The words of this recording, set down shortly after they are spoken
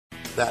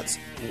That's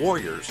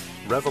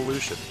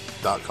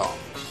warriorsrevolution.com.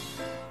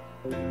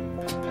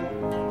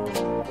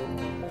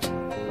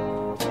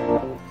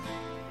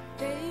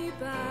 Day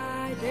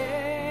by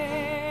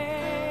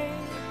day,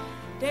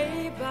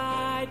 day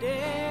by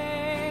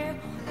day,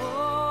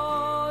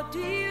 oh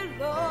dear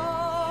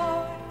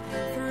Lord,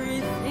 three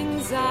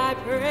things I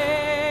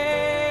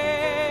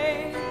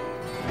pray: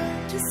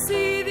 to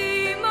see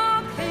thee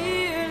more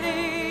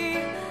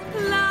clearly,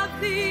 love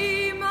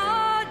thee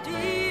more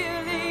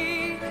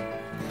dearly,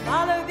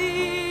 follow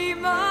thee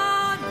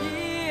more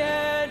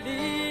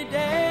nearly,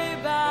 day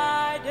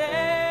by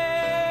day.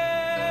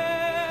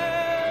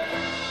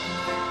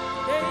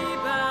 Day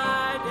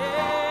by day,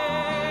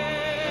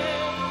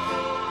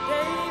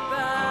 day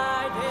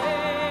by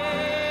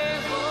day,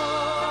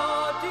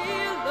 oh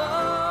dear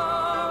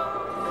Lord,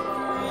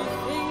 three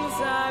things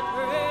I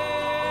pray: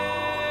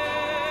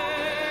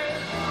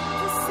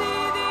 to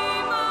see thee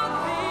more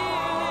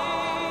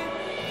clearly,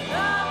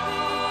 love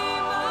thee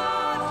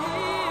more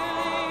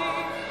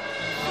dearly,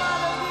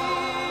 follow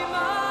thee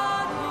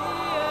more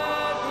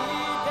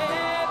nearly,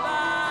 day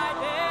by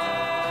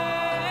day, day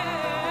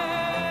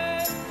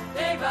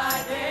by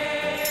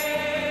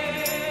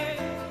day,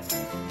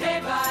 day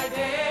by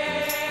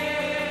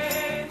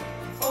day,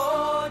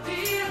 oh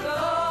dear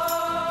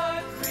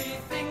Lord, three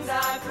things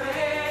I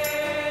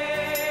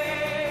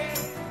pray: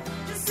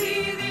 to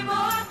see thee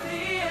more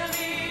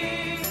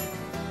clearly,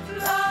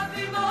 love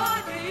thee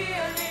more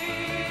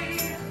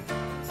dearly,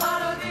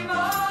 follow thee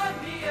more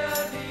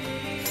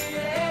nearly,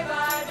 day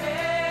by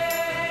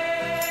day,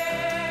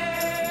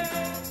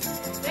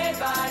 day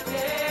by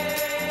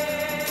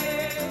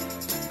day,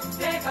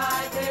 day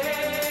by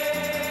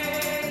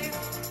day,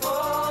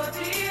 oh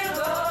dear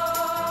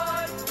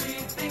Lord,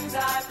 three things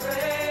I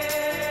pray: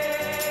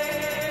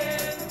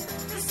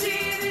 to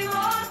see thee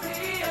more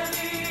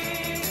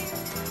clearly,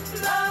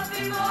 love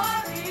thee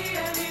more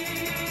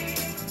dearly,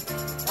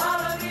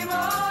 follow thee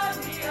more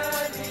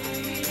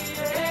nearly,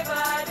 day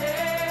by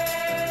day,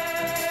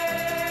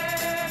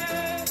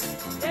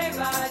 day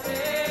by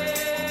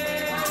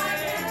day,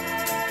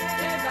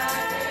 day by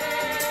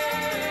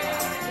day,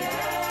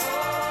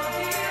 oh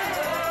dear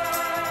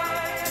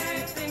Lord,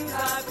 three things I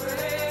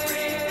pray,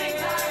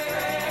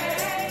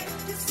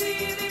 to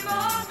see thee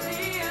more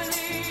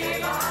clearly, day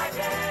by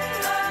day,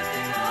 love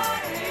thee more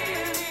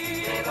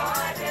dearly, day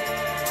by day,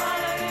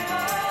 follow thee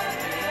more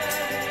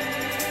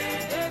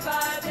nearly, day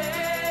by day,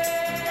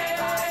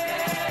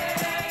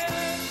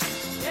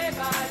 day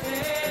by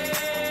day,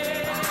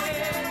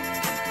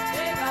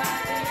 day by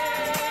day,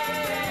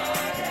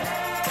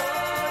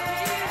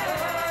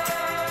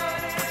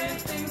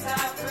 things I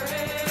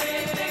pray,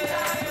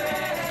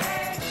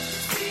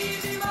 see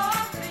thee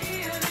more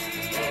clearly,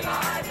 day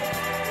by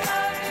day,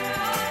 love thee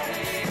more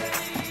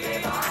dearly, day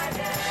by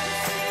day,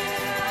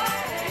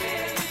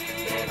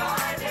 day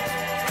by day,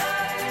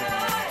 love thee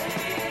more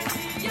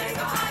dearly, yes I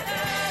do,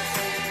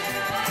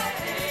 day by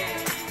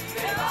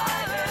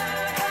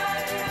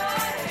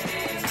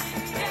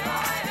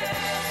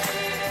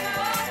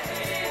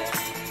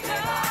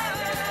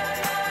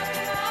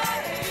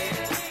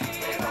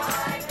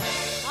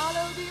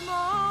follow thee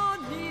more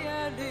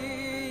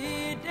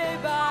nearly, day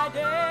by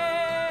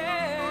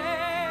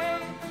day,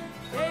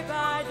 day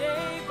by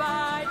day,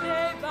 by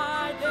day,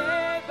 by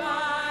day,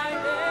 by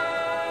day.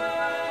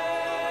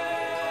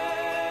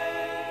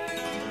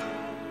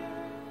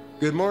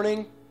 Good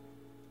morning.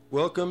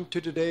 Welcome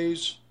to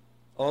today's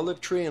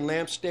Olive Tree and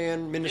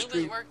Lampstand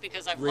Ministry It would work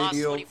because I've lost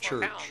Radio 24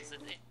 Church. pounds.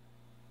 And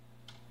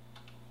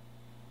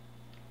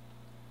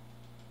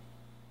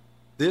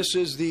This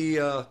is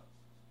the,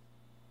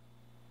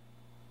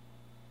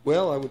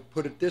 well, I would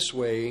put it this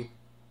way,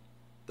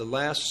 the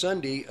last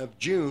Sunday of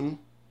June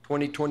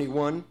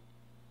 2021.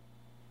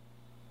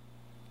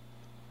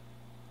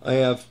 I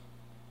have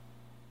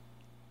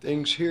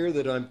things here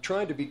that I'm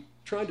trying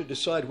to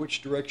decide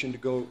which direction to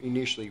go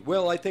initially.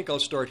 Well, I think I'll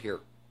start here.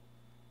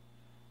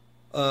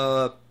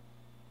 The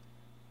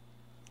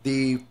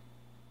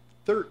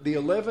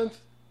 11th,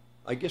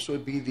 I guess it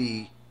would be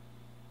the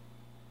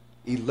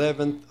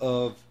 11th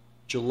of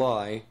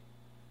July,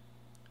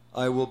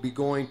 I will be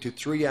going to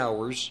 3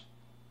 hours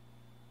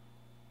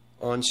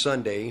on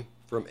Sunday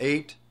from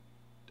 8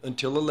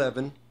 until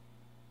 11.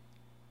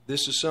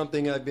 This is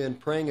something I've been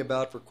praying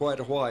about for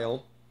quite a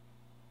while.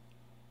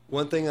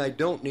 One thing I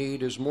don't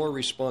need is more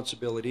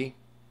responsibility.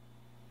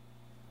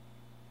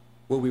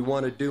 What we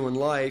want to do in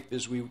life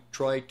is we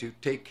try to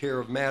take care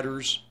of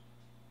matters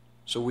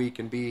so we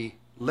can be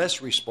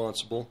less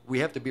responsible. We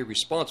have to be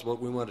responsible.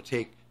 We want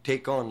to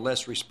take on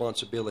less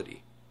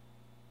responsibility.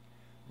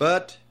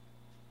 But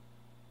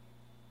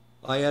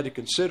I had to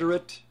consider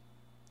it,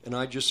 and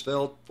I just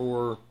felt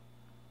for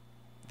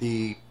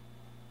the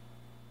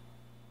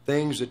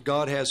things that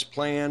God has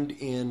planned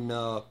in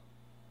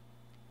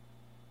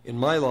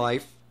my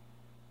life,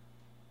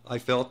 I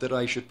felt that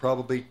I should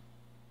probably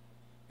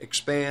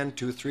expand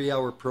to a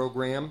 3-hour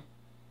program.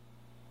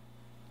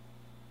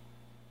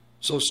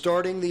 So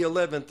starting the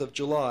 11th of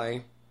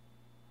July,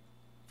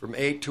 from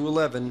 8 to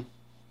 11,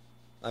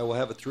 I will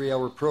have a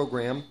 3-hour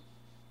program.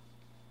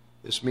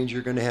 This means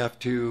you're going to have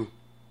to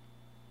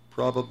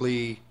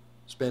probably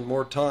spend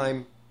more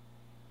time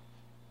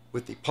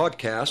with the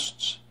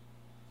podcasts.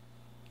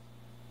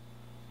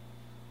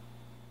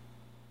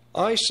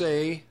 I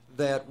say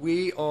that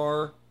we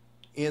are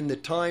in the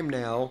time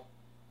now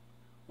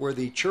where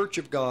the Church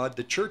of God,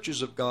 the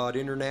churches of God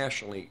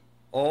internationally,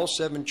 all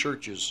 7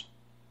 churches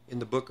in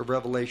the book of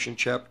Revelation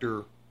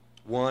chapter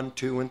 1,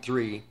 2, and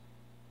 3,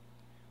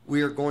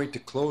 we are going to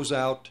close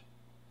out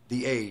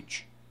the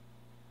age.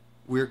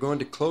 We are going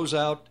to close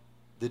out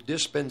the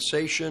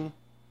dispensation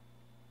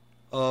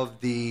of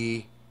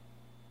the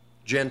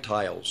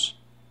Gentiles.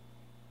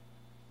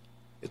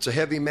 It's a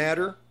heavy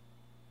matter.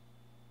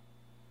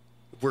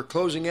 If we're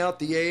closing out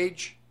the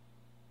age,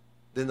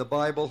 then the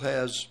Bible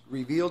has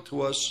revealed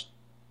to us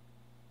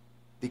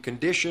the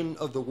condition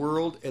of the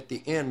world at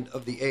the end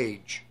of the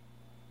age.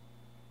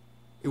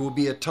 It will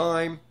be a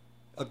time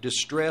of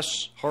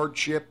distress,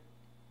 hardship,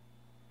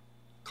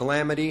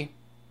 calamity,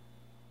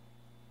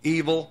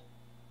 evil,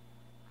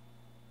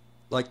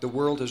 like the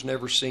world has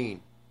never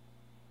seen.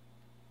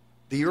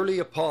 The early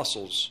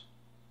apostles,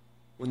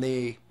 when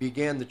they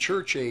began the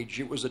church age,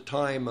 it was a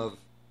time of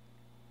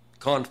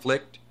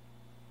conflict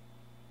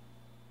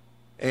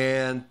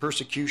and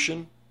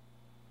persecution.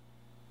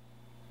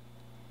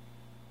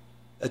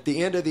 At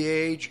the end of the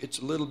age, it's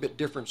a little bit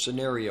different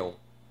scenario.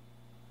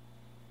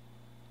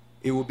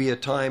 It will be a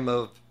time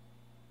of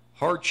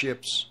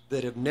hardships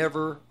that have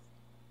never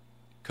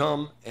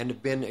come and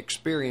have been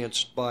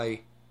experienced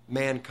by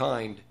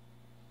mankind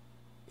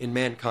in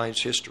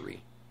mankind's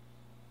history.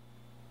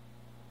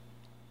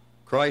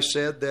 Christ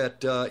said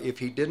that if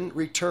he didn't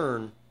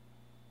return,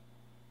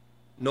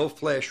 no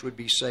flesh would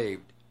be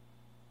saved.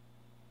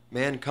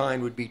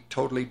 Mankind would be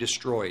totally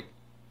destroyed.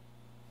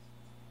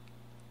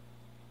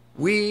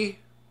 We,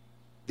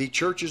 the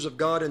churches of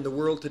God in the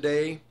world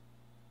today,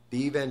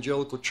 the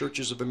evangelical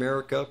churches of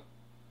America,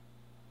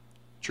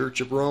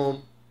 Church of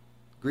Rome,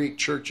 Greek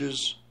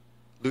churches,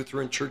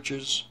 Lutheran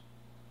churches,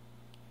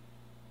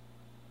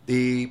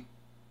 the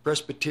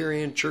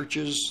Presbyterian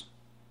churches,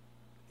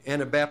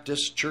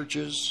 Anabaptist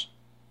churches,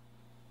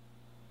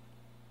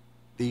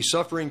 the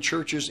suffering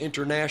churches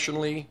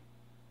internationally,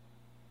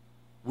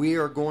 we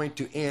are going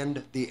to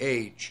end the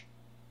age.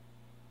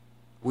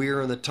 We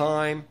are in the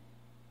time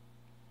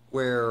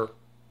where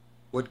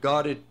what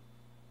God had,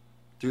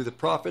 through the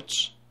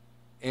prophets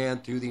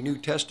and through the New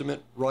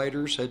Testament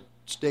writers, had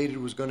stated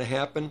was going to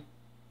happen,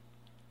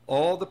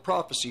 all the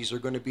prophecies are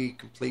going to be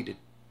completed.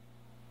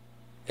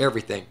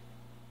 Everything.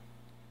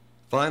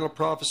 Final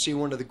prophecy,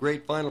 one of the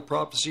great final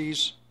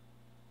prophecies,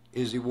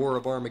 is the War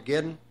of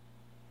Armageddon.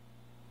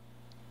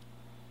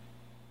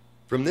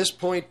 From this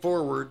point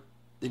forward,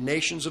 the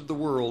nations of the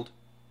world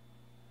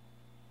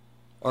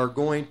are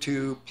going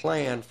to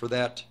plan for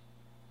that.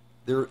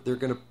 They're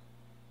going to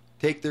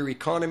take their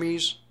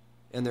economies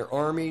and their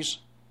armies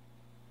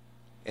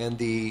and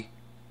the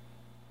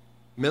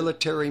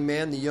military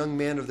men, the young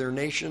men of their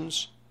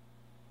nations,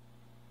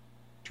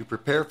 to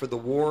prepare for the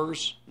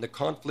wars and the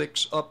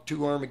conflicts up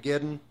to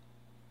Armageddon,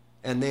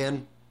 and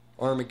then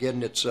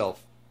Armageddon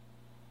itself.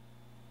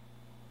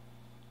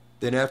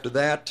 Then after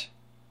that,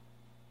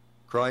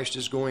 Christ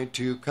is going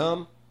to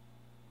come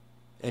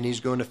and he's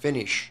going to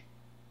finish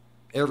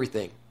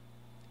everything.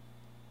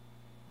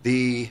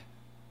 The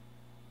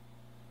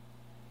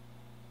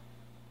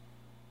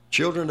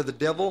children of the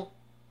devil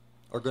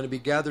are going to be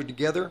gathered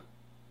together.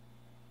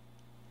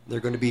 They're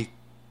going to be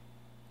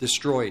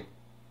destroyed.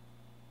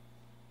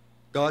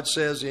 God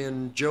says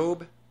in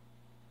Job,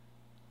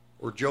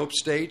 or Job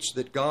states,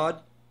 that God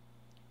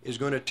is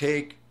going to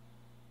take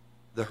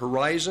the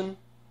horizon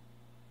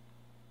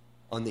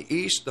on the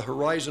east, the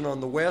horizon on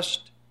the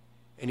west,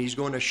 and he's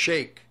going to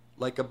shake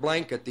like a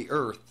blanket the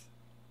earth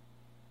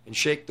and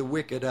shake the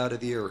wicked out of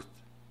the earth.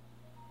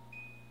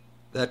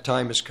 That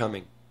time is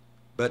coming,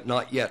 but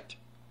not yet.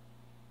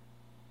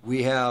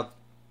 We have,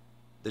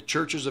 the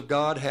churches of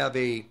God have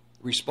a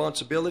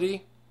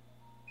responsibility,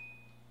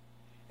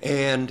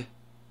 and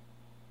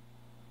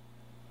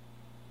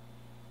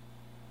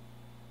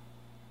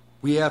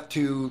we have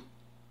to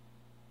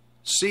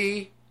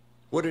see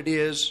what it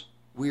is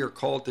we are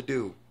called to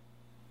do.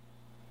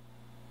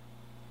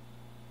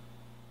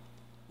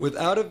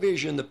 Without a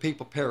vision, the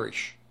people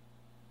perish.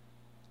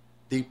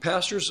 The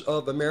pastors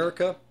of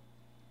America,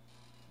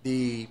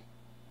 the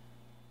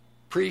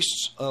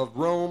priests of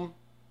Rome,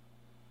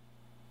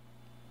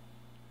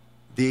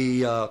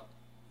 the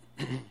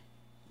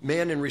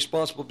men in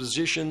responsible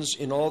positions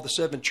in all the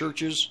 7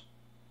 churches,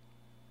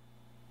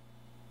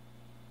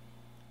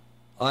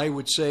 I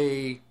would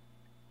say,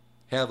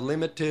 have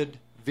limited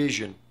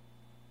vision.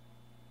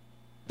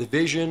 The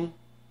vision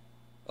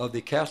of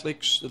the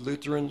Catholics, the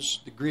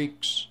Lutherans, the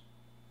Greeks,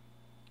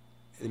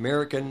 the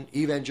American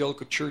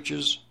evangelical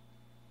churches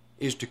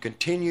is to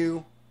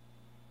continue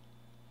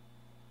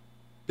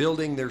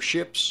building their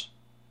ships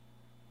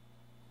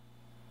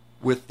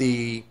with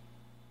the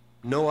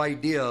no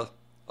idea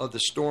of the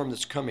storm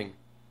that's coming.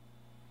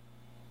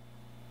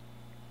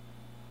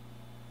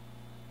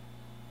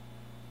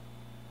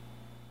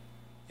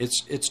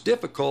 It's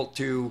difficult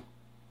to,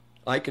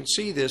 I can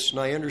see this and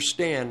I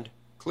understand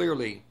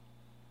clearly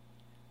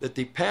that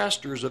the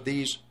pastors of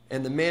these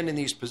and the men in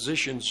these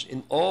positions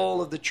in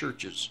all of the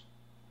churches,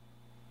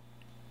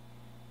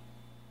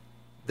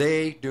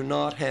 they do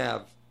not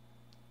have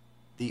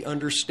the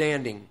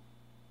understanding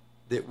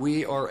that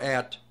we are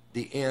at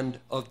the end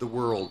of the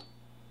world.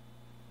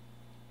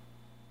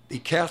 The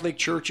Catholic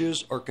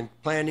churches are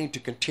planning to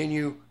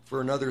continue for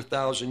another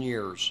 1,000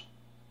 years.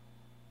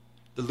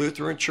 The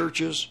Lutheran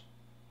churches,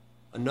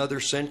 another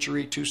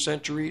century, 2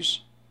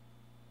 centuries.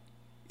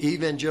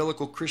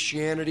 Evangelical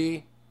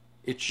Christianity,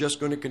 it's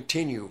just going to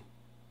continue.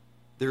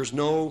 There's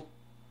no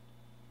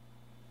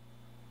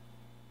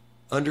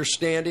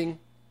understanding.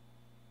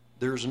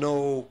 There's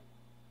no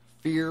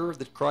fear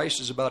that Christ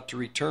is about to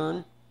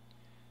return.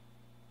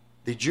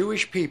 The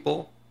Jewish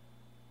people,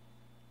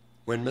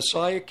 when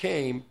Messiah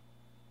came,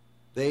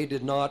 they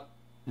did not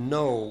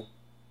know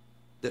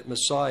that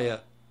Messiah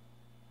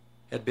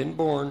had been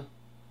born,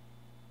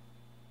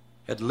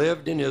 had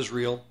lived in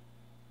Israel,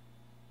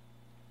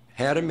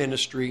 had a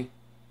ministry,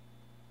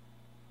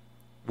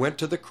 went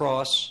to the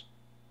cross,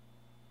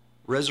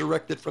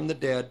 resurrected from the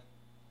dead,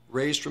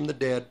 raised from the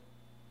dead,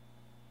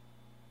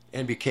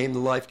 and became the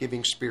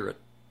life-giving Spirit.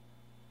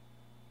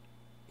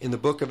 In the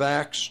book of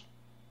Acts,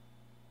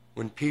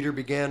 when Peter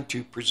began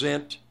to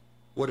present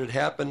what had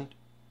happened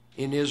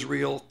in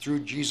Israel through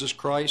Jesus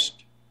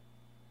Christ,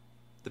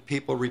 the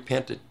people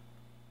repented.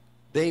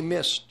 They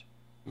missed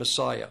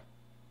Messiah.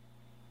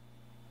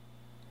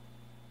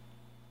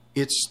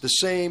 It's the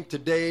same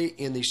today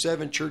in the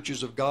 7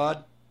 churches of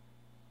God.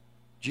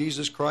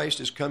 Jesus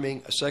Christ is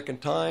coming a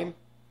second time,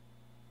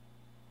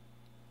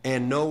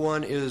 and no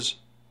one is,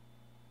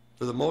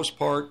 for the most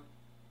part,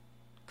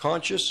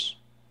 conscious,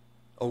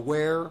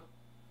 aware.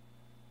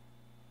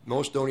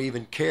 Most don't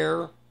even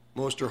care.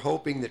 Most are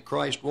hoping that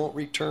Christ won't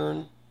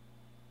return,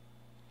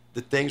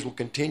 that things will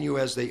continue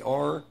as they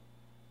are,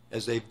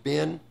 as they've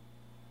been.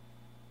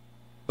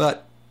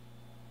 But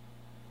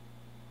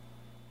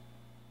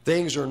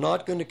things are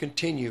not going to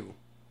continue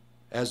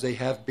as they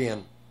have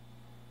been.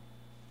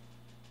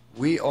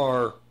 We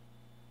are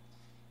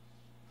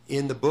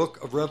in the book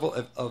of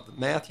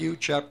Matthew,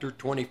 chapter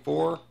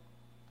 24.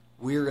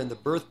 We are in the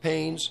birth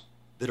pains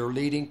that are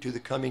leading to the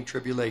coming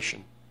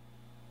tribulation.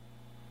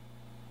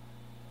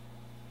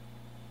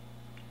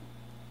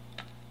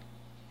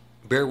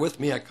 Bear with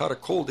me, I caught a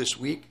cold this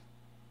week.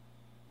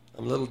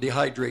 I'm a little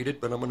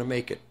dehydrated, but I'm going to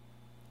make it.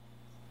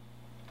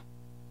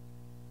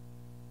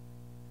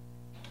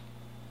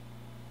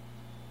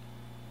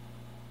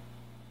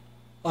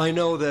 I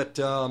know that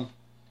to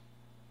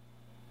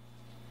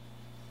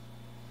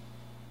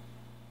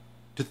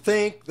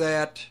think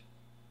that,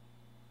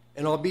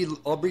 and I'll be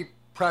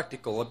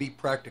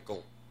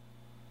practical.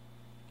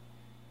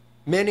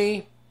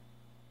 Many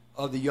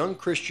of the young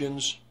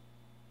Christians,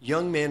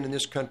 young men in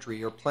this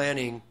country, are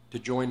planning to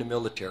join the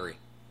military.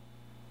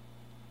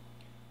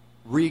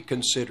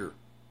 Reconsider.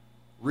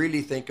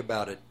 Really think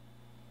about it.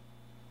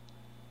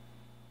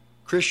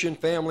 Christian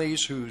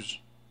families whose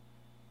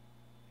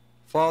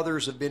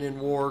fathers have been in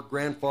war,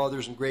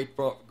 grandfathers and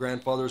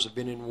great-grandfathers have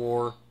been in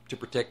war to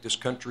protect this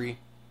country.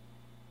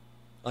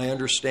 I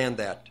understand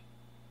that.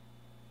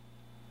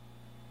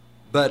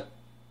 But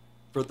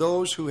for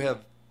those who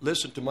have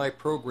listened to my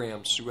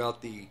programs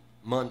throughout the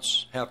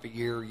months, half a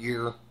year,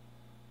 you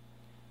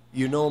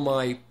know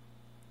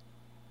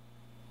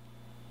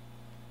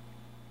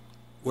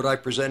what I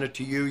presented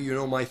to you, you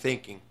know my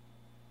thinking.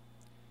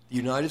 The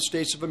United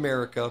States of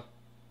America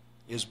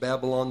is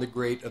Babylon the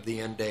Great of the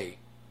end day.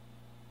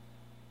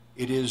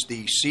 It is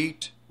the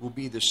seat, will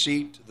be the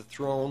seat, the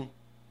throne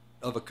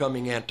of a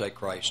coming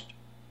Antichrist,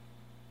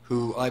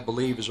 who I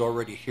believe is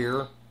already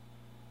here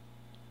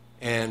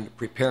and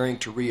preparing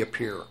to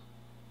reappear.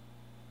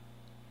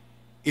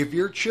 If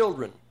your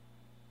children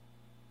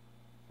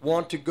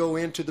want to go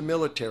into the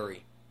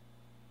military,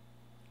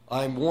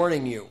 I'm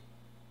warning you,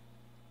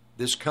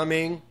 this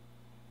coming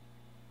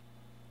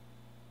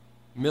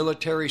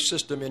military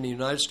system in the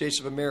United States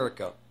of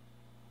America,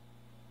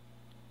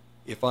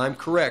 if I'm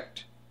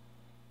correct,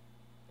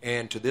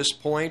 and to this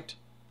point,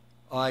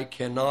 I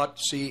cannot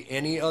see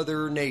any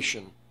other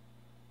nation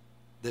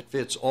that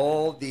fits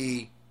all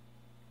the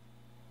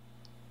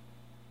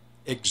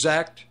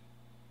exact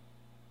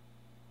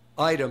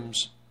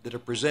items that are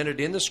presented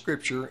in the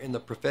Scripture, in the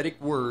prophetic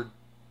word,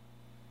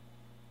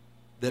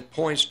 that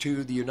points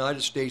to the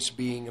United States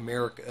being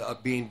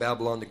being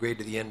Babylon the Great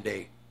of the end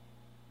day.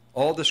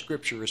 All the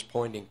Scripture is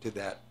pointing to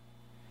that.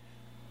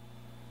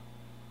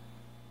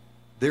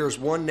 There is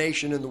one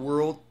nation in the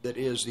world that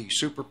is the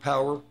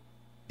superpower,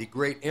 the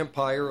great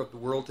empire of the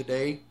world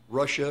today.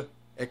 Russia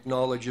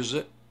acknowledges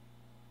it.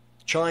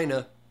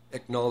 China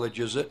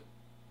acknowledges it.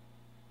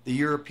 The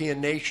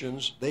European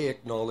nations, they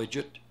acknowledge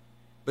it.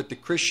 But the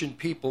Christian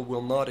people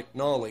will not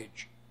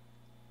acknowledge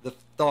the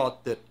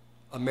thought that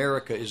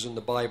America is in the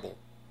Bible.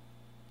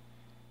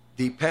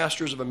 The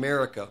pastors of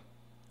America,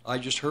 I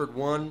just heard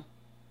one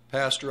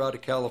pastor out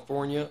of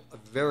California, a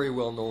very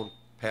well-known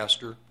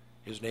pastor.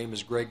 His name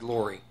is Greg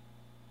Laurie.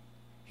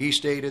 he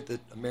stated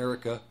that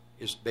America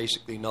is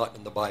basically not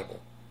in the Bible.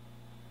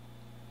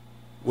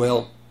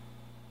 Well,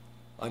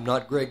 I'm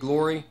not Greg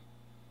Laurie,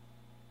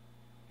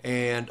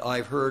 and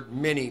I've heard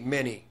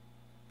many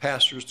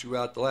pastors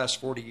throughout the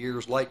last 40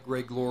 years like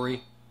Greg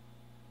Laurie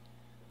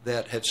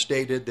that have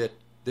stated that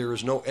there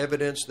is no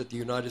evidence that the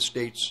United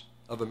States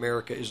of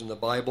America is in the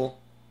Bible.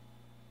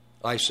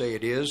 I say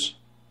it is.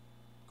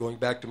 Going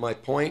back to my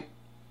point,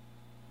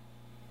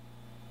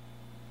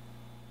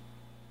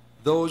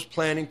 those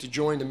planning to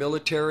join the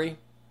military,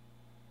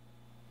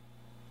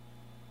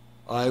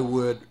 I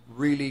would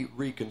really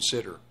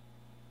reconsider.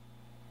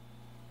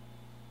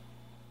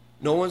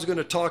 No one's going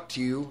to talk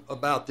to you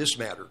about this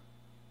matter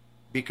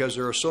because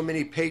there are so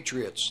many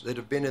patriots that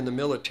have been in the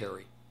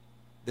military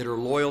that are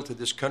loyal to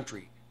this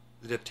country,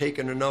 that have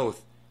taken an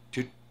oath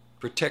to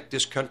protect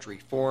this country,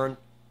 foreign,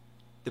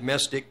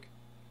 domestic.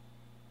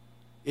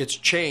 It's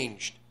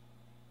changed.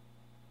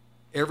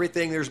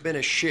 Everything, there's been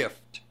a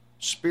shift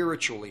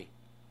spiritually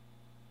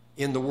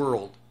in the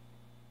world.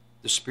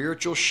 The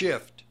spiritual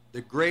shift,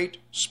 the great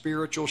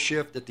spiritual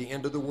shift at the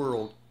end of the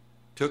world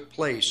took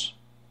place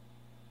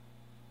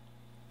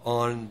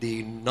on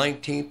the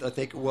 19th, I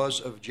think it was,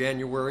 of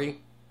January,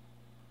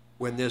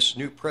 when this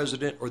new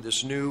president, or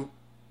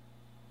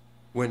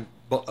when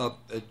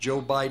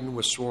Joe Biden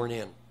was sworn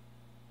in.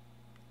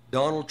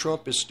 Donald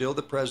Trump is still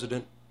the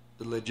president,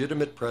 the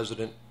legitimate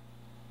president.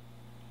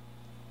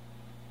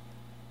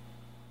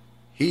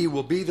 He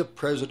will be the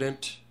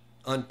president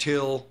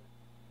until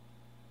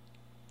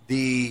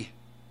the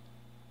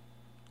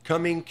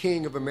coming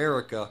king of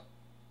America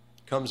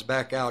comes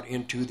back out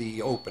into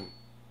the open,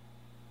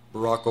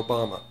 Barack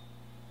Obama.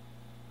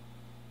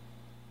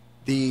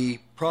 The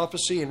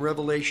prophecy in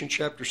Revelation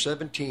chapter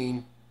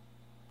 17,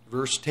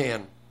 verse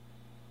 10,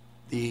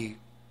 the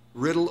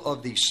riddle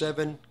of the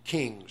 7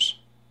 kings.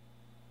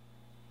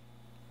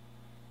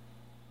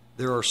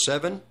 There are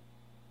 7,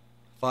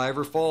 5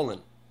 are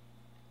fallen.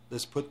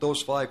 Let's put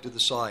those 5 to the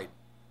side.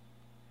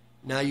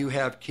 Now you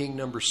have king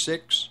number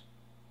 6,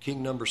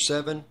 king number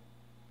 7,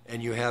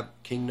 and you have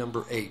king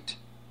number 8.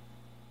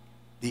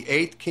 The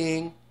 8th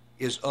king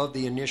is of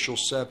the initial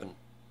 7.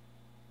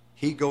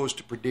 He goes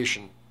to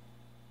perdition.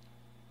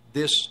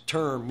 This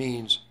term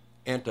means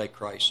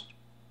Antichrist,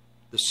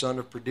 the son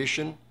of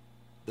perdition,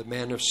 the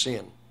man of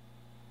sin.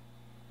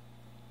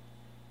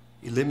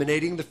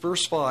 Eliminating the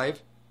first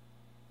 5,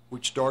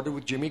 which started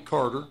with Jimmy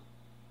Carter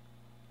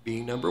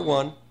being number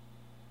 1,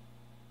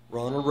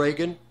 Ronald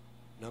Reagan,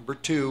 number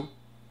 2,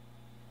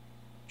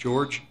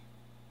 George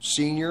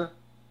Sr.,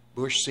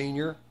 Bush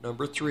Sr.,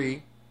 number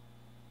 3,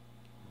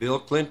 Bill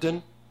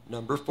Clinton,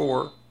 number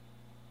 4,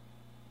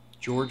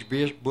 George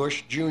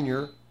Bush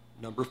Jr.,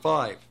 number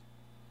 5.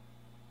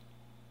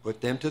 Put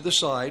them to the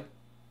side.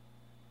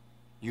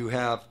 You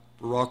have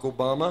Barack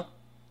Obama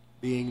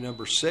being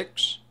number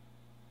 6,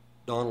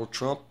 Donald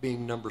Trump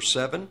being number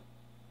 7.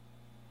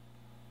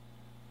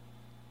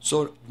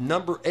 So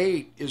number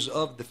 8 is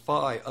of the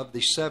 5, of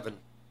the 7.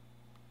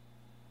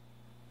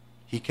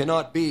 He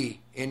cannot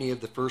be any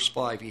of the first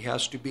 5. He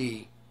has to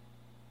be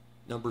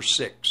number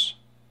 6.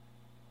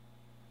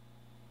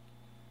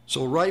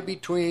 So right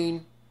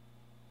between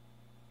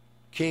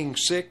King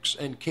 6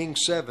 and King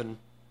 7,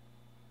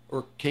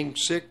 or King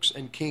 6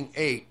 and King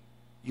 8,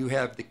 you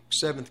have the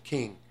 7th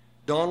king.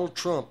 Donald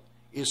Trump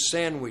is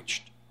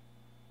sandwiched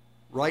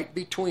right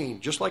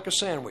between, just like a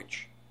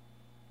sandwich.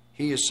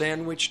 He is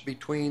sandwiched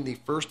between the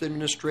first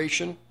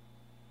administration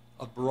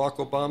of Barack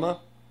Obama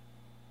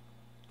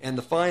and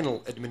the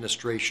final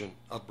administration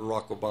of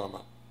Barack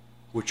Obama,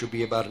 which will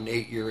be about an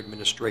 8-year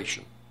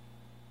administration.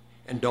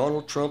 And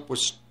Donald Trump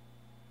was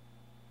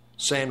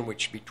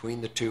sandwiched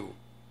between the two.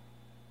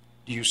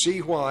 Do you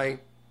see why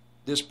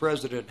this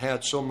president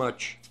had so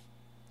much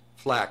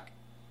flack,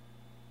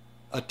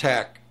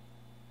 attack,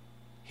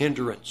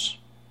 hindrance,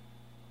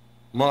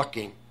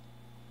 mocking?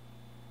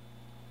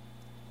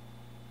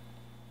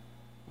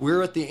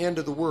 We're at the end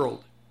of the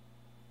world.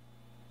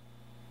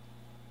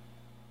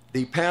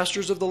 The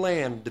pastors of the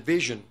land, the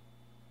vision,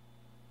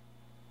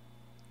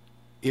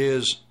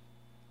 is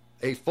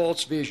a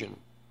false vision.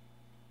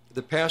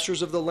 The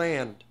pastors of the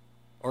land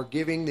are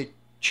giving the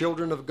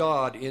children of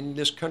God in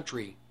this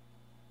country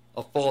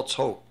a false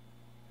hope.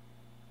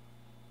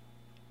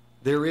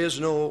 There is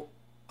no,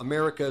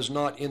 America is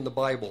not in the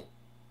Bible.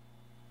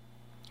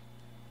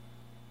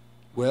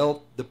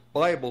 Well, the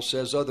Bible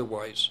says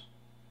otherwise.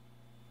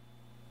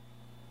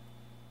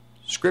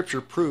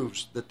 Scripture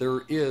proves that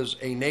there is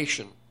a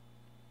nation,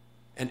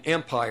 an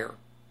empire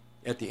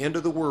at the end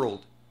of the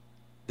world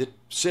that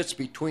sits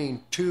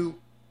between 2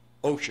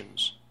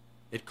 oceans.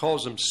 It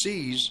calls them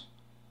seas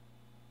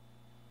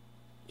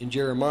in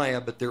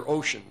Jeremiah, but they're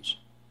oceans.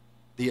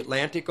 The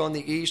Atlantic on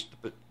the east,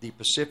 the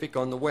Pacific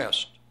on the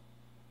west.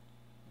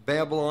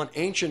 Babylon,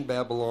 ancient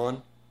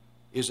Babylon,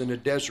 is in a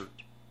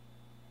desert.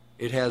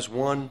 It has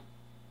one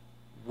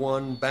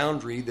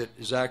boundary that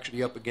is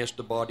actually up against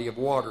a body of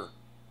water.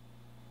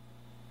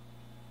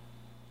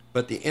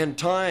 But the end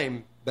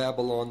time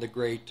Babylon the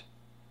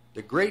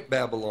great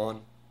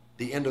Babylon,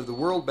 the end of the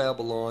world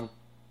Babylon,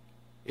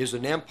 is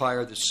an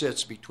empire that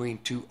sits between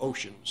two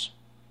oceans.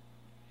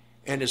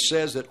 And it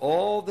says that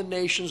all the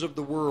nations of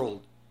the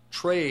world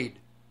trade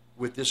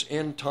with this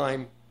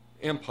end-time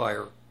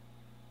empire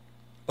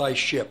by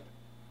ship.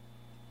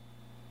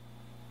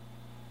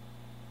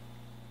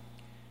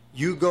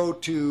 You go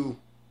to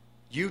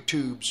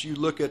YouTubes, you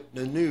look at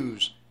the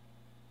news,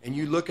 and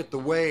you look at the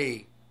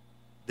way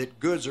that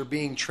goods are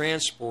being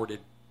transported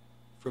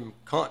from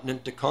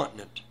continent to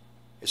continent.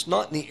 It's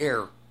not in the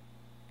air.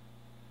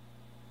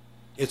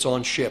 It's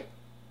on ship.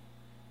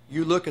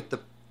 You look at the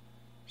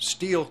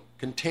steel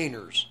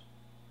containers.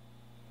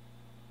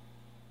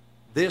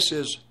 This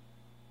is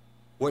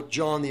what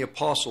John the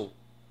Apostle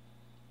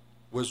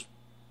was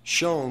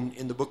shown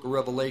in the book of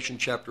Revelation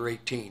chapter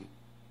 18.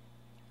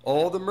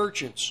 All the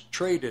merchants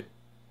traded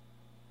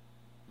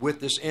with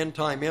this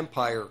end-time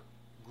empire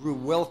grew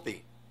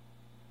wealthy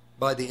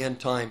by the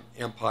end-time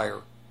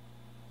empire.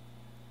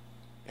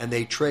 And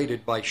they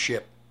traded by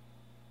ship.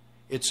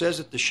 It says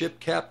that the ship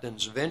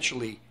captains,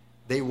 eventually,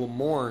 they will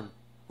mourn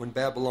when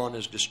Babylon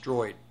is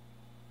destroyed.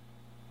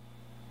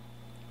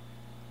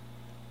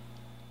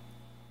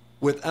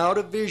 Without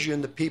a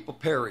vision, the people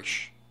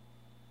perish.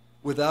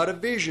 Without a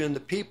vision, the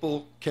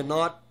people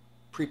cannot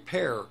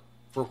prepare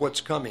for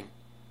what's coming.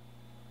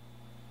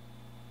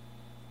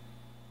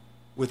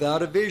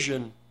 Without a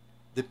vision,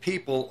 the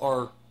people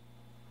are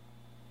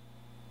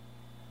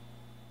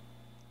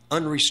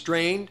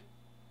unrestrained,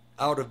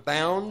 out of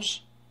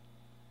bounds.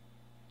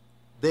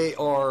 They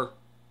are,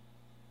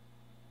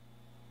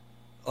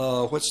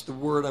 what's the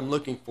word I'm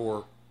looking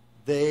for?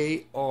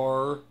 They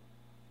are,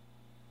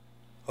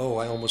 oh,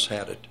 I almost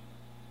had it.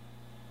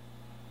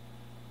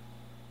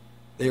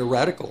 They are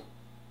radical.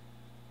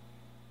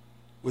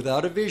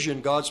 Without a vision,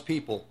 God's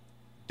people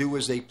do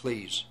as they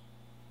please.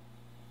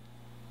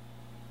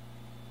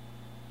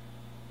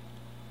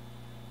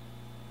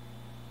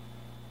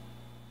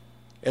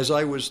 As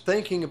I was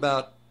thinking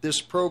about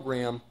this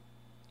program,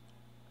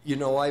 you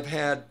know, I've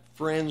had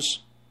friends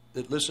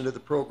that listen to the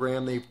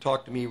program. They've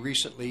talked to me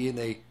recently, and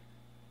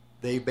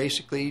they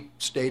basically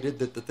stated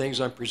that the things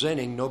I'm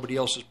presenting, nobody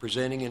else is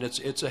presenting, and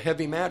it's a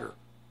heavy matter.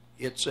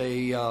 It's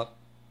a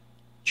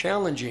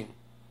challenging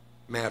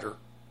matter.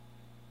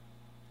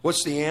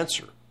 What's the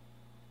answer?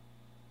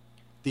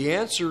 The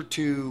answer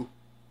to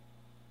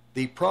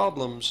the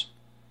problems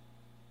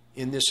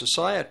in this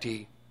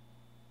society,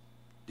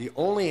 the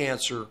only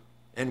answer,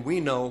 and we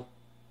know,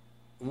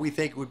 we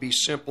think it would be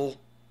simple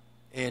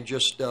and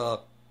just,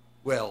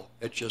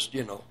 it's just,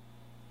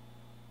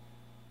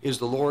 is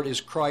the Lord,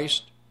 is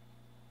Christ,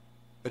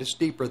 but it's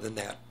deeper than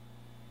that.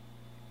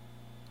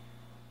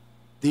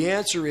 The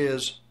answer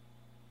is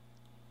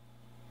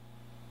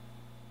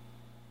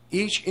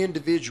each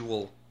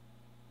individual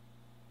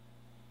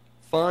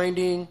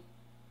finding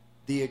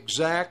the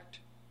exact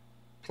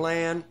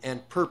plan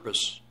and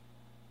purpose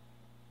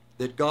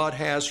that God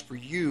has for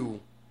you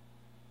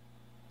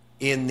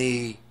in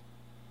the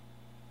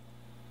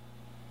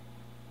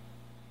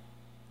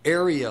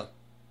area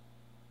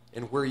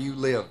and where you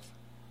live.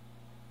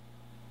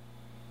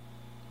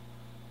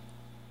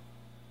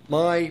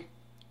 My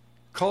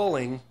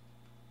calling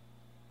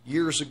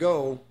years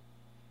ago,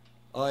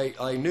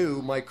 I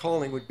knew my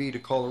calling would be to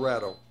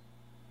Colorado.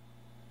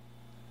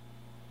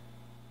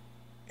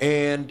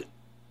 And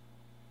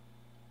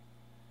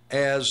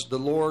as the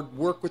Lord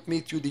worked with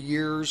me through the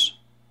years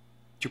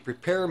to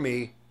prepare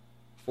me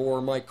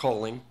for my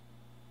calling,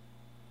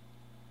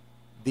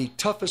 the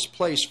toughest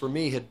place for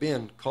me had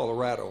been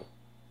Colorado.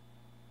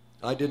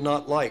 I did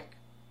not like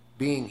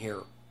being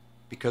here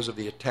because of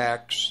the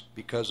attacks,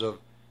 because of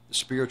the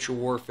spiritual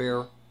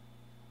warfare.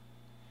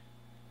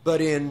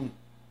 But in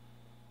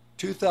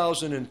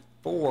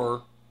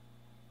 2004,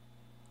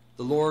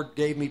 the Lord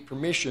gave me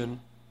permission,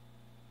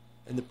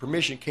 and the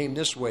permission came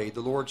this way.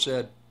 The Lord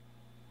said,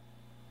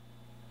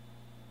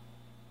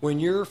 when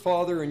your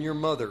father and your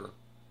mother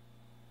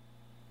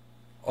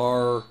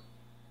are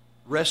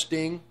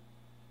resting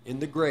in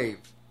the grave,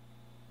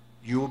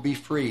 you will be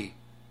free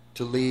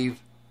to leave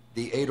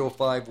the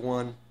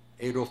 8051,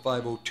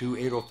 80502,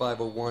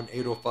 80501,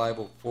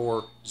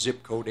 80504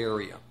 zip code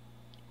area,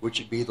 which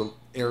would be the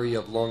area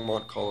of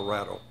Longmont,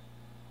 Colorado.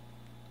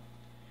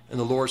 And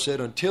the Lord said,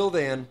 until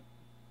then,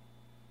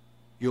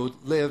 you'll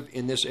live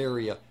in this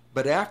area.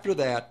 But after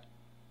that,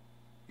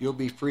 you'll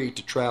be free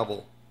to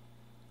travel.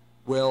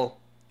 Well,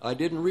 I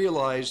didn't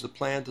realize the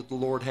plan that the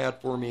Lord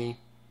had for me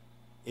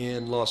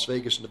in Las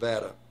Vegas,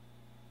 Nevada.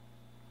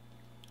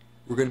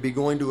 We're going to be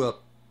going to a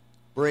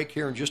break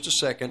here in just a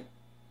second,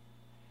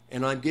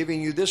 and I'm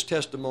giving you this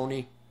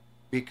testimony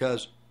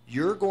because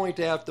you're going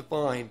to have to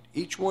find,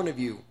 each one of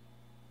you,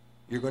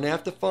 you're going to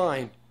have to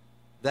find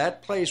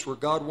that place where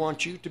God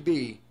wants you to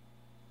be,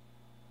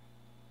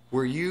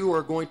 where you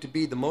are going to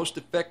be the most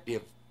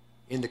effective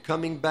in the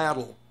coming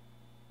battle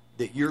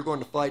that you're going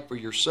to fight for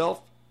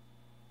yourself,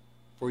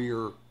 for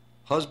your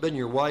husband,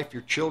 your wife,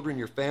 your children,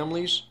 your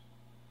families.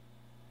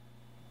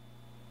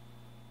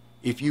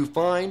 If you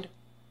find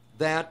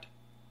that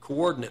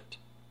coordinate,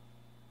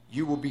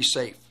 you will be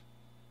safe.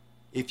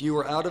 If you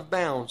are out of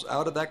bounds,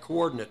 out of that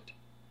coordinate,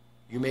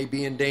 You may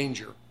be in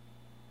danger.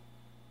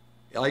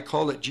 I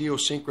call it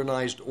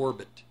geosynchronized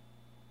orbit.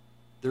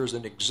 There's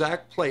an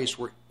exact place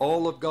where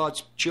all of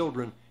God's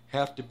children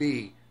have to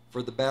be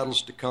for the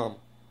battles to come.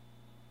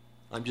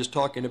 I'm just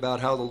talking about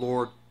how the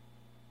Lord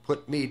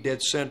put me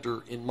dead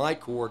center in my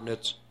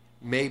coordinates.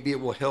 Maybe it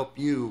will help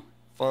you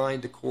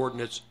find the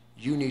coordinates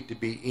you need to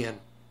be in.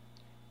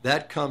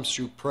 That comes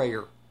through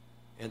prayer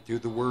and through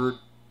the Word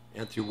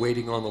and through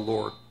waiting on the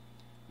Lord.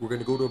 We're going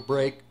to go to a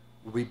break.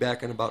 We'll be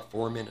back in about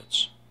 4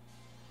 minutes.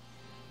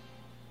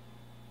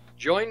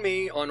 Join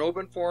me on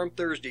Open Forum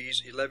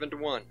Thursdays, 11 to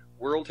 1.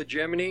 World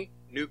hegemony,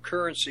 new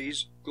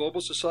currencies,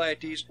 global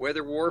societies,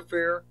 weather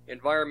warfare,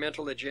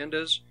 environmental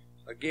agendas.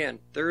 Again,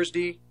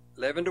 Thursday,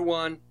 11 to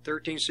 1,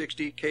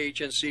 1360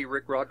 KHNC,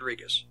 Rick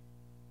Rodriguez.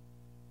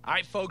 All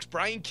right, folks,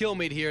 Brian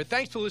Kilmeade here.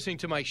 Thanks for listening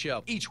to my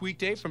show each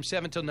weekday from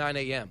 7 till 9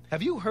 a.m.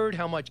 Have you heard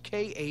how much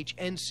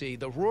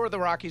KHNC, the Roar of the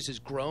Rockies, has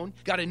grown?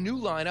 Got a new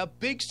lineup,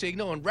 big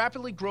signal, and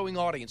rapidly growing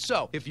audience.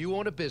 So, if you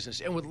own a business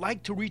and would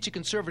like to reach a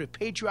conservative,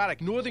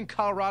 patriotic, Northern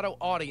Colorado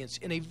audience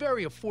in a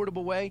very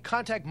affordable way,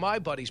 contact my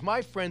buddies,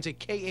 my friends at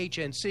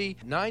KHNC,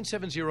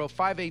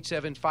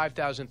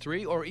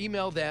 970-587-5003, or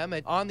email them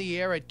at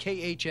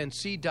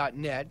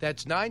ontheair@khnc.net.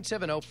 That's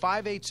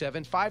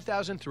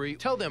 970-587-5003.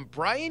 Tell them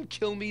Brian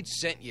Kilmeade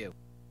sent you.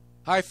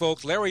 Hi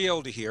folks, Larry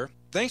Elder here.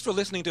 Thanks for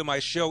listening to my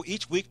show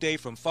each weekday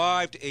from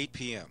 5 to 8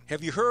 p.m.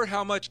 Have you heard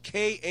how much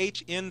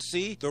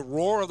KHNC, the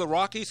Roar of the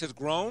Rockies, has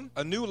grown?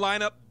 A new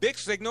lineup, big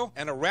signal,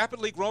 and a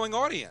rapidly growing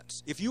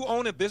audience. If you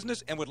own a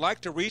business and would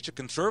like to reach a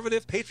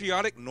conservative,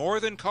 patriotic,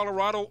 Northern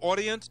Colorado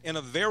audience in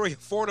a very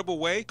affordable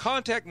way,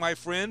 contact my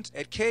friends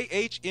at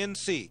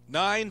KHNC,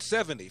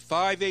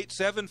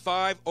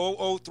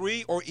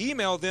 970-587-5003, or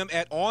email them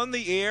at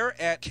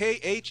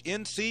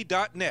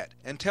ontheair@khnc.net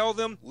and tell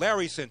them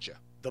Larry sent you.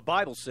 The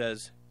Bible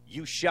says,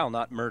 "You shall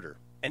not murder."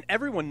 And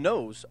everyone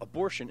knows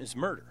abortion is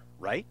murder,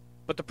 right?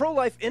 But the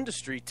pro-life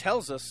industry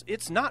tells us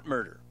it's not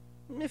murder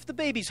if the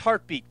baby's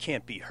heartbeat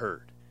can't be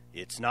heard.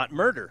 It's not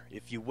murder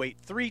if you wait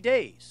 3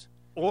 days,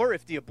 or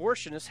if the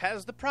abortionist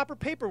has the proper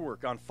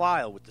paperwork on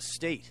file with the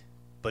state.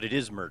 But it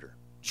is murder.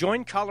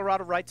 Join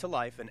Colorado Right to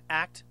Life and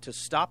act to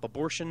stop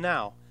abortion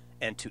now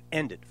and to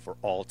end it for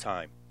all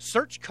time.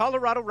 Search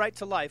Colorado Right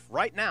to Life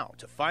right now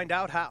to find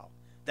out how.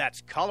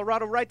 That's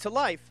Colorado Right to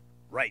Life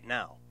right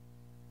now.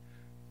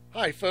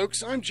 Hi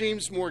folks, I'm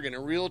James Morgan, a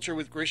realtor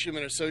with Grisham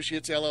 &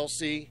 Associates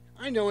LLC.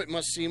 I know it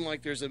must seem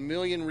like there's a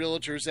million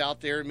realtors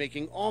out there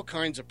making all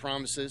kinds of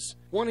promises.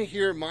 Want to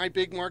hear my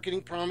big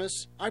marketing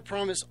promise? I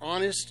promise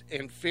honest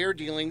and fair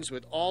dealings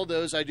with all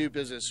those I do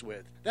business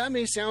with. That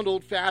may sound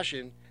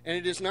old-fashioned, and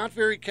it is not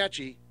very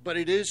catchy, but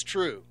it is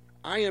true.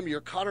 I am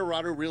your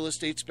Colorado real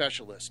estate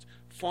specialist.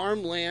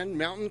 Farm, land,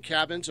 mountain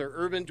cabins, or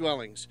urban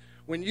dwellings.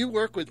 When you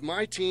work with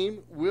my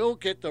team, we'll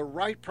get the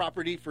right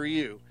property for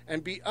you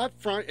and be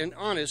upfront and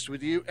honest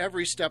with you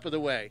every step of the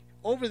way.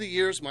 Over the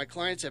years, my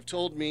clients have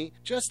told me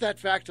just that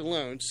fact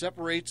alone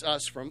separates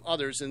us from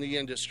others in the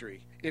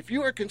industry. If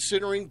you are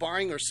considering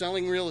buying or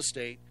selling real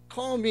estate,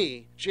 call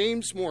me,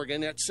 James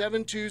Morgan, at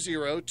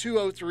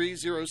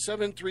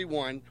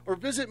 720-203-0731 or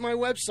visit my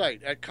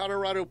website at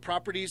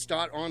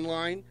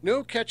coloradoproperties.online.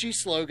 No catchy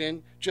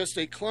slogan, just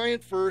a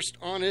client-first,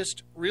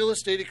 honest real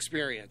estate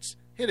experience.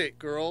 Hit it,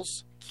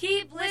 girls.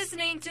 Keep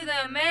listening to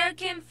the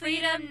American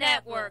Freedom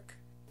Network.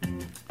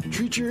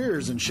 Treat your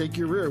ears and shake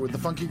your rear with the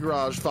Funky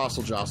Garage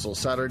Fossil Jostle,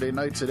 Saturday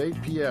nights at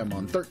 8 p.m.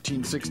 on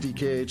 1360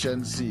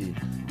 KHNC.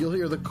 You'll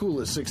hear the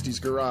coolest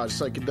 60s garage,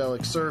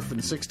 psychedelic surf, and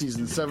 60s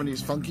and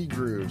 70s funky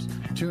grooves.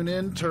 Tune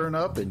in, turn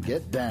up, and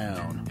get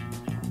down.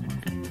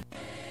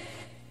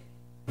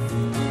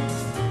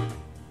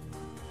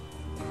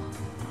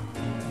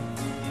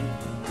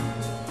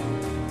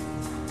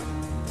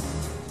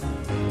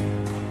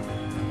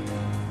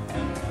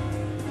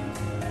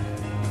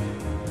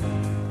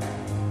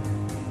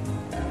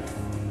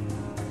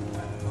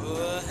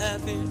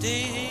 Happy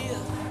day,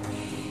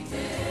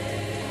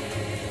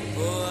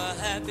 oh, a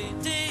happy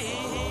day,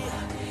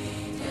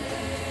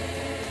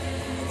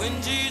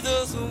 when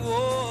Jesus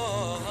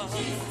was,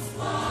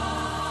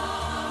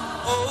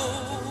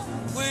 oh,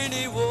 when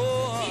he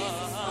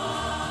was,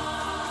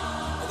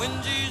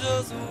 when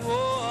Jesus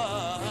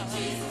was,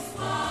 he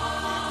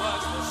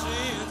washed my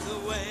sins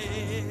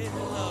away.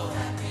 Oh,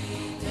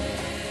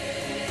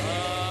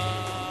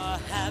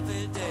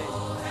 happy day,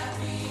 oh,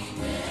 happy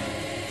day.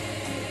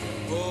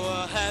 Oh,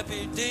 a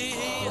happy day.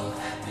 Oh,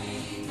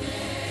 happy day.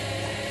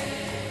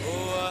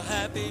 Oh, a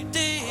happy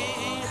day.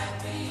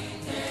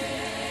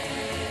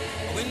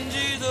 When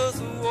Jesus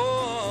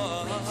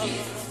was.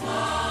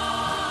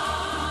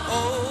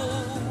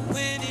 Oh,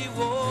 when he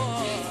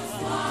was.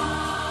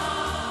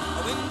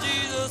 When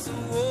Jesus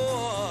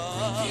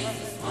was.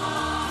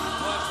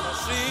 Washed my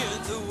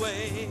sins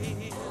away.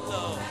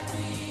 Lord.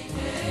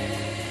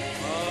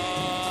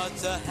 Oh,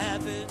 it's a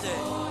happy day.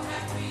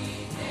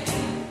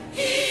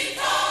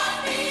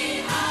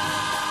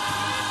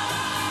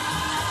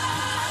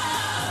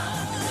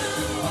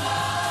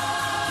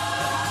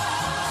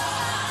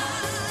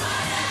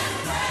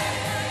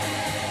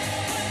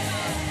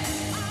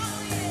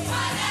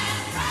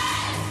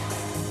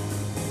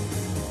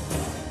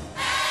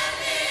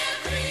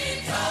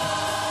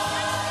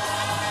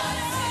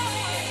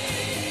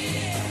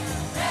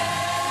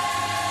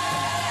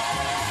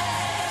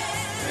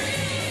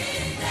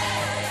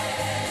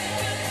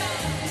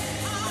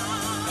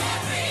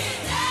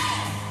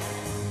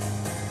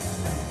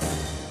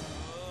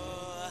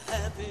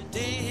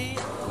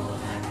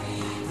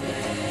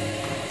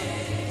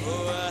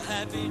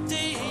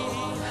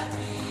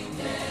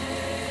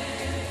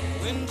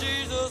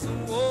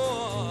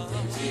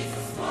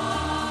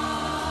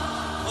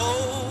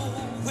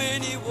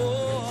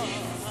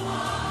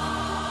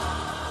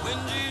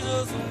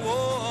 Jesus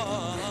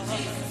won.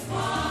 He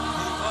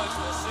washed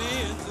my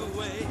sins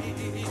away.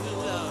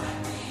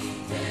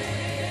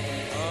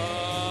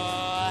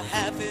 Oh,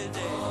 happy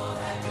day. Oh,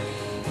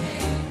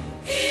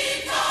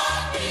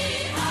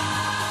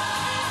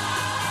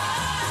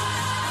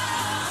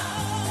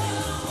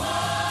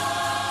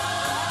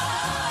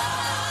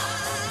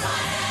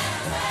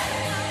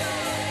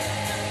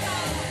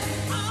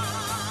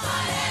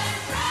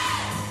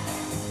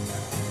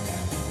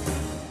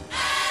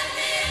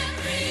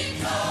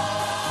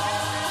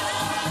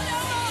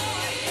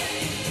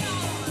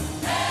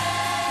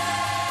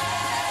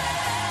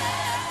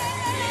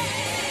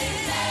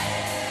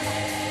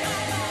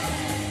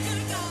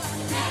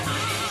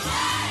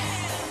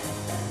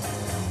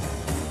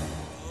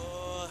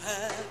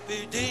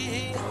 happy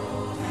day.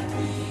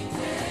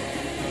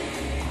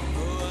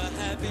 Oh,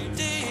 happy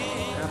day.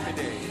 Happy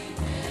day.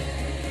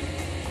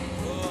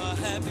 Oh,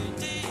 happy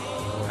day.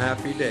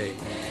 Happy day.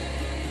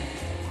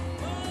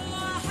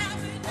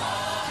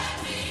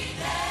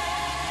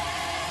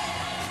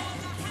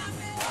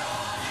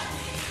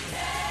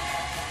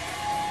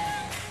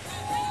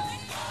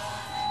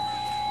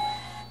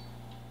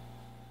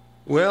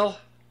 Well,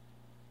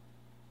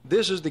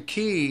 this is the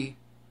key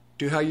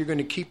to how you're going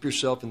to keep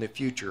yourself in the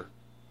future.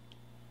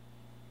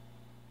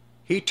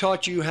 He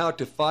taught you how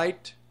to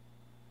fight,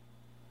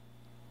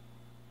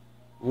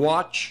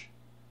 watch,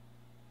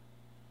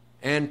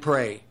 and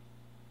pray.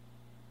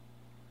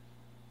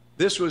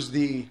 This was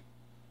the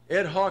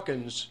Ed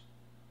Hawkins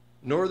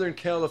Northern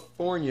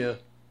California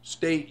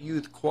State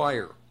Youth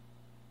Choir.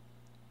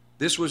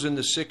 This was in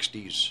the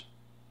 60s.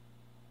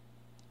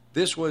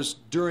 This was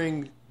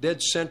during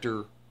dead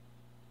center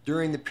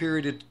during the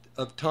period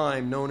of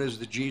time known as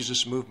the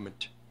Jesus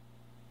Movement.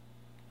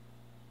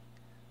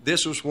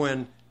 This was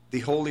when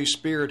the Holy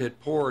Spirit had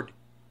poured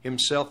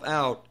himself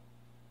out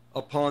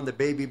upon the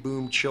baby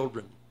boom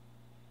children.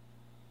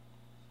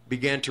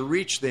 Began to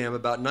reach them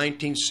about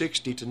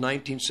 1960 to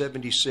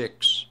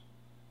 1976.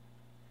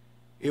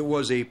 It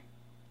was a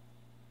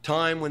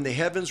time when the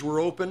heavens were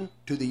open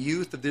to the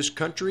youth of this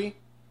country,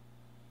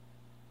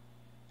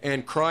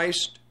 and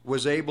Christ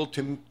was able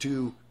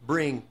to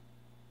bring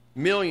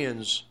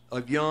millions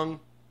of young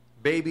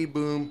baby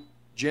boom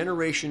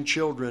generation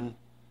children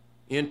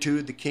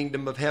into the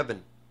kingdom of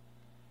heaven,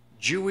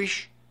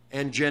 Jewish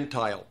and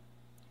Gentile.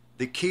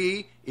 The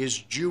key is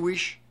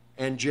Jewish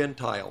and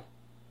Gentile.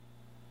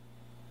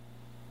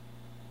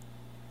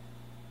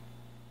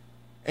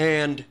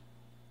 And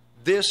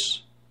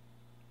this,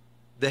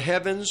 the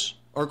heavens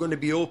are going to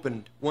be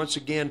opened once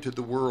again to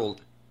the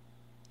world,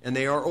 and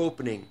they are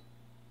opening.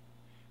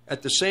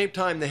 At the same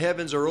time, the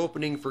heavens are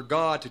opening for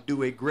God to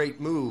do a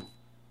great move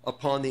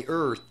upon the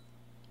earth.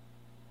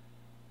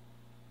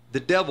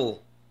 The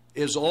devil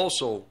is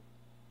also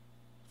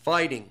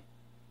fighting,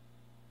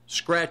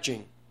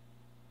 scratching,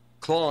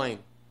 clawing,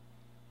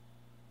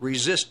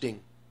 resisting,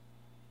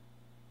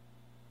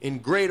 in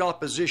great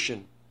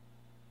opposition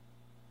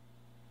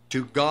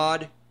to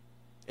God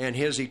and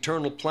His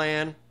eternal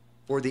plan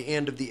for the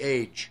end of the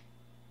age,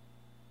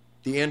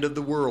 the end of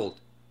the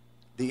world,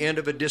 the end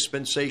of a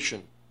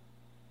dispensation,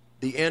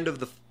 the end of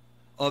the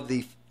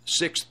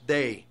sixth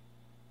day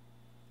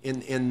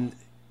in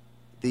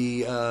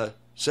the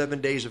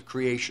 7 days of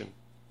creation.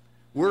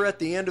 We're at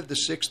the end of the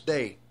sixth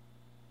day.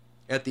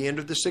 At the end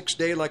of the sixth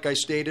day, like I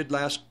stated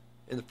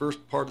in the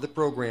first part of the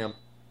program,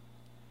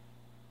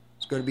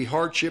 it's going to be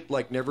hardship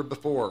like never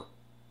before.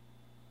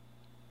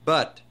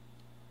 But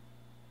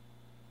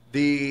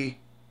the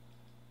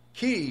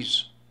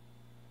keys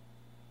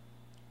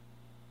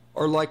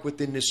are like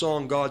within the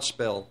song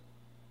Godspell.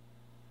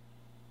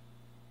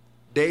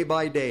 Day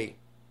by day,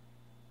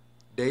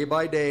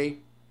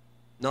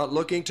 not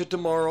looking to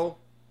tomorrow,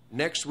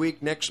 next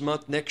week, next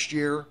month, next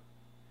year,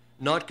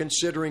 not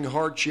considering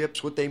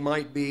hardships, what they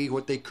might be,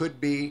 what they could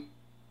be,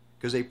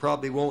 because they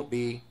probably won't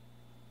be.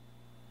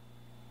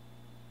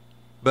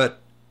 But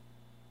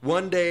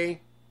one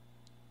day,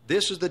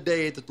 this is the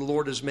day that the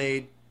Lord has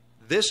made.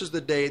 This is the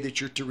day that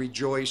you're to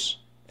rejoice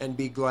and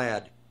be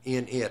glad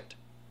in it.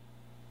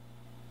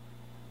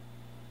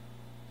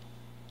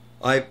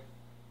 I've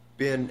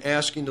been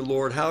asking the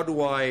Lord,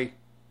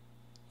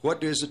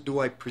 what is it do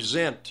I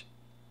present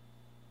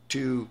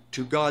to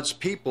God's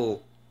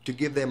people to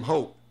give them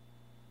hope?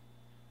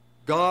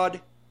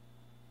 God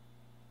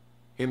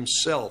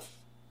Himself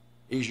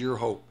is your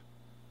hope.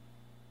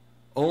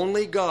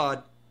 Only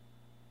God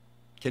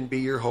can be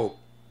your hope.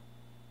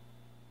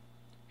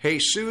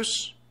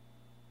 Jesus,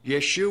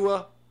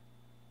 Yeshua,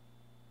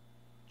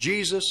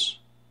 Jesus,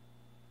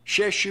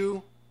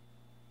 Sheshu,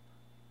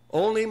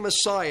 only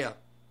Messiah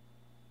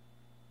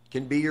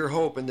can be your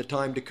hope in the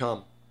time to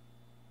come.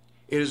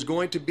 It is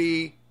going to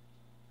be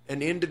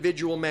an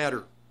individual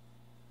matter.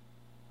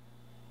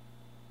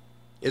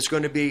 It's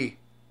going to be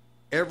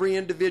every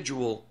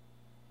individual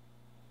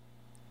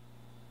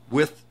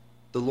with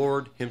the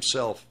Lord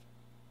Himself.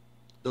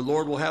 The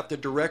Lord will have to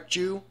direct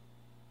you.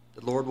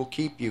 The Lord will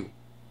keep you.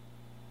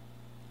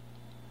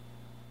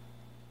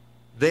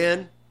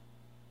 Then,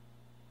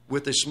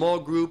 with a small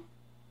group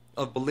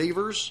of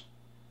believers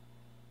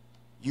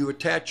you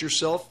attach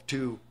yourself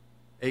to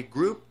a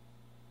group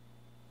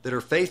that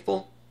are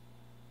faithful,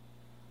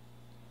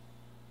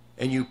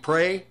 and you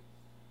pray,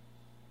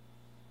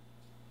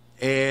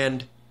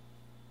 and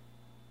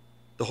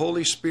the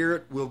Holy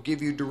Spirit will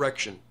give you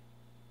direction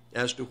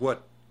as to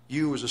what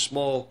you as a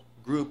small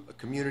group, a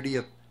community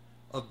of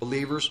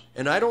believers,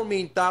 and I don't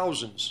mean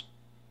thousands,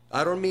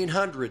 I don't mean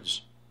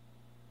hundreds.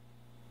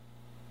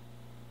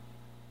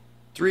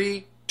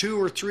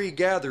 2 or 3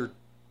 gathered,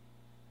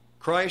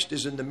 Christ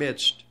is in the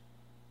midst.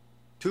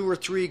 2 or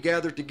 3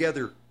 gathered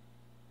together.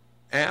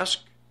 Ask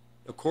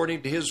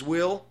according to His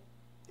will,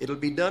 it'll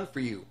be done for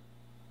you.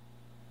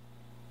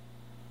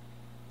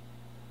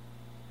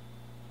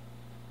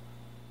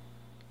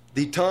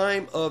 The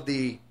time of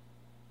the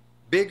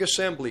big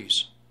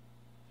assemblies.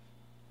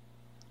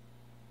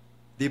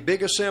 The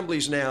big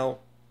assemblies now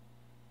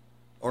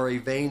are a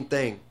vain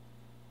thing.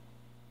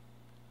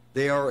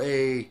 They are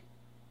a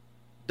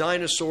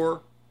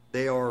dinosaur.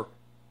 They are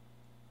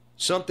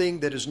something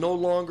that is no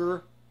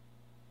longer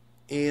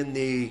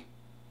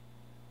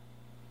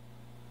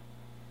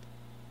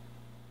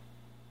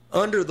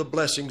under the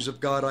blessings of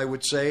God, I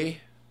would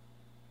say,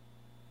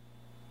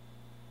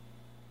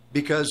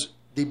 because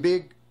the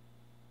big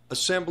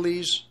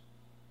assemblies,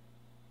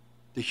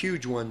 the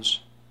huge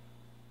ones,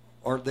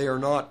 they are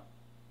not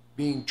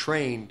being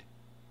trained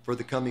for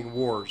the coming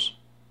wars,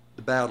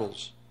 the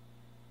battles.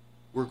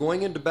 We're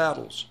going into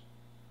battles.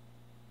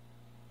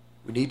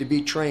 We need to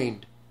be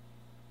trained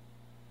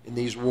in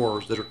these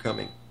wars that are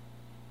coming.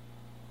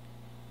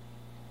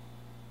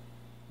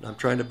 And I'm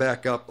trying to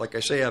back up. Like I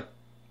say, I've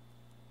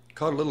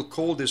caught a little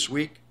cold this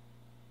week.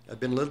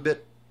 I've been a little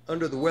bit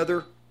under the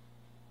weather.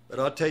 But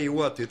I'll tell you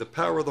what, through the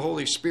power of the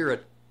Holy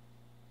Spirit,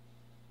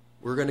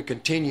 we're going to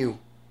continue.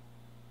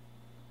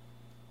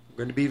 We're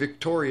going to be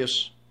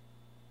victorious.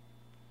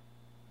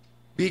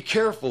 Be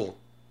careful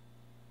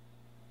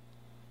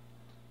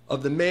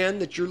of the men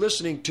that you're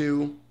listening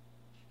to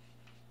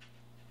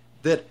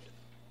that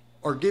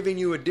are giving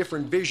you a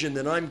different vision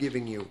than I'm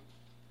giving you.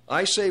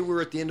 I say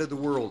we're at the end of the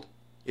world.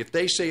 If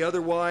they say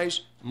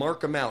otherwise,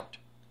 mark them out.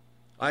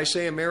 I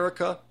say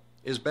America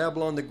is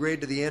Babylon the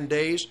Great to the end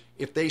days.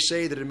 If they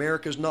say that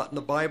America is not in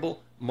the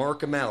Bible, mark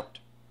them out.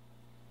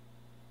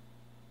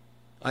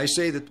 I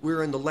say that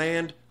we're in the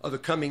land of the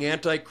coming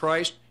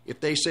Antichrist. If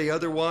they say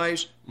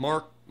otherwise,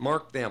 mark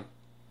them.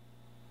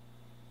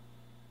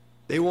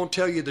 They won't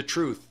tell you the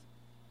truth.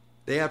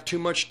 They have too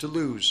much to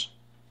lose.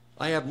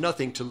 I have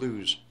nothing to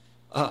lose.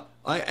 I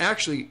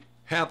actually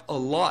have a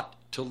lot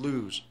to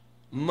lose.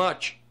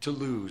 Much to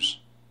lose.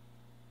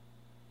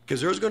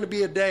 Because there's going to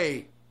be a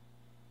day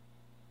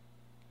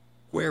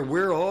where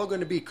we're all going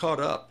to be caught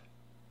up.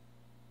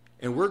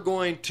 And we're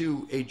going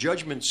to a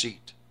judgment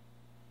seat.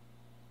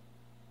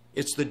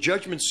 It's the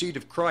judgment seat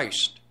of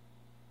Christ.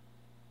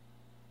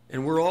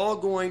 And we're all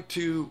going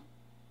to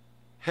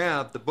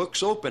have the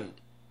books opened.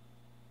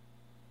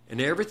 And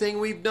everything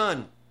we've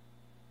done,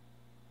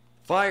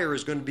 fire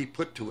is going to be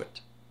put to it.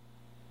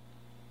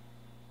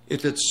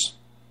 If it's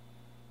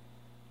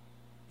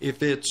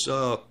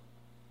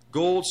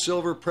gold,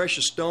 silver,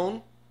 precious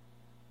stone,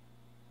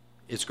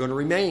 it's going to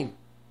remain.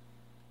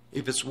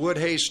 If it's wood,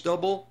 hay,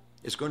 stubble,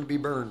 it's going to be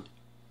burned.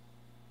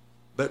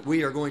 But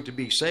we are going to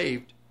be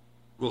saved.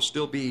 We'll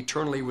still be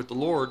eternally with the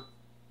Lord.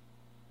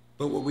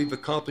 But what we've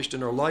accomplished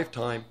in our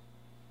lifetime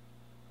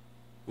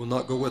will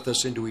not go with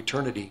us into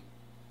eternity.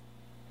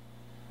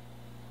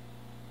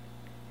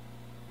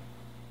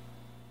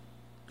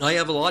 I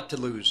have a lot to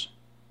lose.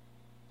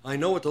 I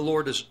know what the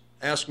Lord has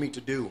asked me to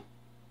do.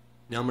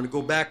 Now I'm going to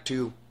go back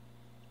to,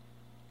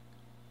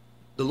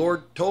 the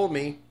Lord told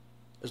me,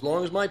 as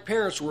long as my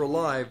parents were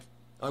alive,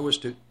 I was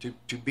to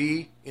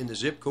be in the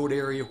zip code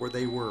area where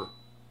they were.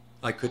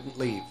 I couldn't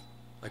leave.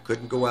 I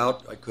couldn't go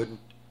out. I couldn't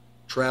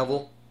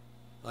travel.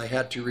 I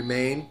had to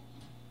remain.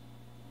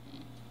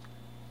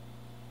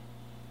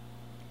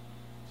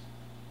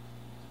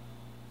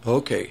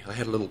 Okay, I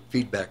had a little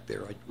feedback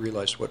there. I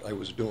realized what I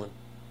was doing.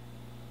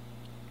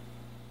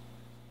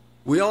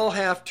 We all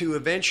have to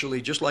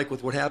eventually, just like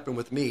with what happened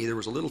with me, there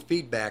was a little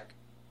feedback.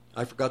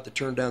 I forgot to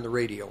turn down the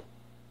radio.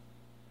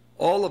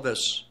 All of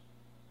us,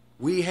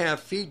 we have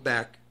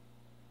feedback.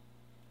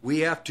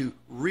 We have to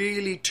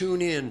really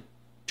tune in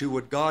to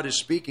what God is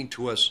speaking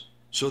to us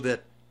so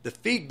that the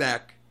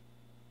feedback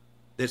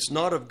that's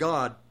not of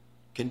God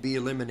can be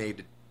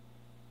eliminated.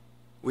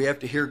 We have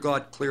to hear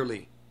God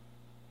clearly.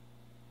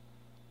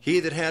 He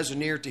that has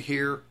an ear to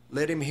hear,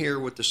 let him hear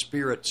what the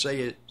Spirit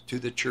saith to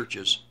the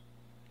churches.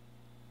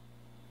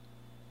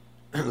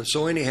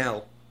 So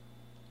anyhow,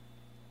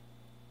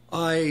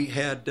 I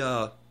had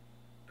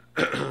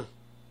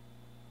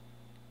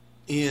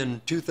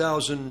in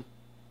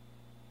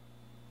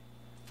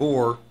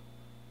 2004,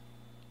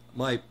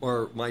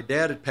 my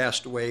dad had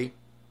passed away,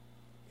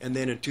 and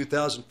then in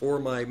 2004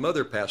 my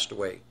mother passed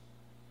away.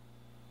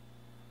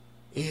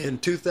 In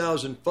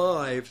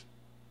 2005,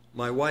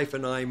 my wife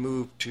and I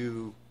moved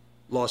to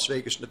Las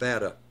Vegas,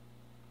 Nevada,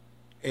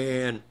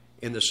 and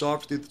through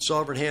the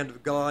sovereign hand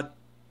of God,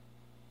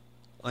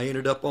 I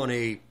ended up on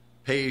a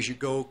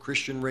pay-as-you-go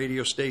Christian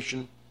radio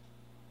station,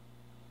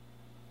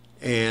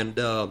 and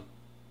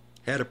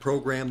had a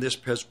program, This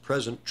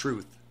Present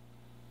Truth.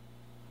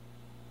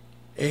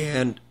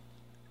 And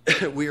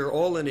we are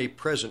all in a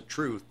present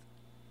truth.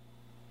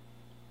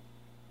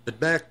 But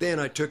back then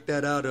I took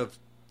that out of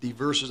the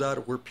verses out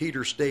of where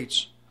Peter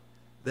states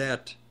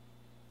that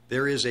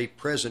there is a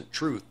present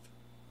truth.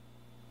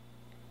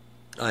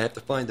 I have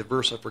to find the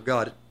verse, I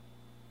forgot it.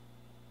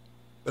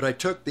 But I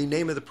took the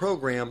name of the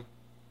program,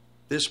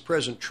 This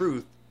Present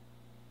Truth.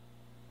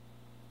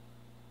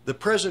 The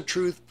present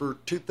truth for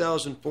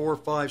 2004,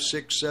 5,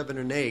 6, 7,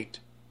 and 8,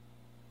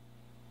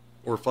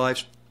 or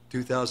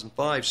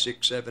 2005,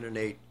 6, 7, and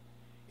 8,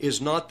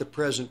 is not the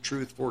present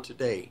truth for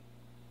today.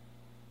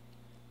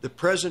 The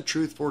present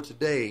truth for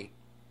today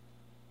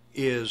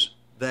is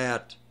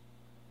that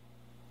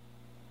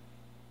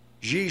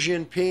Xi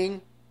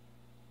Jinping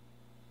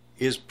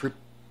is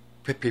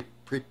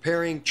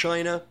preparing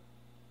China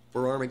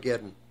for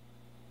Armageddon.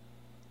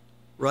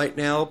 Right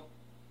now,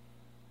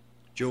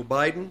 Joe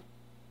Biden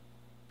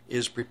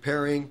is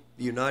preparing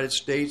the United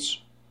States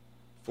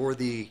for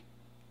the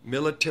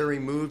military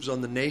moves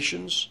on the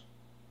nations.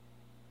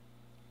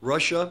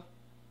 Russia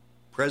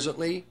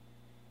presently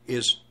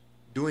is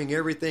doing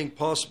everything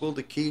possible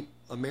to keep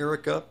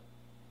America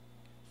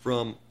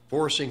from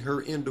forcing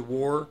her into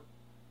war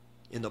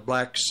in the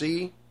Black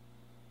Sea.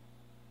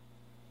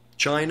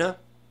 China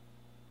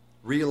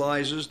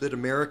realizes that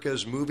America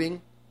is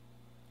moving.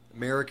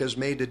 America has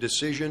made a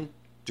decision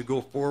to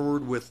go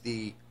forward with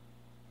the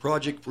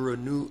Project for a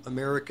New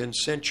American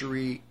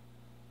Century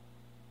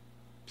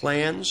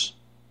plans,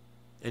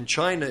 and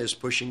China is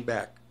pushing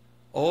back.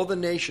 All the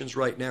nations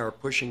right now are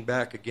pushing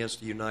back against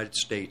the United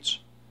States.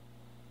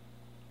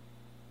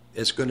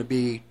 It's going to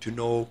be to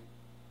no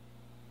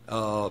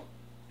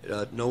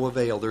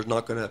avail. There's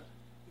not going to.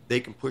 They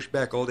can push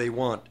back all they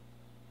want,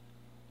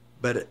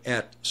 but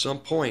at some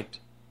point,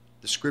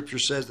 the Scripture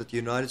says that the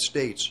United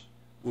States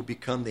will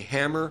become the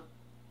hammer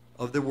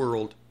of the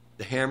world,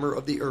 the hammer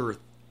of the earth,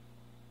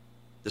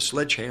 the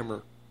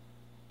sledgehammer,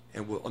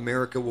 and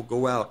America will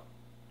go out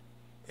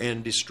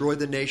and destroy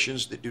the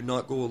nations that do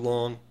not go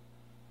along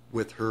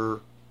with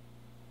her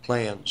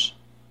plans.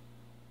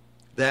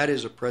 That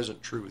is a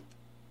present truth.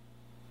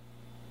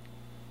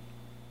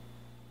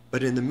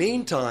 But in the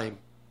meantime,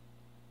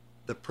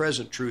 the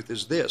present truth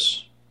is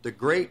this, the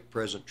great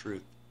present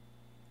truth.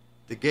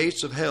 The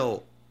gates of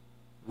hell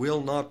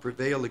will not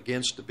prevail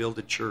against the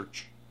builded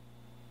church.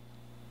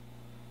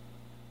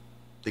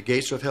 The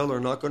gates of hell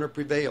are not going to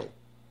prevail.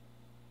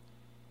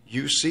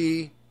 You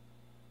see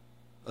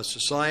a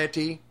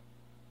society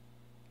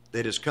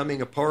that is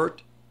coming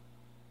apart.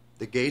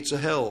 The gates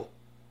of hell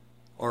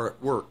are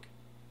at work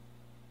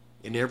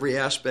in every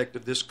aspect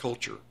of this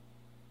culture,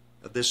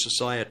 of this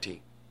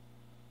society.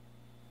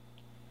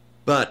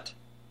 But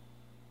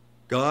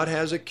God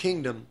has a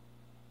kingdom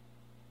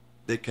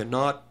that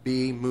cannot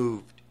be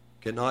moved,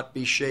 cannot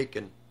be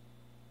shaken,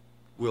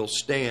 will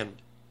stand.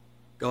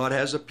 God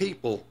has a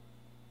people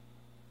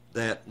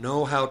that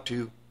know how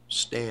to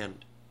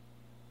stand.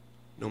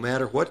 No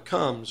matter what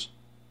comes,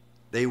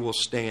 they will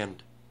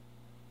stand.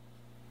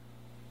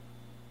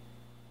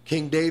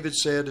 King David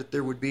said that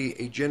there would be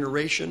a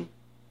generation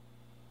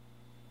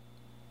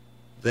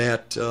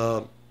that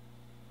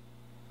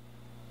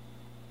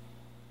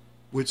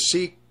would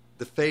seek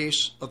the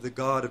face of the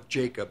God of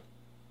Jacob.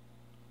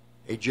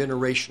 A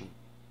generation.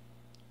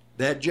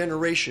 That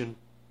generation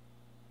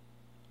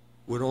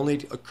would only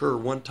occur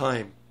one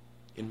time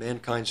in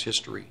mankind's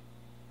history,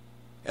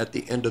 at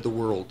the end of the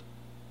world.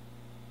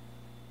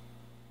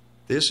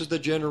 This is the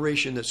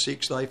generation that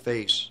seeks thy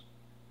face,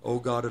 O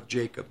God of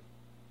Jacob.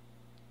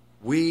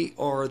 We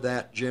are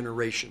that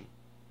generation.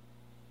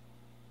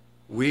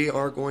 We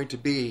are going to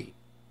be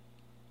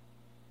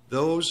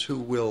those who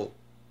will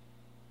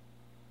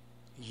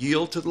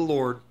yield to the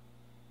Lord,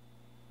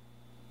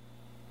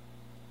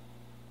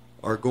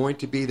 are going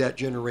to be that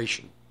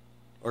generation,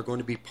 are going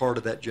to be part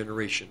of that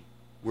generation.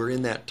 We're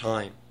in that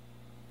time.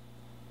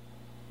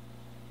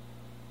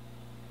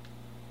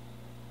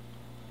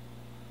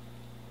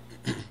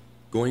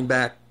 Going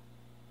back,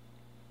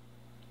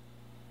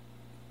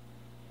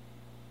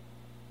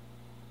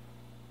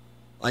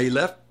 I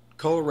left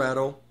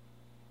Colorado,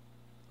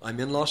 I'm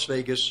in Las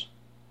Vegas,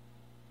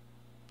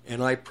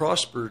 and I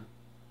prospered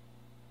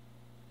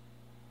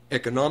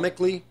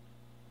economically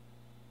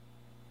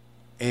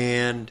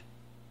and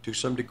to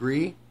some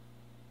degree,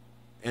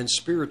 and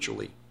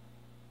spiritually.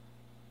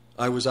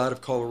 I was out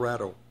of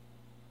Colorado.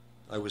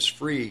 I was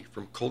free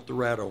from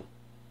Colorado,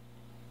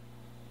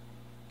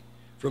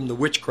 from the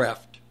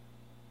witchcraft,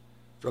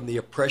 from the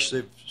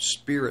oppressive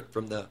spirit,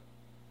 from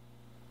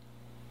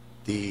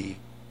the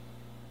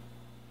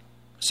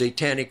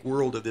satanic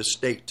world of this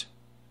state.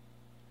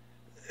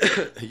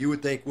 You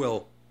would think,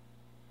 well,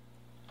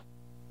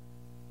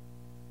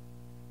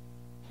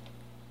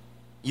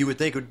 you would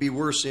think it would be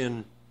worse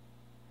in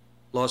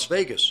Las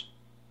Vegas.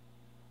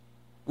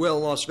 Well,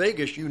 Las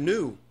Vegas, you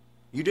knew.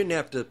 You didn't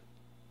have to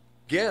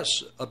guess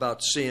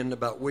about sin,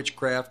 about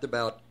witchcraft,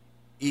 about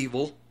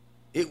evil.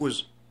 It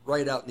was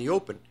right out in the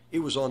open. It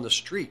was on the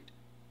street.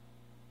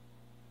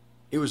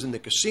 It was in the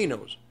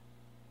casinos.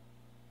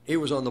 It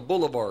was on the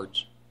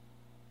boulevards.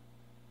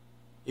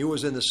 It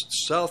was in the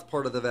south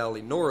part of the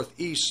valley, north,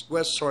 east,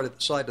 west side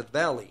of the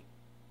valley.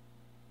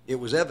 It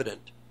was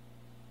evident.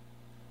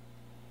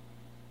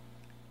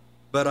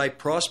 But I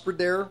prospered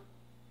there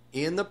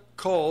in the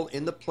call,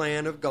 in the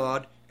plan of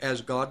God,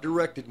 as God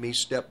directed me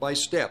step by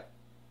step.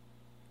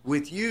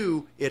 With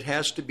you, it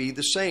has to be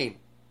the same,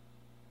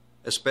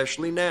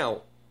 especially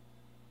now.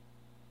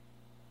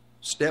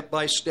 Step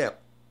by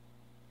step.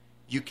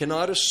 You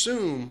cannot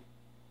assume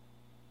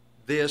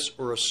this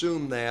or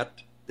assume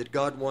that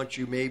God wants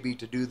you maybe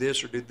to do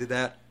this or to do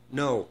that.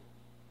 No.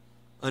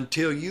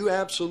 Until you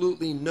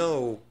absolutely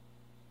know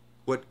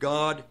what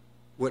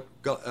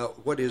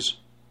is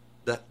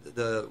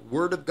the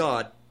Word of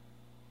God,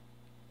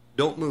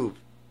 don't move.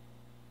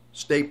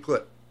 Stay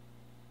put.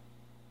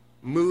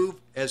 Move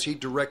as He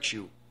directs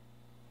you.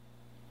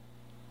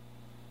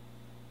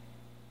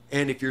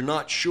 And if you're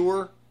not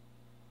sure,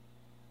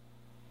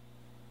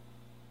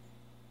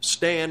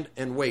 stand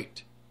and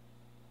wait.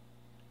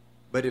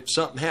 But if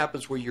something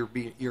happens where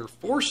you're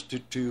forced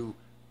to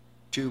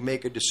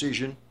make a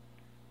decision,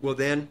 well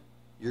then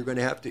you're going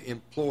to have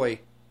to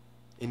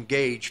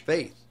engage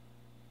faith.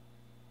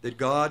 That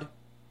God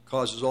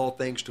causes all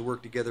things to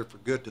work together for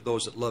good to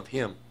those that love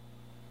Him.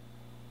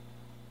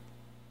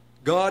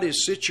 God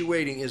is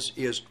situating,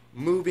 is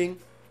moving,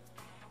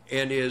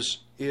 and is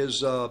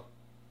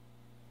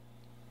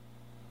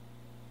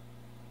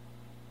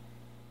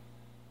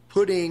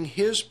putting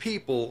His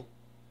people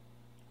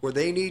where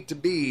they need to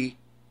be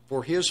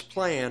for His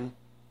plan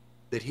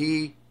that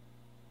He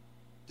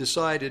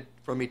decided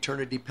from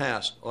eternity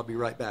past. I'll be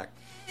right back.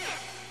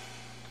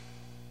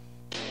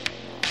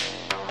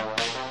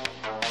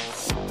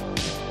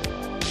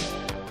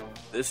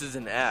 This is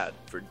an ad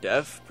for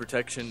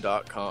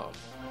DeafProtection.com.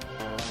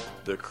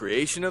 The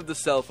creation of the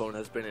cell phone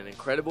has been an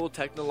incredible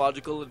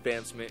technological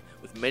advancement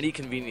with many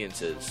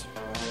conveniences,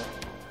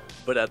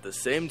 but at the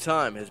same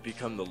time has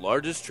become the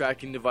largest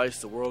tracking device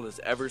the world has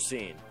ever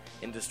seen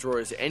and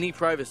destroys any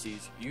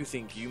privacies you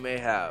think you may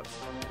have.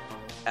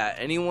 At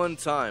any one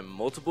time,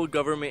 multiple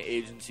government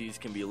agencies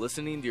can be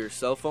listening to your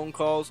cell phone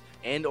calls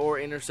and or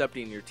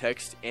intercepting your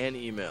text and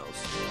emails.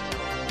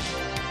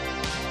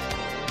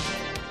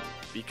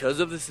 Because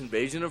of this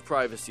invasion of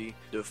privacy,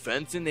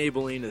 Defense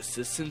Enabling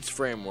Assistance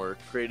Framework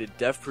created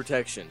Deaf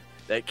Protection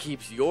that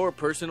keeps your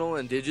personal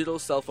and digital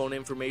cell phone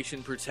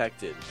information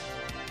protected.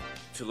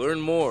 To learn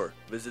more,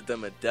 visit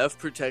them at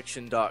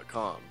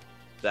deafprotection.com.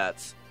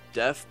 That's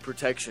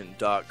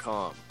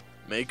deafprotection.com.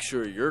 Make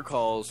sure your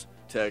calls,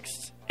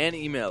 texts, and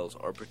emails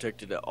are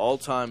protected at all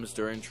times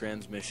during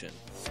transmission.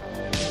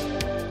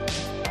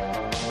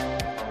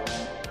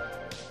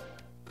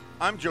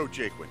 I'm Joe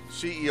Jaquin,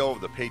 CEO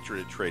of the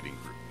Patriot Trading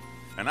Group,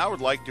 and I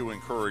would like to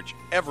encourage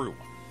everyone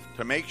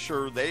to make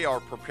sure they are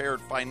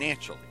prepared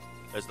financially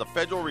as the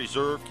Federal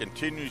Reserve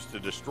continues to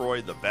destroy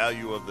the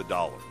value of the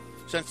dollar.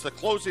 Since the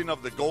closing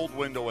of the gold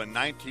window in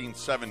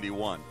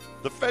 1971,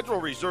 the Federal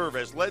Reserve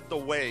has led the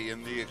way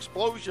in the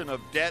explosion of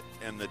debt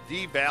and the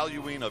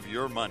devaluing of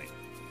your money.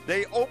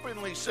 They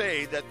openly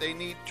say that they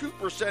need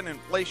 2%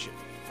 inflation,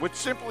 which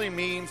simply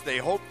means they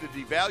hope to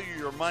devalue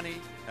your money,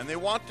 and they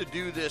want to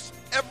do this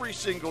every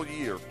single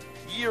year,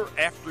 year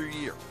after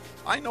year.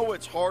 I know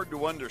it's hard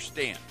to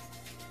understand,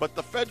 but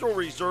the Federal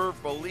Reserve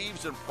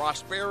believes in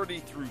prosperity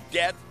through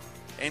debt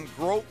and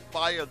growth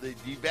via the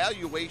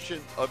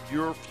devaluation of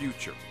your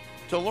future.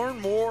 To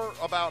learn more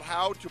about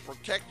how to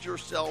protect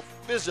yourself,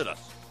 visit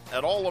us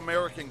at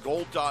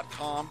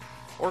allamericangold.com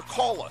or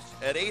call us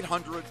at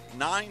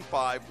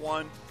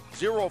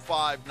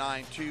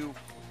 800-951-0592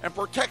 and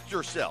protect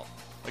yourself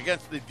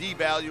against the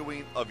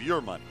devaluing of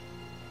your money.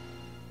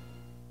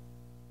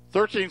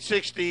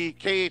 1360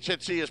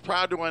 KHNC is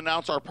proud to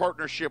announce our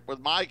partnership with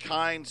My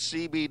Kind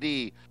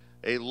CBD,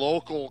 a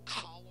local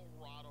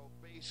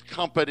Colorado-based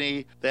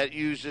company that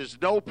uses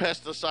no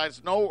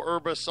pesticides, no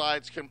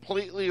herbicides,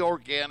 completely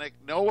organic,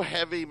 no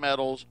heavy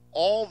metals.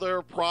 All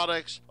their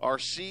products are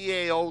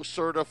CAO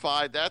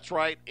certified. That's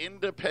right,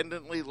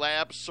 independently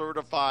lab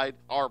certified.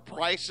 Our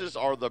prices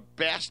are the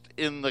best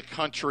in the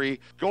country.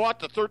 Go out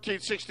to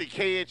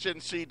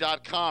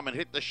 1360khnc.com and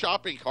hit the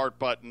shopping cart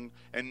button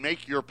and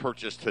make your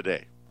purchase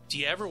today. Do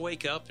you ever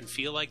wake up and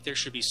feel like there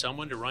should be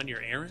someone to run your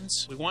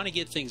errands? We want to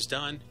get things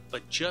done,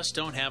 but just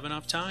don't have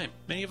enough time.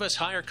 Many of us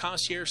hire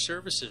concierge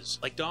services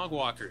like dog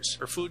walkers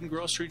or food and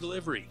grocery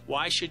delivery.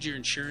 Why should your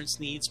insurance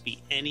needs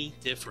be any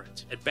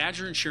different? At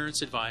Badger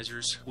Insurance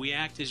Advisors, we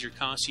act as your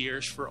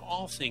concierge for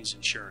all things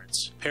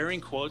insurance, pairing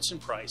quotes and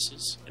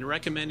prices, and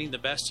recommending the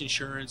best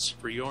insurance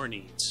for your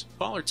needs.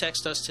 Call or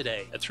text us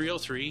today at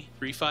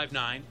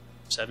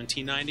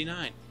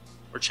 303-359-1799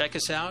 or check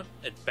us out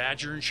at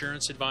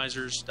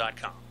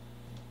badgerinsuranceadvisors.com.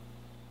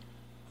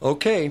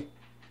 Okay.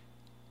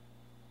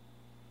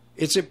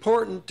 It's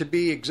important to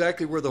be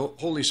exactly where the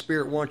Holy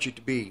Spirit wants you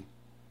to be.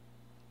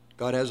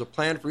 God has a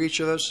plan for each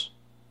of us.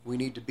 We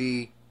need to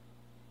be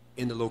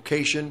in the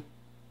location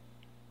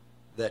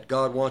that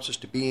God wants us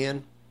to be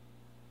in.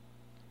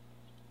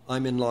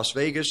 I'm in Las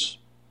Vegas.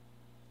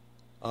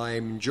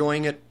 I'm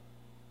enjoying it.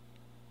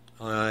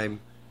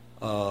 I'm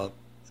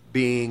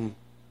being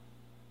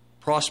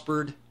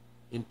prospered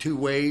in two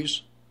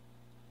ways.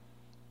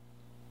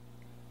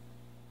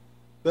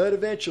 But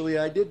eventually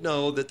I did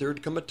know that there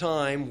would come a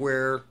time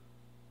where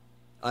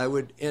I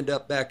would end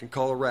up back in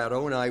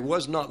Colorado, and I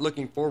was not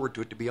looking forward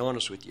to it, to be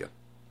honest with you.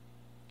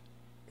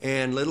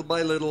 And little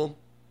by little,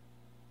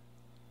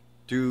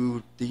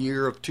 through the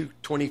year of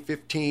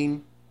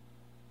 2015,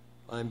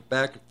 I'm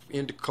back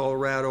into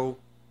Colorado,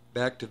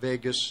 back to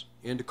Vegas,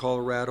 into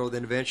Colorado,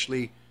 then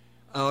eventually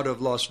out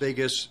of Las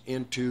Vegas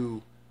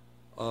into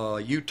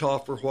Utah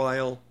for a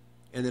while,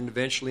 and then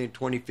eventually in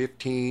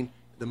 2015,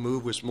 the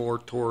move was more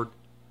toward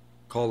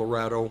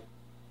Colorado,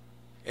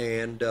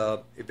 and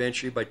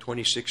eventually by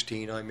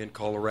 2016, I'm in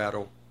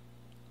Colorado.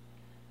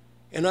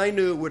 And I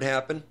knew it would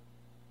happen.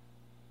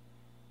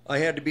 I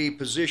had to be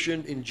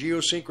positioned in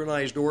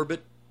geosynchronized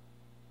orbit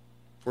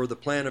for the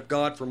plan of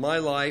God for my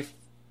life,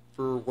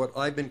 for what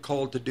I've been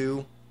called to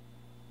do.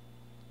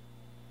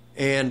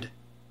 And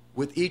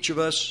with each of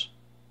us,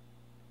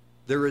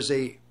 there is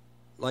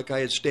like I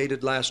had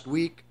stated last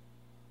week,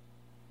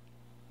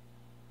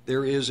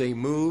 there is a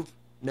move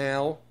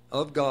now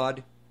of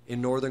God in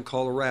northern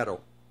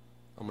Colorado.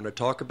 I'm going to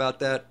talk about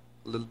that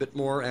a little bit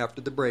more after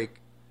the break.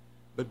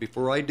 But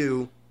before I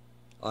do,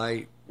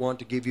 I want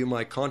to give you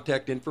my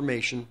contact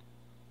information.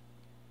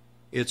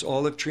 It's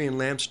Olive Tree and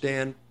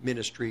Lampstand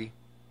Ministry,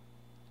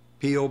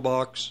 P.O.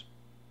 Box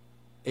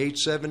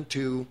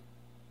 872,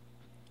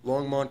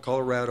 Longmont,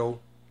 Colorado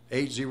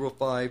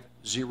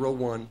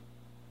 80501,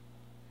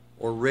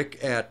 or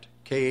Rick at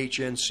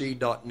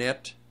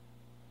khnc.net,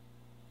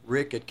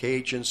 Rick at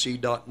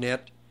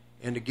khnc.net.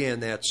 And again,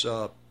 that's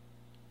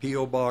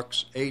P.O.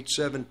 Box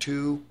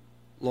 872,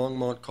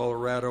 Longmont,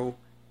 Colorado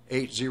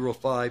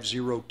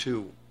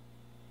 80502.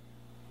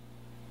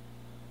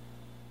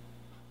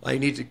 I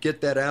need to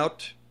get that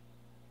out.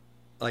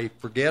 I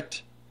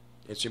forget.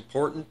 It's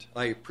important.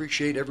 I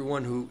appreciate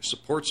everyone who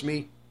supports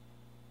me.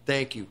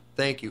 Thank you.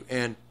 Thank you.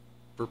 And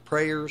for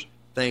prayers,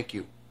 thank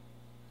you.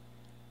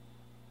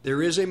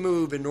 There is a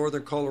move in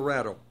northern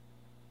Colorado.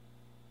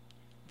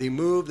 The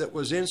move that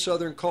was in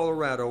southern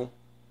Colorado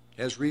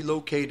has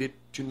relocated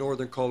to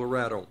northern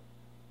Colorado.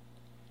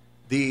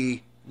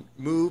 The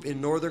move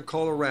in northern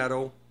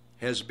Colorado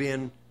has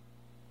been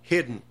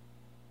hidden.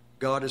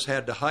 God has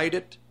had to hide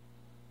it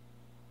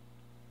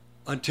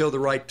until the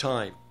right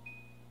time.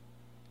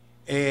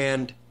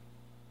 And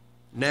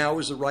now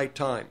is the right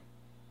time.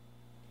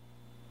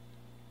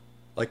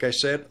 Like I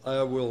said,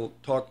 I will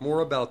talk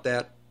more about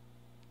that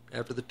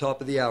after the top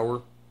of the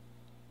hour.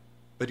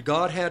 But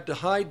God had to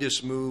hide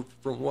this move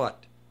from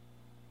what?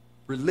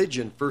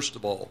 Religion, first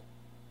of all.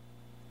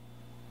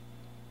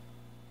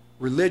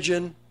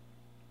 Religion,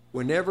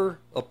 whenever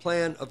a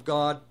plan of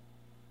God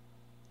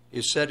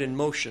is set in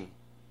motion,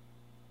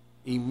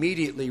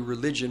 immediately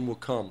religion will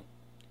come.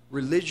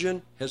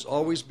 Religion has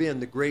always been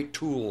the great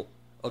tool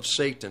of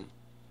Satan,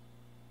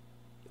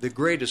 the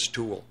greatest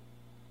tool.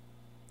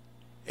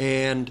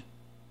 And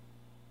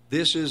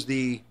this is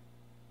the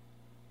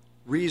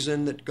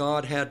reason that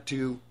God had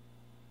to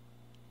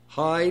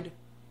hide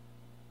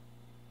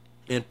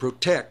and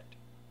protect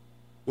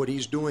what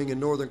he's doing in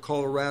northern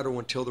Colorado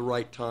until the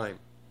right time.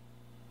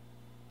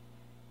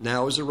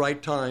 Now is the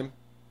right time.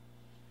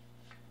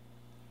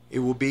 It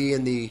will be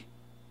in the...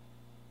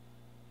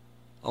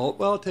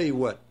 I'll tell you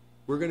what.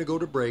 We're going to go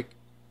to break,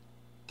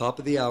 top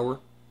of the hour.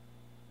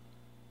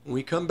 When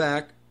we come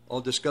back,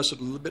 I'll discuss it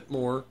a little bit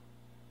more,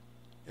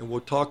 and we'll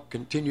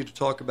continue to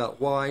talk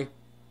about why,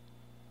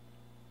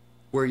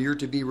 where you're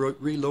to be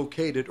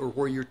relocated or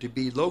where you're to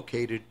be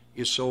located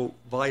is so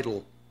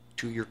vital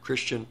to your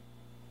Christian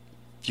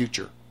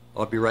future.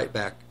 I'll be right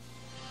back.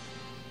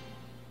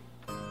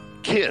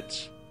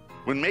 Kids,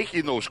 when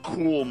making those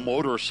cool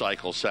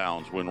motorcycle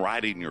sounds when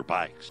riding your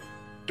bikes,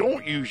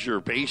 don't use your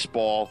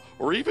baseball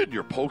or even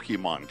your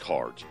Pokemon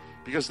cards,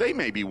 because they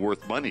may be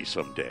worth money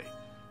someday.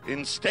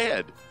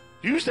 Instead,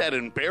 use that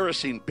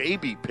embarrassing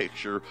baby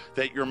picture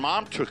that your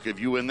mom took of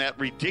you in that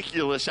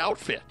ridiculous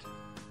outfit.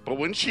 But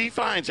when she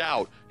finds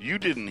out, you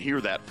didn't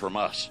hear that from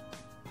us.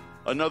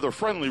 Another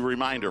friendly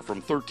reminder from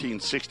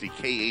 1360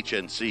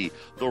 KHNC,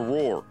 the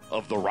roar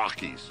of the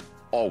Rockies.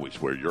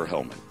 Always wear your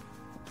helmet.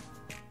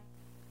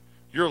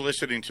 You're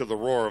listening to the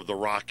Roar of the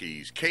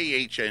Rockies,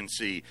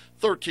 KHNC,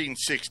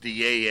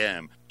 1360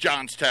 AM,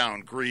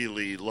 Johnstown,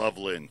 Greeley,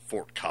 Loveland,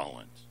 Fort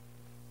Collins.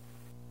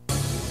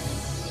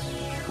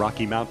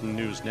 Rocky Mountain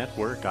News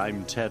Network,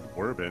 I'm Ted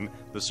Werbin.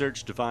 The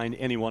search to find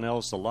anyone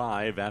else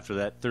alive after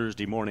that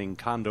Thursday morning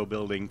condo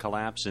building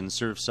collapse in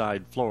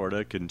Surfside,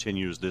 Florida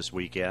continues this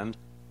weekend.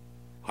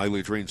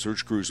 Highly trained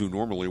search crews who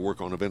normally work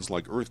on events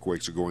like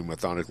earthquakes are going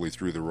methodically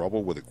through the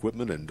rubble with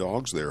equipment and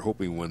dogs. They're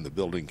hoping when the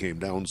building came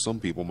down, some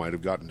people might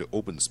have gotten to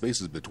open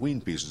spaces between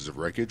pieces of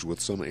wreckage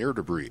with some air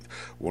to breathe.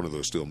 One of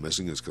those still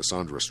missing is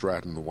Cassandra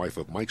Stratton, the wife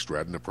of Mike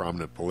Stratton, a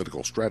prominent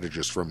political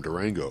strategist from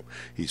Durango.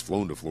 He's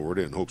flown to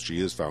Florida and hopes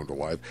she is found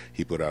alive.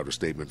 He put out a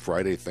statement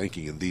Friday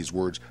thanking in these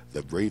words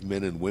the brave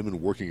men and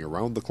women working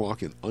around the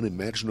clock in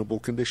unimaginable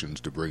conditions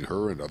to bring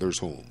her and others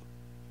home.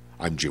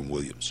 I'm Jim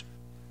Williams.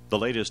 The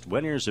latest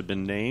winners have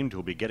been named who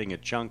will be getting a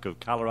chunk of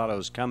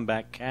Colorado's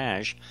Comeback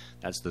Cash.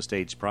 That's the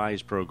state's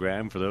prize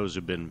program for those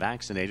who've been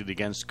vaccinated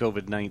against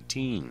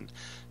COVID-19.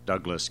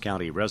 Douglas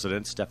County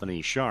resident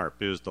Stephanie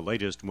Sharp is the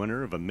latest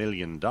winner of $1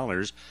 million.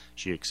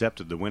 She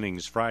accepted the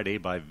winnings Friday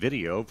by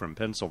video from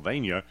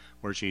Pennsylvania,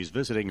 where she's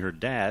visiting her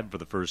dad for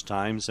the first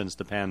time since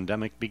the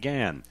pandemic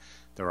began.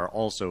 There are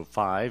also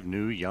 5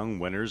 new young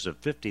winners of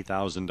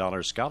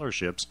 $50,000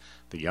 scholarships,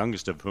 the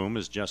youngest of whom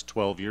is just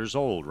 12 years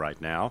old right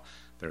now.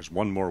 There's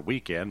one more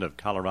weekend of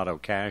Colorado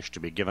Cash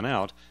to be given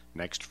out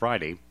next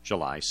Friday,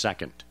 July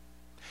 2nd.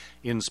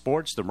 In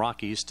sports, the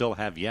Rockies still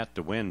have yet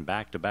to win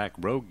back-to-back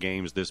road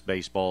games this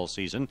baseball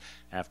season.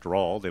 After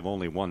all, they've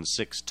only won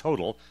 6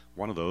 total.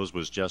 One of those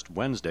was just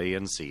Wednesday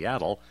in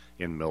Seattle.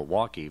 In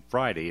Milwaukee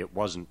Friday, it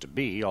wasn't to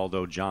be,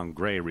 although John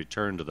Gray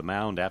returned to the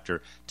mound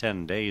after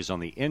 10 days on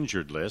the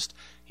injured list.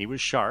 He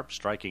was sharp,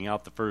 striking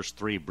out the first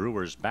 3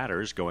 Brewers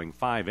batters, going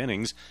 5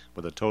 innings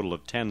with a total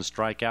of 10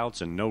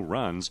 strikeouts and no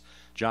runs.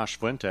 Josh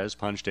Fuentes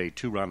punched a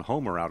 2-run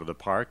homer out of the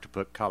park to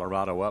put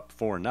Colorado up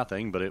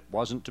 4-0, but it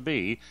wasn't to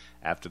be.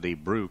 After the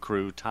Brew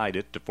Crew tied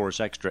it to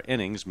force extra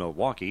innings,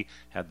 Milwaukee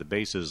had the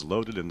bases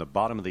loaded in the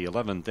bottom of the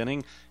 11th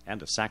inning,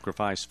 and a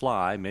sacrifice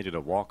fly made it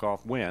a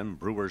walk-off win.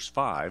 Brewers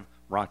 5,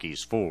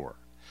 Rockies 4.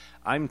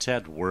 I'm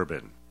Ted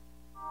Werbin.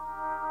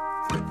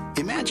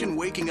 Imagine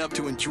waking up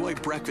to enjoy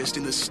breakfast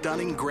in the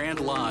stunning Grand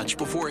Lodge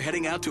before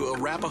heading out to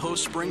Arapahoe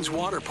Springs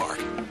Water Park,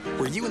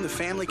 where you and the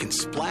family can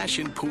splash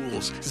in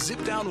pools,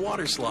 zip down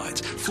water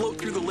slides, float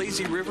through the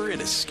lazy river,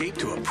 and escape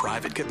to a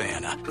private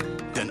cabana.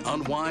 Then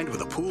unwind with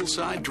a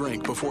poolside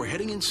drink before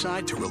heading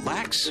inside to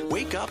relax,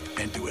 wake up,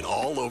 and do it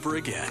all over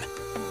again.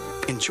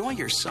 Enjoy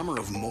your summer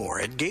of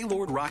more at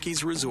Gaylord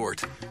Rockies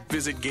Resort.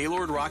 Visit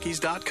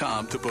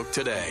GaylordRockies.com to book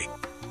today.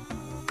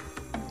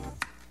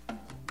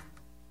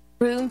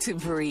 Room to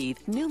breathe,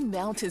 new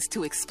mountains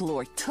to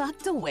explore,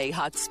 tucked away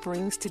hot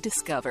springs to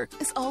discover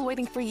is all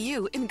waiting for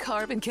you in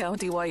Carbon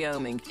County,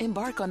 Wyoming.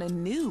 Embark on a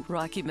new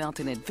Rocky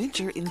Mountain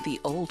adventure in the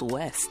Old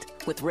West.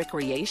 With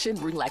recreation,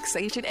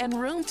 relaxation, and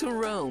room to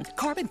roam,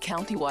 Carbon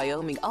County,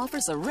 Wyoming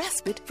offers a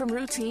respite from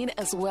routine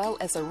as well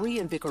as a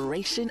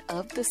reinvigoration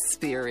of the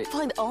spirit.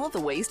 Find all the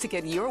ways to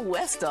get your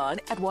West on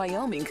at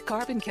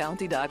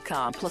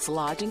WyomingCarbonCounty.com, plus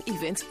lodging,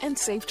 events, and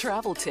safe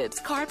travel tips.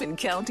 Carbon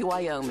County,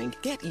 Wyoming.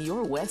 Get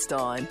your West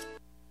on.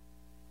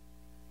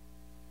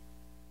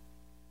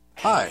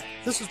 Hi,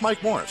 this is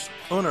Mike Morris,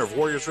 owner of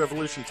Warriors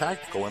Revolution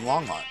Tactical in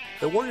Longmont.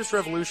 At Warriors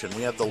Revolution,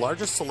 we have the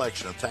largest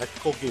selection of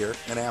tactical gear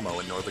and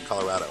ammo in northern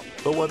Colorado.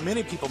 But what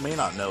many people may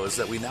not know is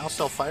that we now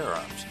sell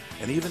firearms.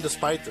 And even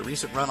despite the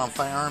recent run on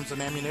firearms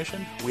and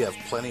ammunition, we have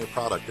plenty of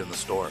product in the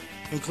store,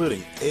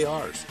 including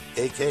ARs,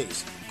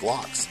 AKs,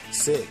 Glocks,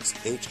 SIGs,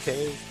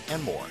 HK,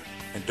 and more.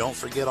 And don't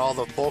forget all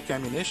the bulk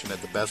ammunition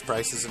at the best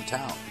prices in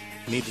town.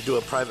 Need to do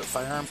a private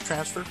firearms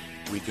transfer?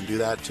 We can do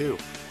that too.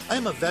 I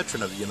am a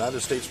veteran of the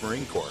United States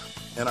Marine Corps,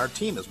 and our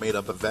team is made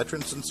up of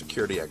veterans and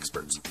security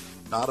experts,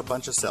 not a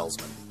bunch of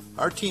salesmen.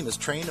 Our team is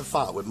trained and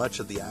fought with much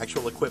of the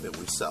actual equipment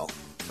we sell.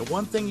 And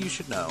one thing you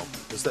should know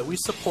is that we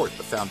support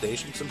the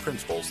foundations and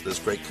principles this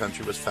great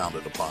country was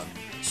founded upon.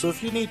 So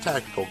if you need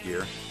tactical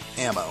gear,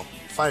 ammo,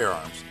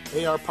 firearms,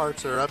 AR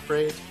parts or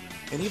upgrades,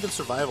 and even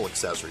survival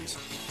accessories,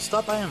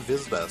 stop by and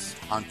visit us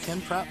on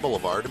Ken Pratt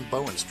Boulevard and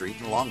Bowen Street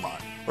in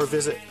Longmont, or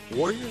visit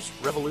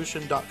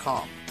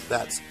warriorsrevolution.com.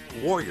 That's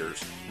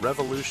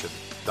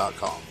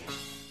warriorsrevolution.com.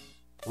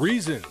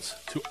 Reasons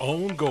to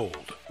own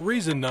gold.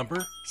 Reason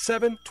number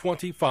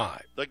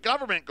 725. The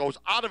government goes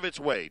out of its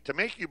way to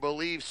make you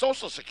believe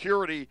Social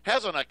Security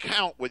has an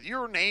account with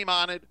your name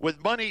on it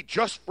with money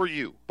just for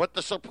you. But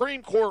the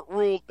Supreme Court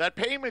ruled that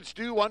payments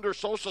due under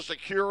Social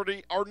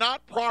Security are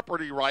not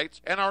property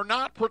rights and are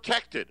not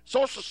protected.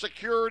 Social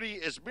Security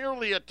is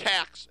merely a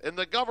tax, and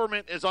the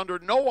government is under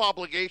no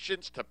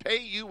obligations to pay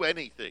you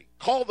anything.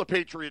 Call the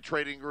Patriot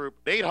Trading Group,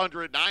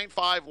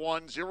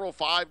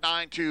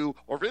 800-951-0592,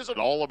 or visit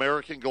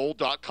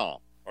allamericangold.com.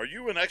 Are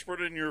you an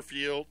expert in your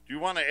field? Do you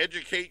want to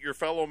educate your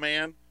fellow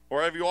man?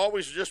 Or have you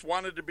always just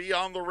wanted to be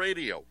on the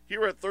radio?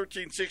 Here at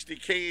 1360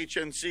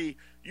 KHNC,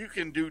 you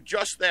can do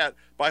just that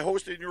by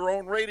hosting your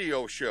own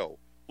radio show.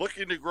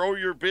 Looking to grow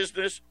your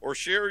business or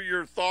share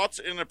your thoughts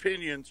and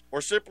opinions,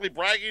 or simply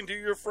bragging to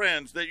your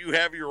friends that you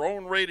have your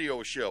own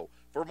radio show?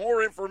 For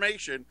more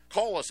information,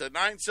 call us at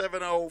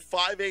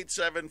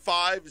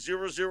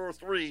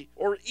 970-587-5003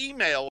 or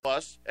email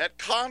us at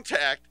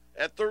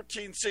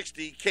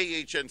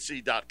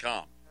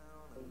contact@1360khnc.com.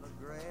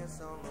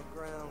 Grass on the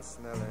ground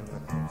smelling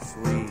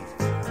sweet.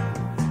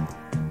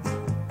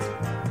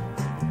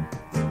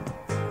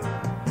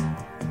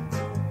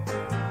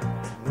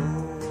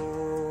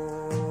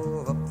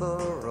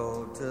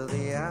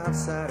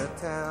 outside of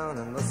town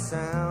and the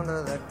sound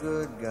of that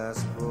good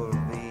gospel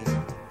beat.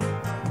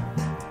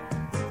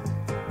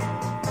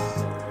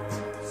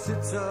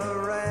 Sits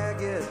a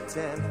ragged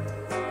tent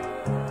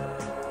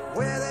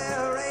where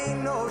there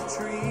ain't no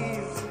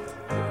trees,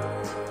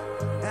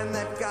 and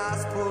that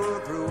gospel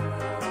group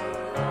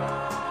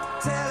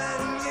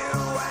telling you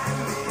and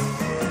me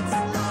it's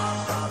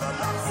love, brother,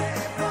 love,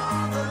 save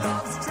brother,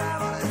 love's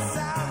traveling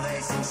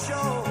salvation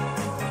show.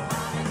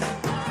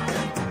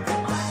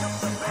 Pack up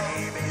the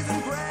babies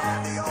and grab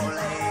the old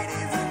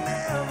ladies, and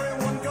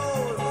everyone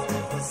goes,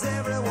 'cause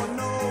everyone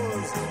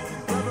knows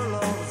brother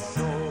loves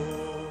show.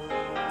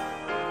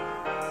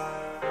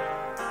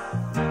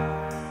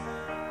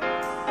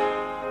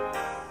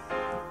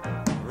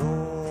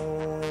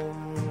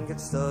 Room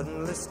gets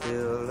suddenly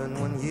still, and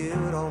when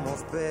you'd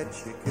almost bet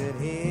you could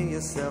hear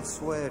yourself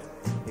sweat,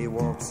 he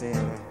walks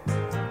in.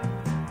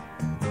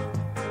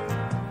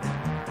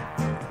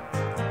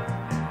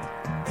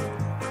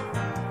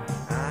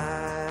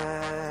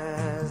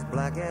 Eyes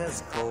black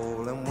as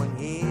coal, and when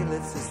he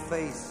lifts his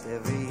face,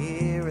 every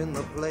ear in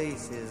the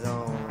place is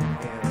on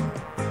him.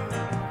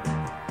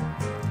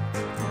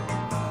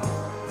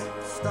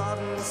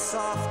 Starting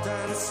soft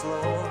and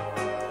slow,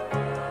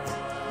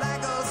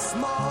 like a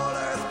small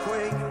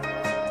earthquake.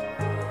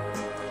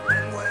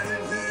 And when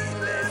he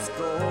lets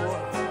go,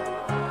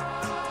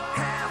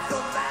 half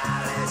the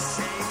valley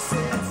shakes.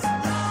 It's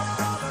love,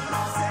 brother,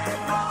 love,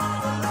 save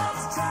brother,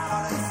 love's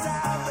traveling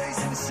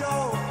salvation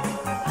show.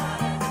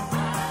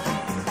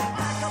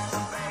 Pack up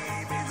the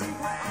babies and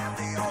grab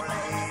the old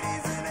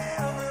ladies, and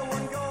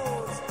everyone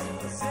goes,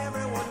 'cause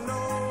everyone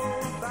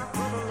knows that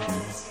brother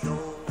loves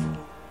show.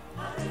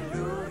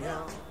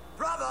 Hallelujah.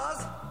 Brothers!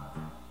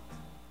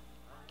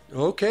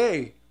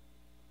 Okay.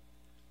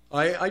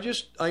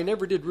 I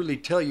never did really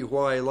tell you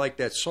why I like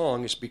that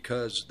song. Is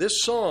because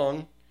this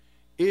song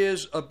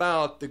is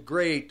about the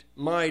great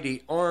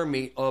mighty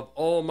army of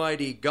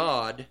Almighty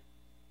God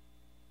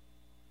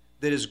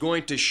that is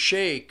going to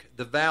shake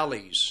the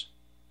valleys.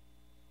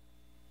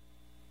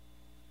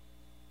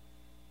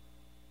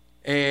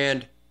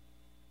 And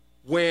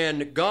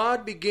when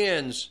God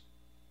begins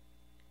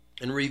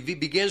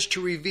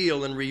to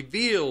reveal and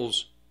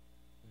reveals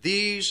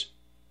this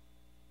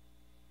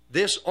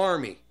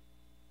army,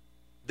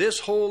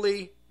 this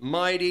holy,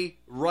 mighty,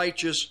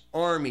 righteous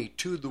army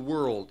to the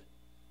world,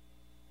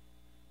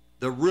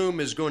 the room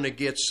is going to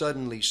get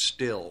suddenly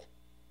still.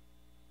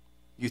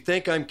 You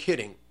think I'm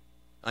kidding?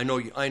 I know.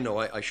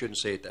 I shouldn't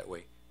say it that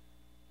way.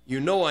 You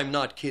know I'm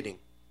not kidding.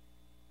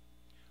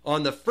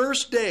 On the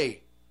first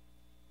day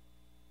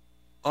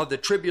of the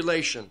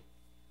tribulation,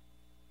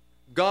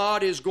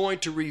 God is going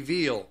to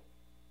reveal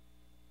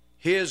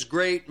His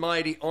great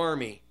mighty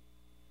army,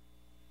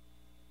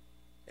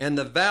 and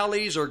the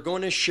valleys are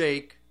going to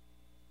shake,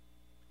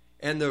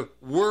 and the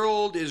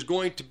world is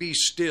going to be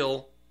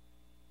still,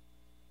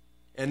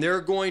 and they're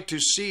going to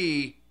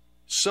see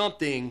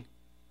something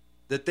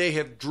that they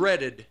have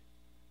dreaded,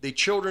 the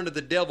children of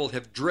the devil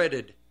have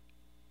dreaded,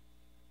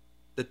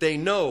 that they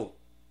know.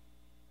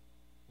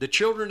 The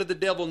children of the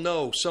devil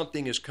know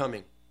something is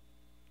coming.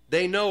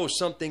 They know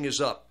something is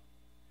up.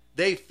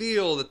 They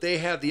feel that they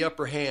have the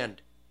upper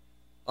hand.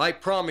 I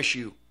promise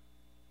you,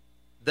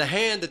 the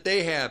hand that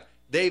they have,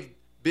 they've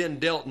been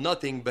dealt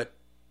nothing but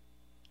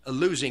a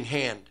losing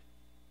hand.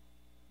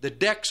 The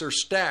decks are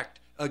stacked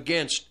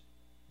against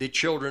the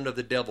children of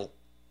the devil.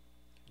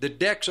 The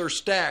decks are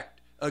stacked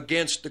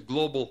against the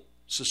global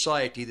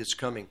society that's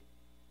coming.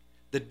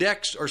 The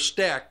decks are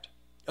stacked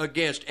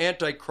against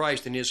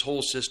Antichrist and his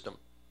whole system.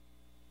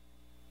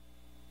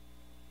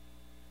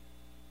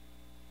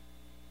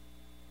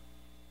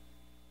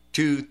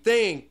 To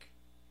think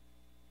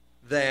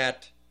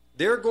that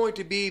they're going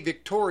to be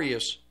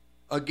victorious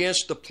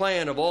against the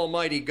plan of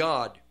Almighty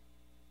God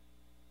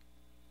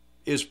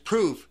is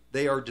proof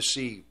they are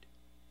deceived.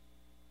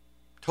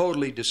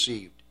 Totally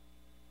deceived.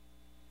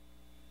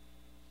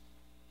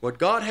 What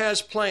God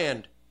has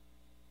planned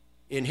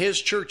in His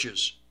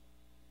churches,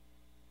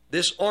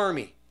 this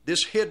army,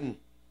 this hidden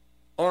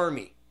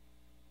army,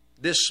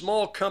 this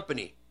small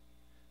company,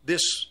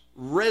 this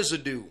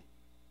residue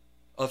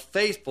of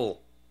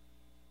faithful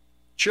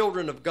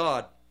children of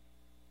God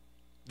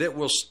that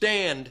will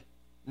stand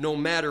no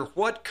matter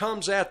what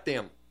comes at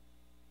them,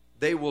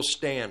 they will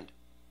stand.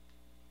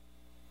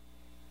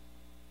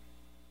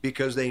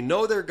 Because they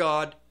know their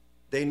God,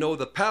 they know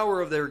the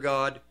power of their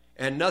God,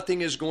 and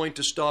nothing is going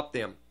to stop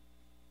them.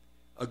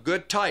 A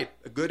good type,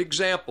 a good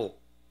example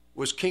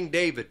was King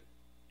David.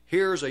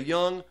 Here's a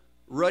young,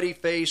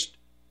 ruddy-faced,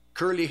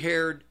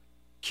 curly-haired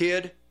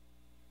kid.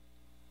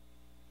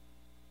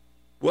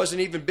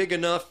 Wasn't even big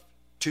enough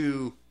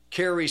to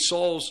carry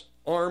Saul's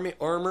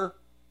armor,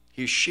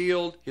 his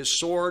shield, his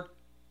sword.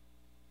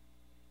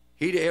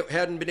 He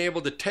hadn't been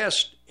able to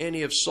test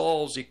any of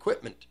Saul's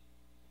equipment.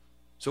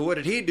 So what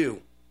did he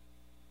do?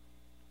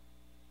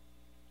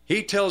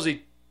 He tells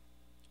the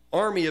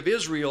army of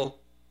Israel,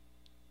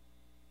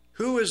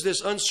 who is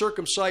this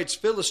uncircumcised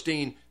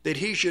Philistine that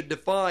he should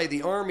defy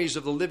the armies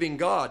of the living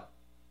God?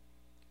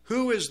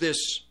 Who is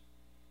this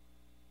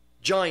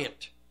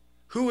giant?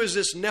 Who is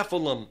this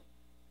Nephilim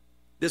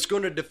that's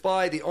going to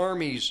defy the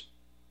armies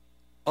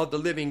of the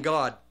living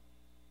God?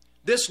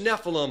 This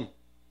Nephilim,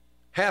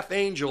 half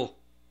angel,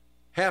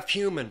 half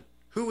human,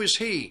 who is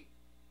he?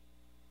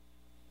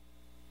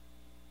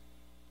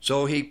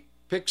 So he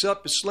picks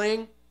up his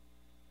sling,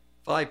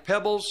 5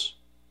 pebbles,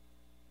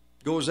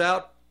 goes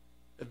out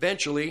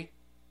eventually,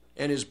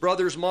 and his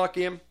brothers mock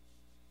him,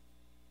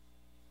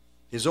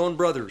 his own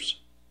brothers.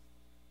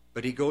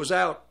 But he goes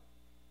out,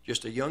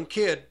 just a young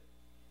kid,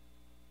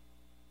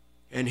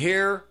 and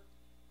here,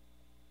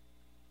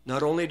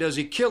 not only does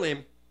he kill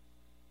him,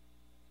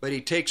 but he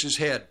takes his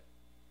head.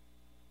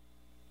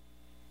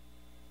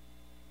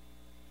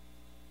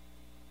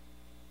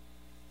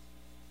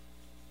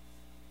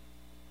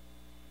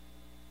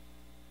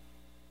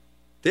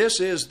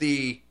 This is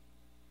the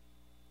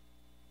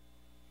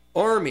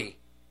army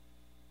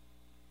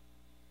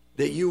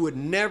that you would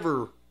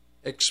never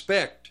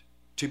expect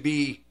to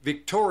be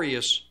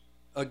victorious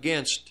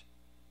against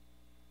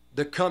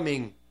the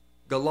coming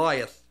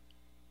Goliath,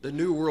 the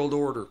New World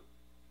Order,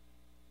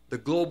 the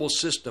global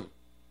system.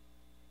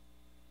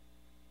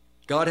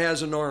 God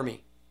has an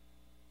army.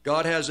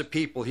 God has a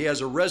people. He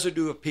has a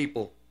residue of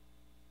people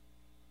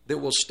that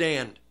will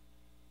stand.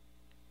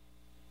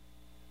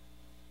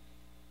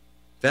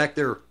 In fact,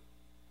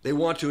 they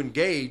want to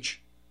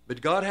engage,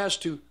 but God has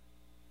to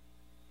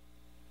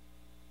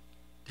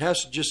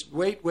just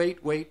wait.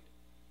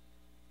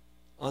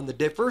 On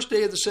the first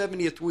day of the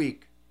 70th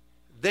week,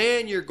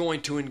 then you're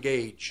going to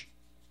engage.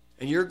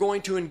 And you're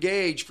going to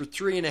engage for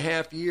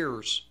 3.5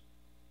 years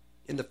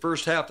in the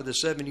first half of the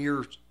 7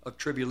 years of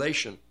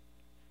tribulation.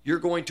 You're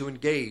going to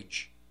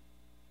engage.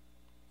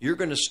 You're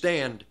going to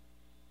stand.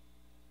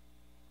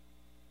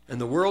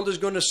 And the world is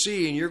going to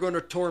see, and you're going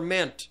to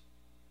torment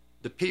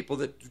the people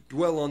that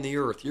dwell on the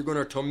earth. You're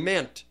going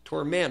to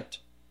torment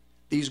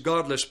these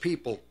godless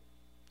people.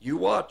 You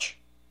watch.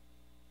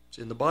 It's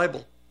in the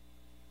Bible.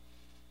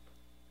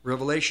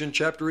 Revelation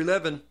chapter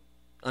 11.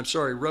 I'm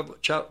sorry,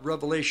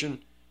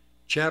 Revelation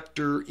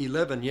chapter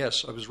 11.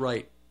 Yes, I was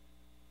right.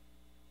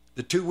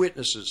 The 2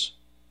 witnesses.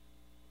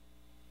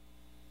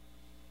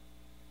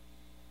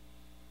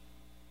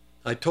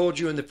 I told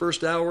you in the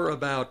first hour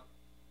about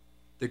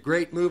the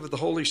great move of the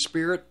Holy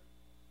Spirit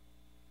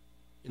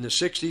in the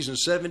 60s and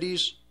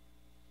 70s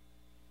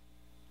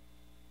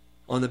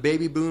on the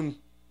baby boom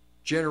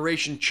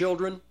generation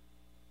children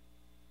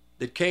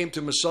that came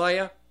to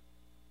Messiah,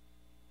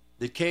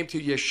 that came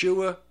to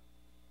Yeshua,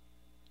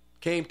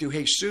 came to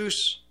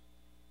Jesus,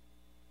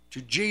 to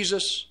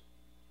Jesus,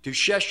 to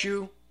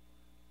Sheshu,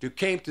 who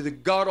came to the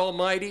God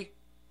Almighty,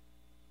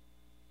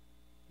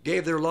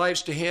 gave their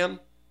lives to Him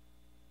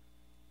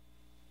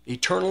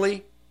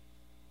eternally.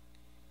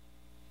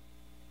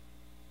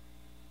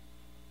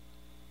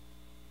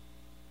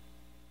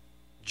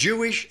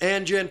 Jewish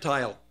and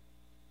Gentile.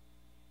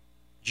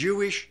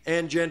 Jewish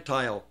and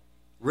Gentile.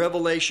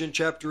 Revelation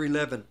chapter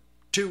 11.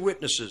 2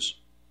 witnesses.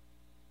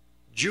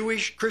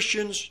 Jewish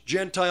Christians,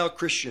 Gentile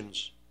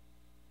Christians.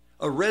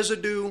 A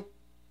residue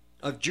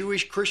of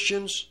Jewish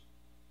Christians,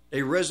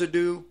 a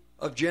residue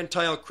of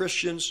Gentile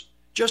Christians,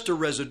 just a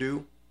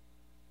residue,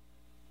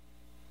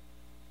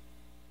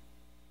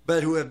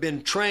 but who have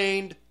been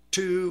trained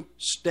to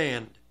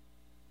stand.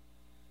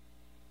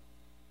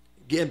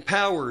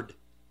 Empowered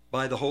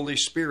by the Holy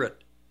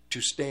Spirit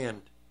to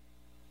stand.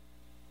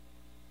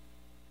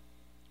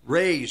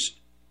 Raised,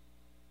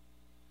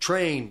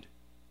 trained,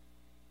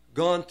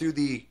 gone through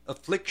the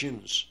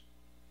afflictions,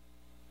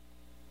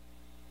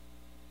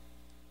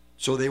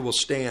 so they will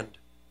stand.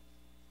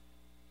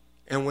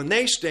 And when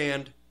they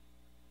stand,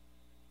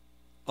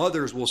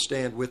 others will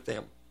stand with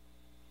them.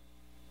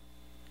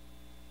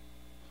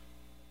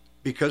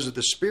 Because of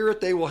the Spirit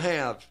they will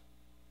have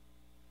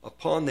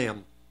upon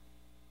them,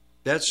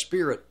 that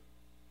Spirit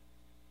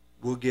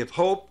will give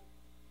hope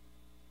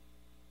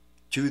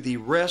to the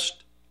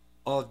rest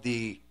of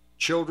the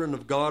children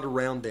of God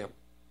around them.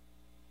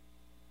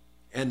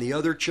 And the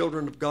other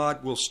children of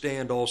God will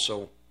stand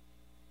also.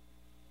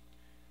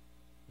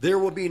 There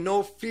will be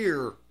no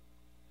fear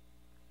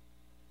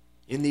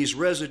in this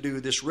residue,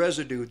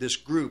 this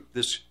group,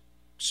 this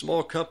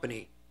small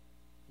company,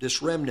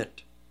 this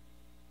remnant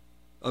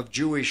of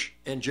Jewish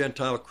and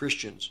Gentile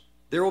Christians.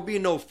 There will be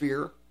no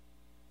fear.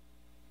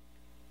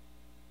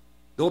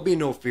 There will be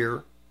no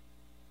fear.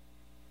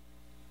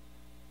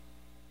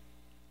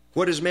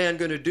 What is man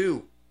going to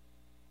do?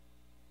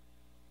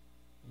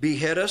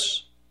 Behead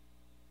us?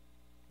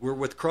 We're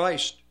with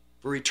Christ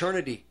for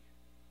eternity.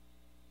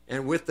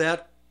 And with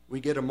that, we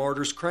get a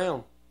martyr's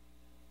crown.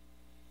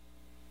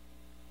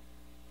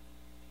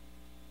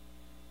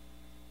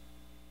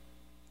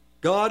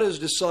 God has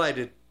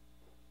decided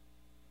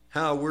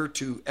how we're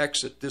to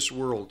exit this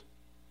world.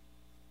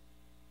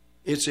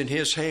 It's in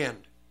His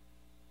hand.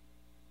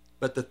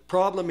 But the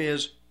problem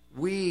is,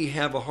 we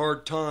have a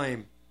hard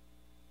time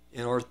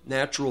in our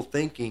natural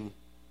thinking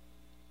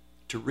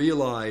to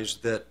realize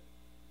that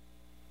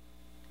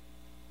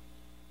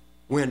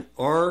when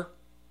our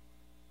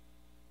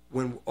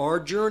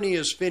journey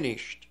is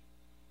finished,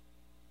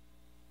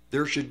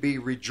 there should be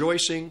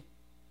rejoicing,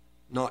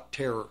 not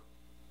terror,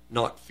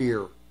 not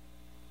fear.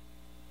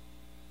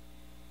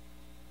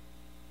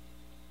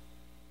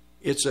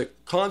 It's a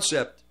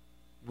concept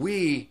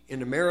we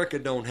in America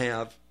don't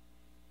have,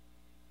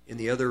 in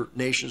the other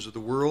nations of the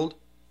world,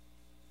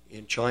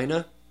 in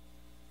China,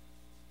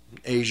 in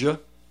Asia,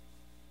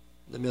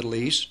 the Middle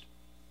East,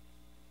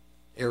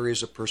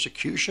 areas of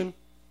persecution,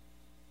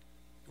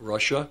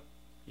 Russia,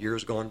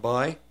 years gone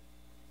by,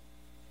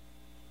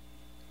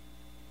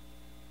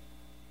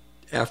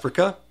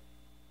 Africa,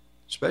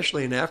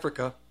 especially in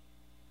Africa.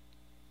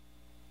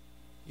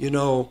 You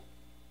know,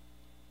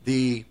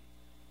 the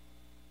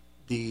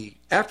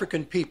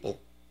African people,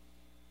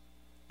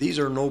 these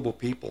are noble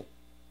people.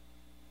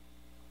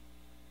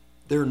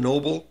 They're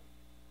noble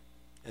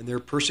and they're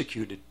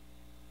persecuted.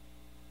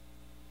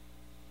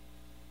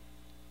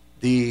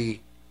 The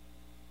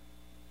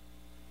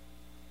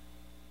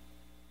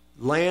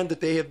land that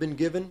they have been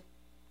given,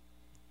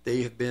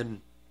 they have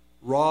been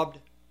robbed.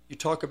 You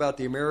talk about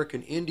the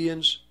American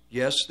Indians.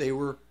 Yes, they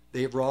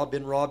have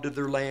been robbed of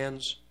their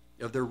lands,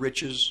 of their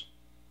riches.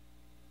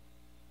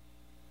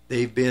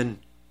 They've been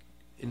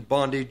in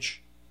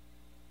bondage.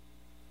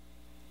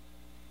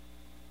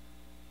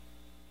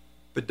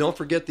 But don't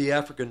forget the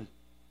African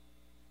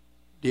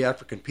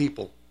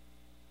people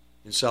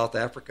in South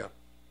Africa,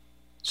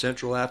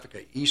 Central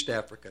Africa, East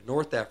Africa,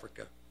 North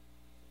Africa,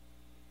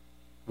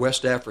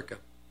 West Africa.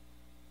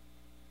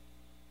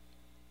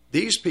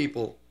 These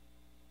people,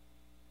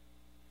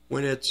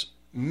 when it's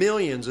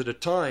millions at a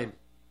time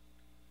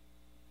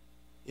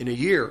in a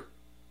year,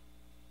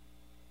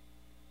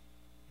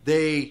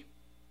 they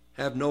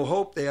have no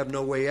hope, they have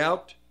no way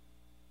out.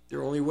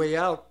 Their only way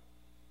out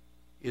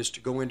is to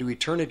go into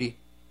eternity.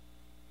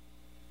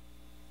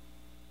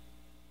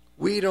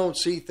 We don't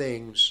see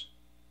things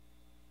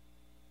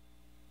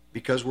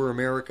because we're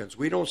Americans.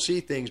 We don't see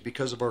things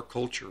because of our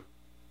culture.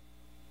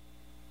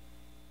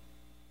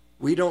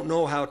 We don't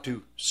know how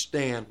to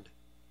stand.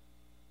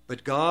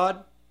 But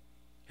God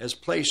has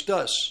placed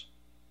us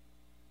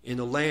in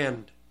the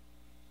land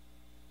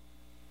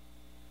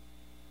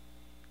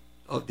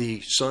of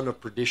the son of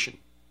perdition.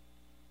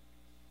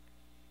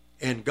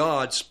 And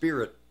God's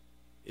Spirit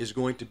is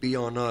going to be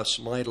on us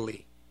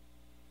mightily.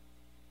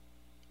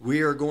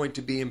 We are going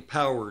to be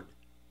empowered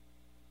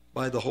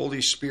by the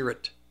Holy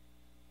Spirit,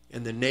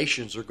 and the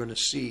nations are going to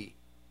see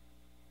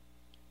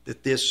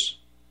that this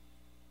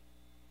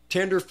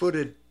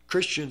tender-footed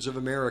Christians of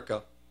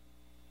America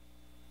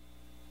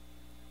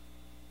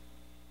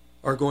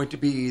are going to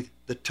be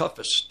the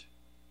toughest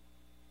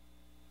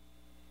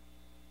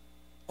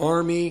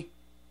army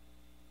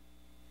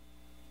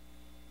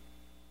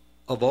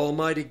of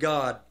Almighty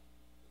God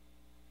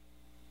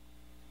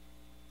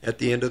at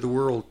the end of the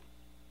world.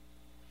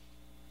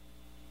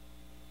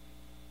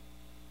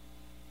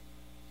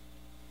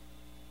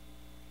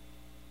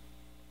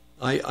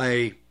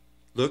 I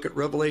look at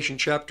Revelation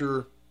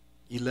chapter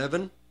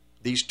 11,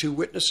 these two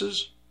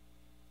witnesses.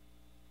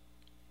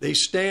 They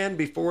stand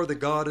before the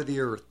God of the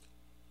earth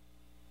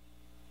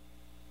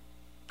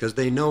because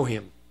they know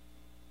Him.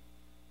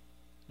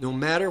 No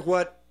matter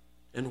what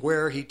and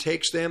where He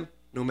takes them,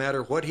 no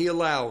matter what He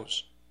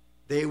allows,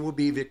 they will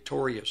be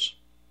victorious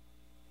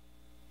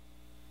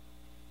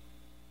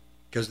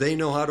because they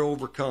know how to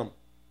overcome.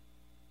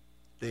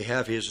 They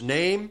have His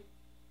name.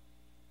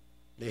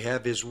 They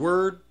have His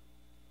word.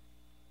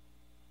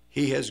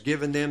 He has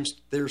given them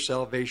their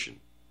salvation.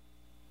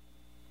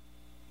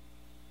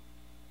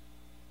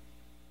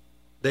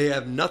 They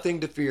have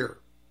nothing to fear.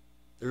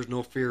 There's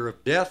no fear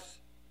of death,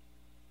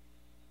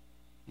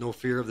 no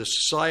fear of the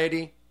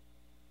society,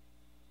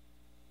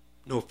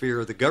 no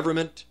fear of the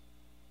government.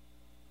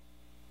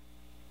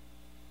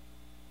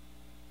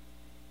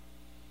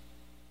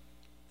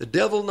 The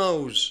devil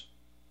knows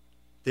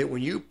that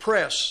when you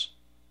press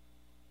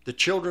the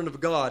children of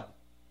God,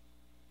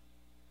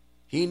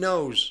 he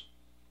knows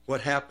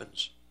what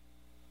happens.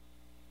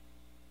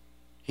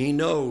 He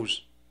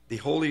knows the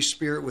Holy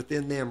Spirit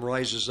within them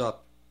rises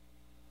up.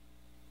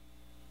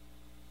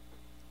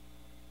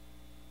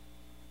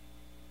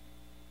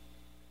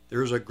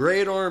 There's a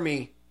great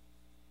army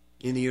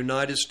in the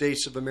United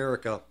States of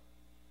America,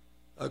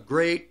 a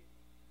great,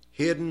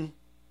 hidden,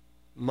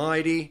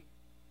 mighty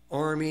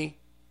army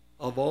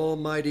of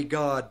Almighty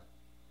God.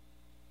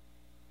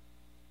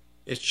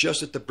 It's just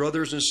that the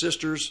brothers and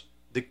sisters,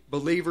 the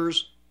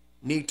believers,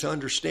 need to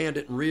understand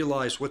it and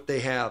realize what they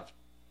have.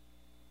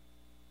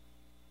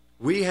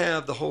 We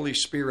have the Holy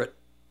Spirit.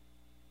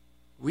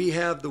 We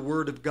have the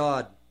Word of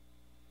God.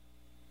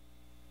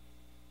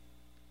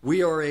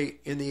 We are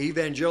in the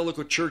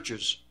evangelical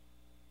churches.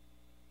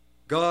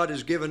 God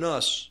has given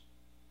us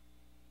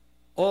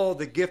all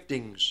the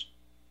giftings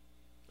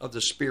of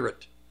the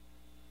Spirit.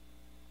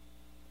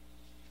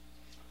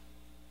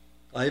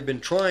 I have been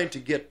trying to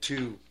get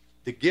to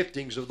the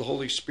giftings of the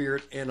Holy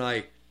Spirit, and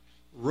I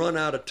run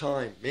out of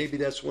time. Maybe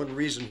that's one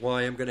reason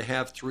why I'm going to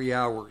have 3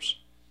 hours.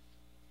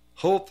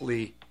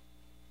 Hopefully,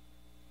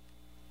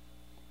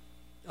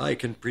 I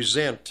can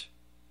present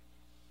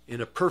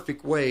in a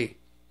perfect way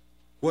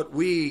what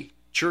we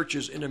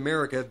churches in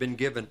America have been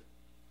given.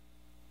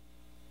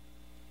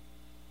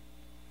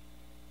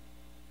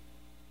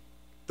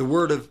 The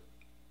word of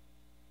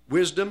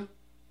wisdom,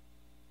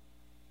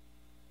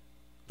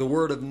 the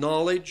word of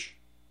knowledge,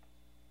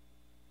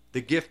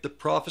 the gift of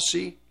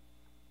prophecy,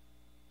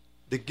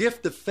 the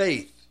gift of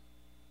faith.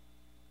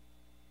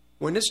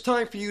 When it's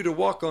time for you to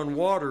walk on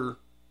water,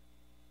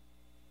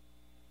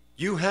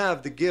 you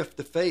have the gift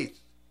of faith.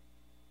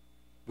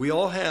 We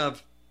all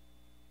have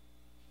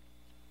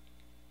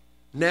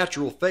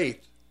natural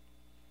faith.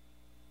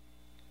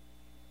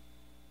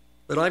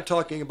 But I'm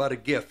talking about a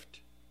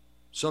gift,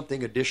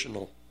 something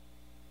additional.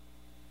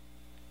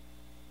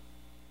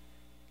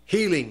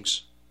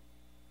 Healings.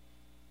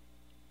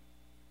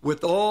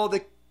 With all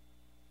the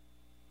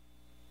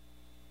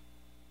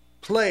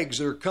plagues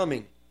that are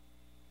coming,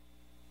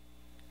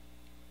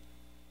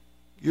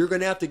 you're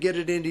going to have to get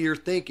it into your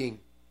thinking.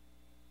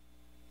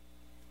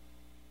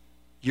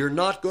 You're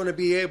not going to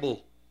be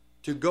able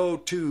to go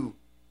to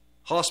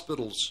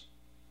hospitals.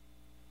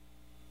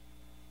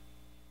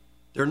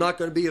 They're not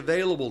going to be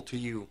available to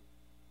you.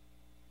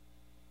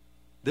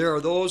 There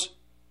are those,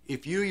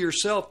 if you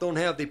yourself don't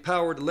have the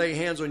power to lay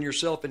hands on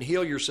yourself and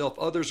heal yourself,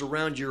 others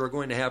around you are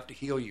going to have to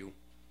heal you.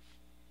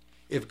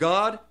 If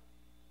God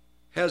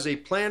has a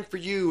plan for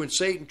you and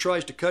Satan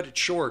tries to cut it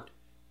short,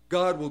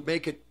 God will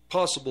make it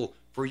possible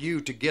for you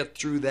to get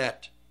through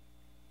that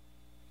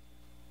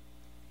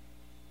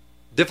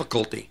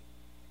difficulty.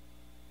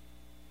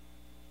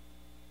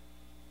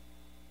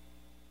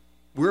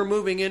 We're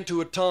moving into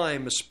a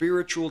time of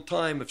spiritual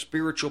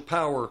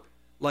power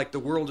like the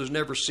world has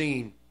never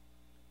seen.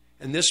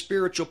 And this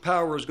spiritual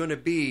power is going to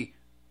be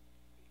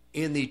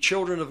in the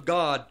children of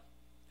God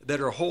that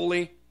are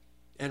holy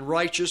and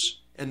righteous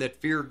and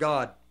that fear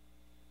God.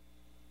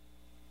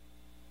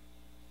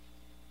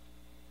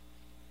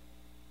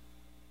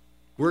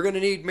 We're going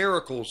to need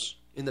miracles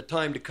in the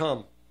time to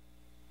come.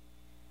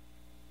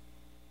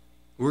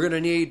 We're going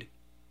to need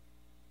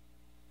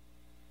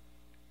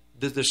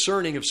the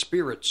discerning of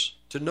spirits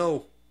to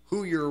know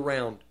who you're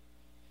around.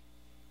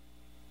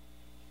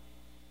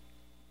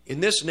 In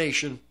this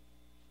nation,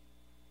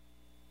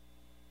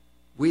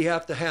 we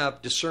have to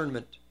have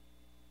discernment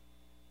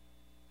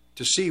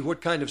to see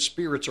what kind of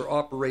spirits are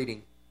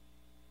operating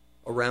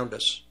around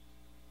us.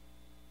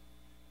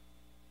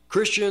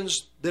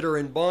 Christians that are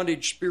in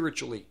bondage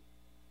spiritually,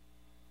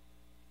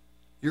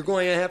 you're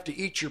going to have to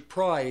eat your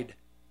pride.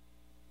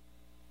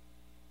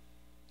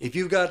 If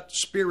you've got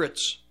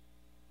spirits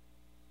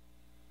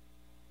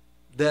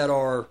that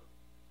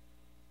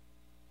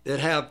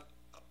have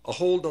a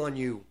hold on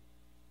you,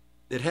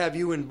 that have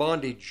you in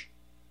bondage,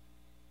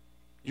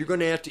 you're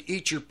going to have to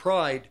eat your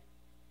pride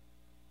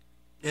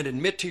and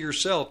admit to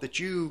yourself that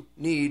you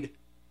need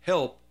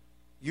help.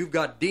 You've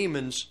got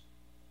demons,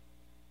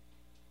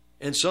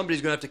 and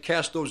somebody's going to have to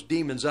cast those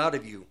demons out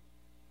of you.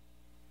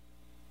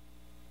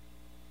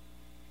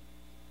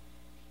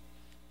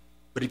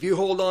 But if you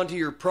hold on to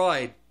your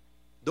pride,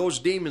 those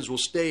demons will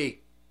stay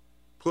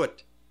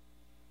put.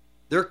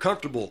 They're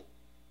comfortable.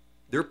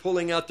 They're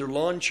pulling out their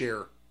lawn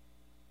chair.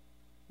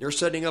 They're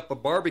setting up a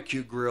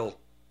barbecue grill.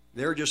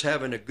 They're just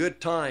having a good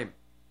time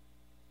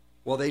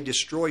while they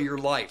destroy your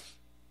life.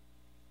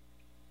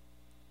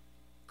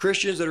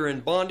 Christians that are in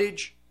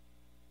bondage,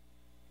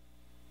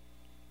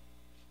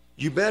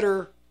 you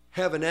better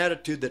have an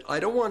attitude that I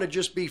don't want to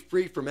just be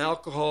free from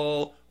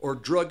alcohol or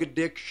drug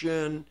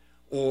addiction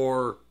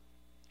or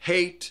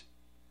hate,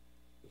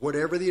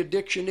 whatever the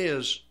addiction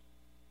is,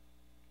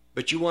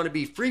 but you want to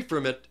be free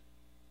from it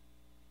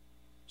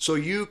so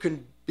you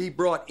can be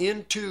brought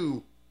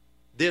into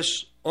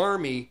this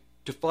army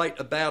to fight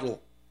a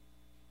battle.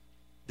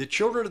 The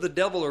children of the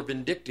devil are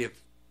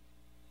vindictive.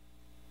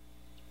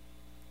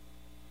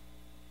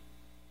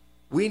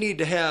 We need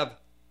to have,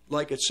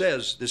 like it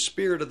says, the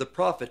spirit of the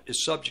prophet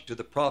is subject to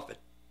the prophet.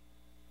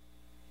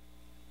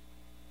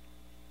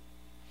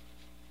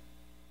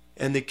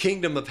 And the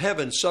kingdom of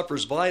heaven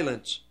suffers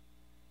violence,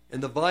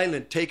 and the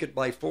violent take it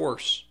by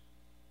force.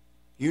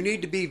 You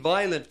need to be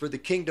violent for the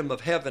kingdom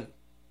of heaven.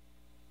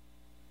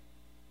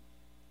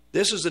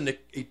 This is an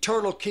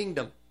eternal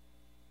kingdom.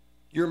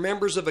 You're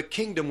members of a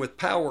kingdom with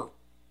power.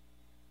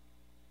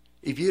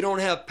 If you don't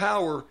have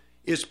power,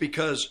 it's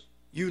because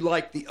you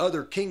like the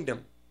other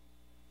kingdom,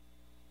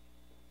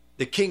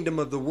 the kingdom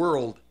of the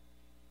world.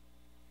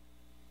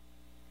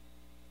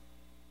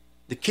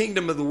 The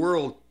kingdom of the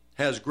world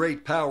has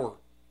great power,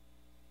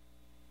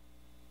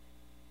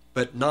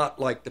 but not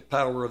like the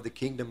power of the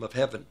kingdom of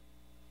heaven.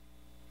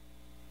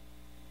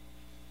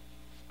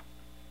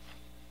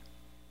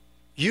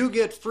 You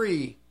get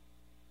free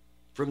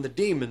from the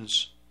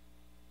demons,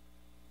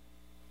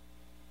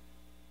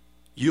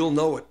 you'll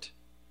know it.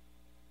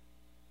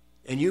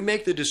 And you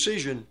make the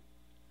decision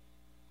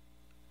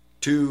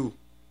to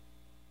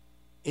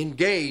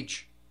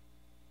engage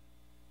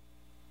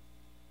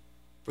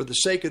for the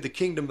sake of the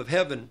kingdom of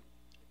heaven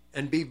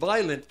and be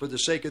violent for the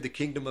sake of the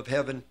kingdom of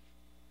heaven.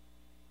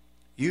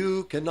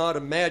 You cannot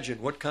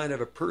imagine what kind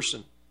of a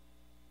person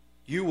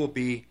you will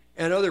be,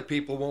 and other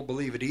people won't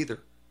believe it either.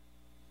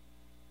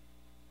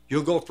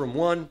 You'll go from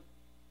one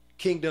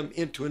kingdom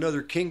into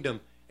another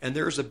kingdom, and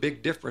there's a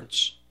big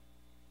difference.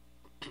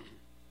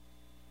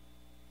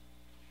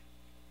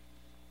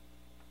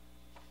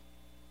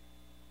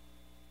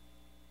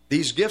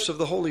 These gifts of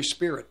the Holy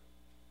Spirit,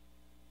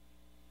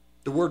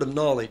 the word of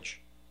knowledge.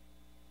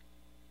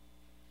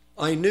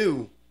 I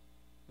knew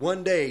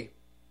one day,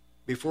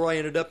 before I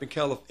ended up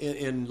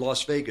in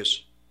Las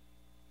Vegas,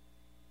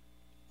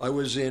 I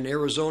was in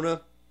Arizona.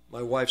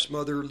 My wife's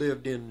mother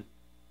lived in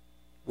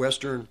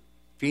eastern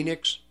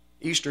Phoenix,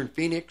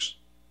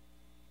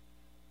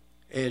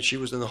 and she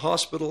was in the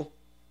hospital.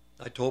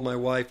 I told my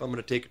wife I'm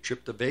going to take a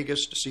trip to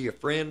Vegas to see a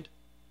friend.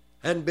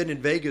 I hadn't been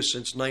in Vegas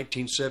since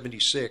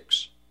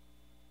 1976.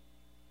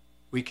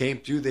 We came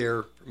through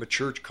there from a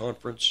church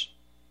conference.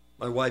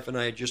 My wife and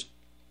I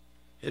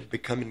had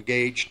become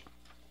engaged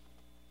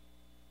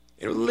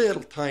in a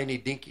little tiny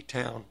dinky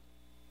town,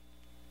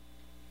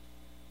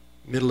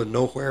 middle of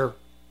nowhere.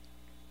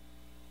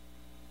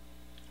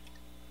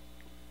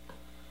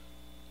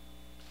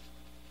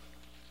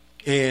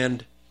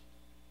 And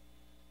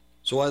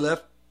so I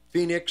left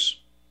Phoenix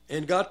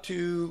and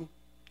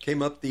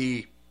came up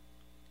the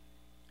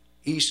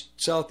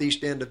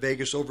southeast end of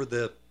Vegas over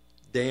the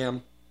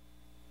dam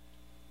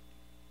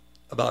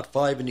about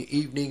 5 in the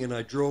evening, and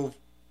I drove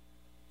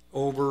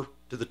over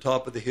to the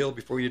top of the hill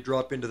before you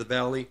drop into the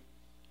valley.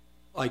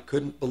 I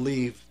couldn't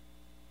believe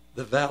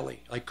the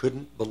valley. I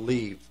couldn't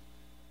believe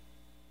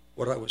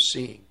what I was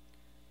seeing.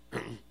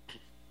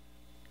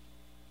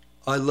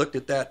 I looked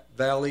at that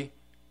valley.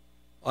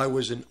 I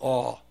was in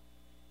awe,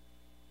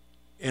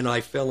 and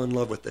I fell in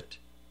love with it.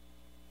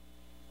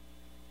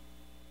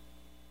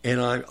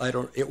 And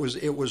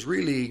it was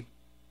really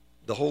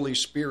the Holy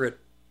Spirit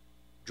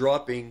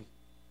dropping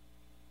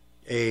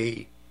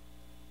a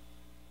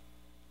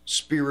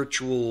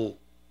spiritual,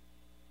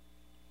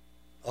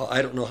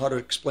 I don't know how to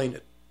explain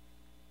it.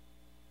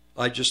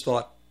 I just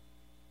thought,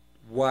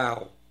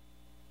 wow.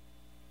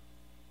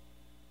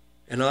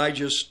 And I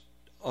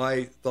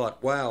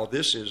thought, wow,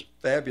 this is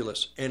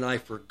fabulous. And I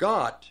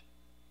forgot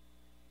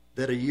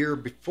that a year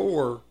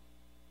before,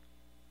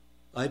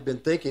 I'd been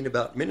thinking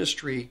about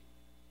ministry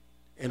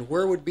and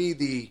where would be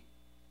the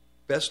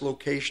best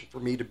location for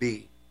me to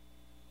be.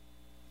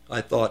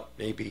 I thought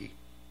maybe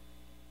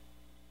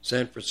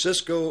San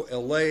Francisco,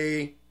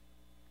 LA,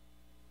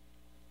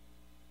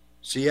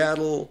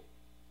 Seattle,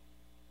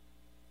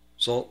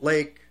 Salt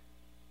Lake,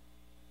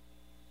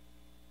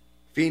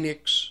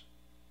 Phoenix.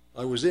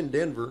 I was in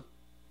Denver.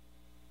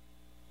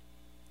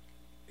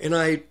 And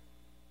I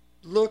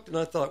looked and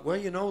I thought,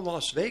 well,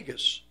 Las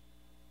Vegas,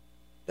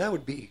 that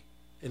would be,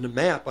 in the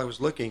map I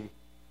was looking,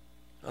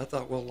 I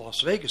thought, well,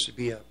 Las Vegas would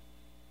be a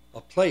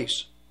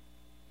place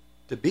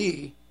to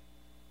be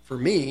for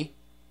me,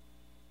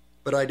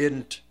 but I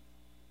didn't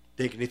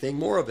think anything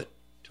more of it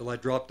till I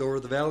dropped over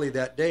the valley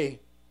that day.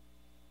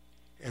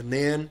 And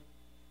then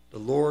the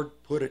Lord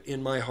put it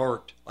in my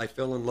heart. I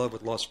fell in love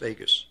with Las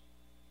Vegas.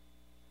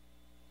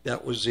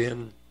 That was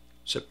in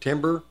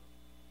September.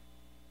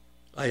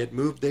 I had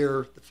moved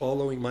there the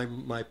following,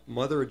 my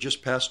mother had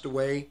just passed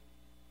away.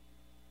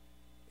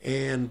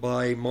 And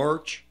by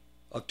March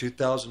of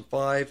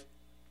 2005,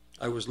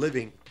 I was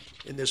living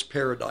in this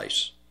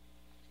paradise.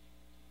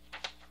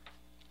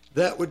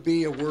 That would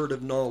be a word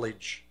of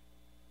knowledge.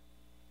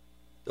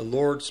 The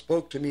Lord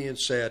spoke to me and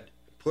said,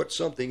 put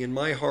something in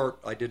my heart.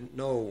 I didn't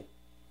know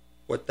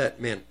what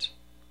that meant.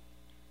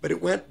 But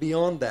it went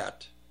beyond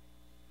that.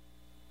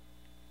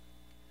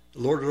 The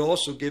Lord had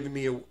also given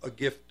me a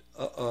gift,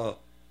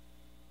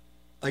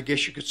 I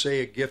guess you could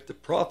say a gift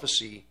of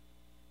prophecy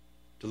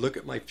to look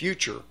at my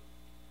future.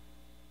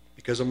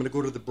 Because I'm going to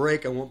go to the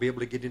break, I won't be able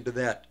to get into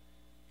that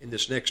in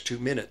this next 2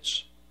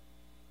 minutes.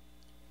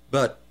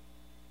 But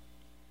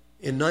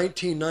in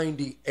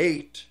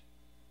 1998,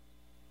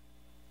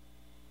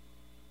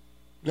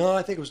 no,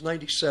 I think it was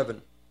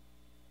 97,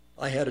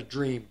 I had a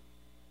dream,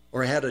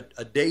 or I had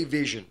a day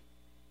vision.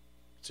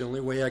 It's the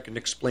only way I can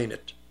explain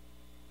it.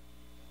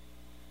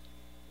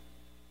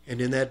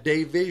 And in that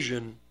day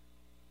vision,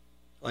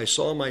 I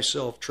saw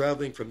myself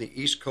traveling from the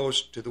East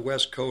Coast to the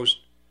West Coast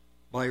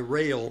by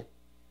rail,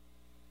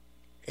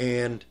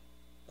 and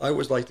I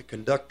was like the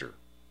conductor.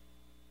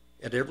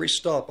 At every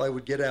stop, I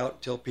would get out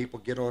and tell people,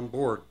 get on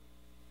board.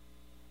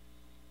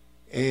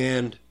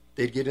 And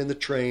they'd get in the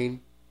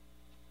train,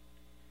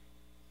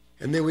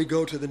 and then we'd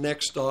go to the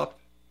next stop.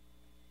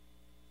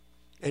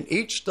 And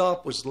each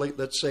stop was, like,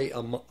 let's say,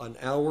 an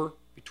hour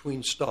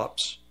between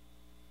stops.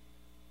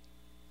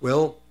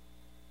 Well,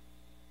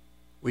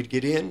 we'd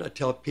get in, I'd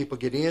tell people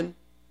get in, and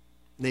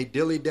they'd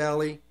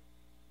dilly-dally,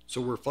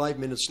 so we're 5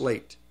 minutes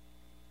late.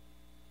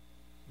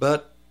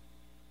 But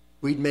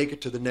we'd make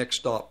it to the next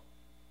stop.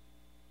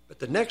 At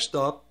the next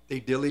stop, they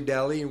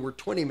dilly-dally, and we're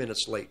 20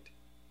 minutes late.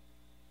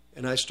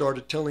 And I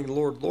started telling the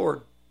Lord,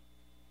 Lord,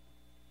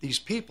 these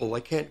people, I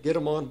can't get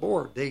them on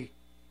board.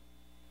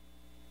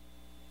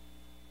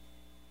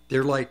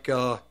 They're like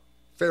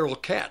feral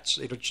cats.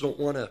 They just don't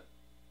want to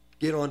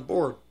get on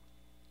board.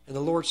 And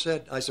the Lord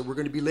said, I said, we're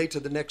going to be late to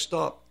the next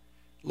stop.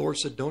 The Lord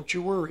said, don't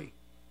you worry.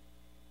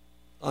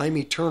 I'm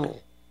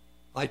eternal.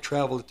 I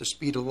travel at the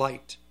speed of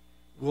light.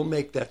 We'll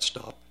make that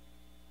stop.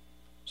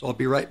 So I'll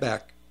be right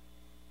back.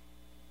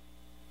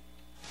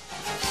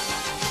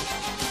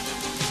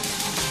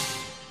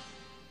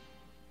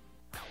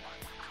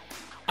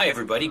 Hi,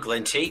 everybody.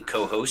 Glenn Tate,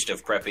 co-host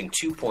of Prepping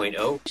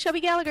 2.0. Shelby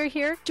Gallagher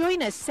here.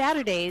 Join us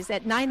Saturdays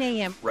at 9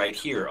 a.m. right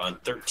here on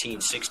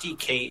 1360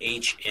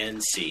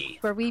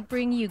 KHNC. where we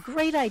bring you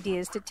great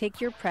ideas to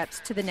take your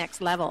preps to the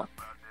next level.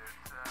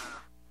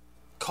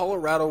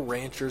 Colorado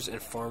ranchers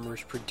and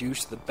farmers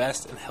produce the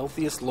best and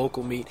healthiest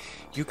local meat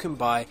you can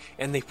buy,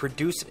 and they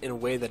produce it in a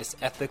way that is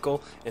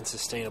ethical and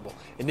sustainable.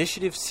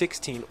 Initiative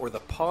 16, or the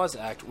PAWS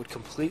Act, would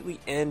completely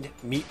end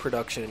meat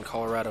production in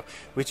Colorado,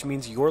 which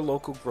means your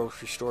local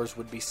grocery stores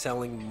would be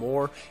selling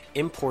more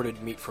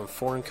imported meat from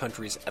foreign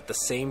countries at the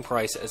same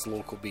price as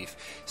local beef.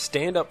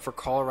 Stand up for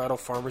Colorado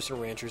farmers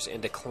and ranchers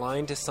and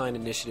decline to sign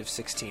Initiative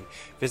 16.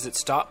 Visit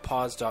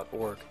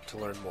stoppaws.org to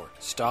learn more.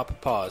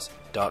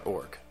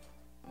 stoppaws.org.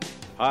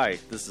 Hi,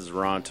 this is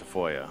Ron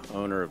Tafoya,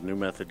 owner of New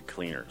Method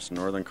Cleaners,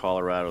 Northern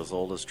Colorado's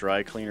oldest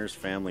dry cleaners,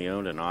 family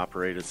owned and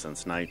operated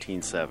since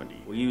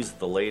 1970. We use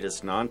the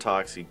latest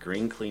non-toxic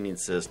green cleaning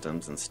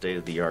systems and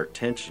state-of-the-art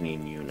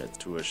tensioning units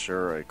to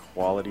assure a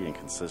quality and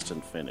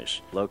consistent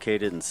finish.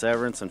 Located in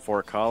Severance and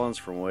Fort Collins,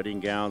 from wedding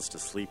gowns to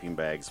sleeping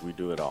bags, we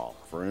do it all.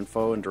 For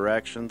info and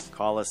directions,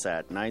 call us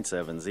at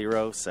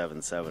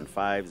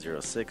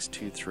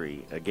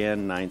 970-775-0623.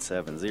 Again,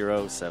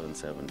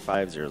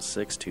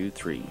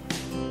 970-775-0623.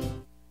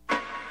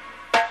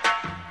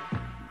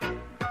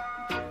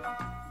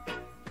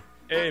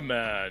 Hey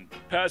man,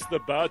 pass the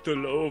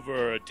bottle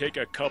over and take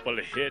a couple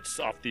hits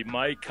off the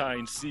My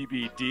Kind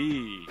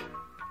CBD.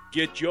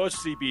 Get your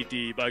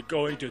CBD by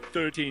going to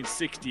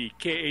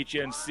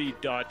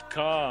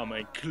 1360khnc.com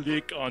and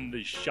click on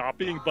the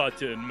shopping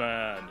button,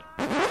 man.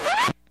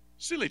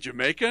 Silly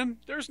Jamaican,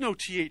 there's no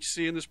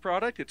THC in this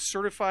product. It's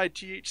certified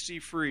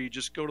THC free.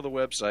 Just go to the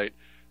website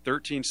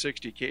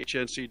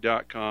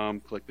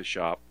 1360khnc.com, click the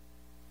shop.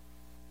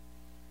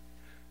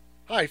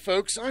 Hi,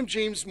 folks. I'm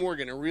James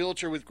Morgan, a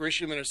realtor with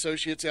Grisham &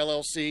 Associates,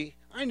 LLC.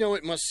 I know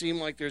it must seem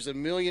like there's a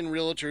million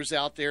realtors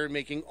out there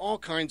making all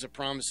kinds of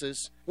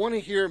promises. Want to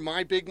hear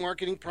my big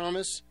marketing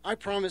promise? I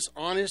promise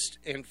honest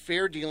and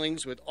fair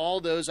dealings with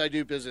all those I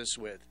do business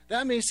with.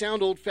 That may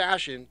sound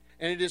old-fashioned,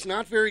 and it is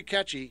not very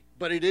catchy,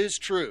 but it is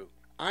true.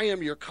 I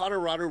am your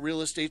Colorado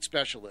real estate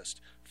specialist.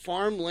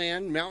 Farm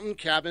land, mountain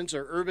cabins,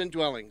 or urban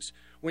dwellings.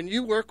 When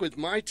you work with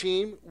my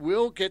team,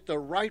 we'll get the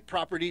right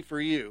property for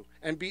you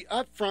and be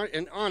upfront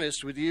and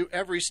honest with you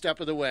every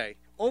step of the way.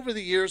 Over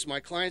the years, my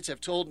clients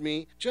have told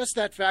me just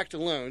that fact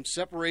alone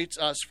separates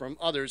us from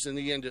others in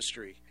the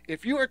industry.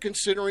 If you are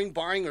considering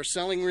buying or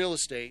selling real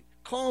estate,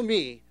 call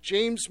me,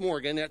 James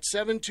Morgan, at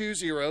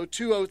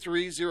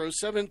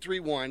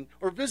 720-203-0731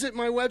 or visit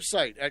my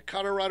website at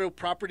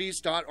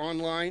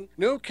coloradoproperties.online.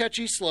 No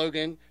catchy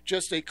slogan,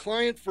 just a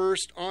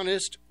client-first,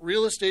 honest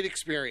real estate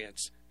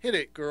experience. Hit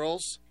it,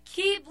 girls.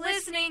 Keep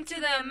listening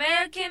to the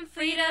American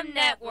Freedom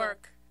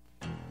Network.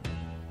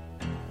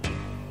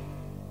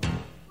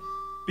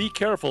 Be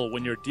careful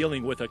when you're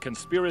dealing with a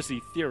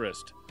conspiracy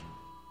theorist.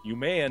 You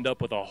may end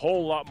up with a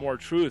whole lot more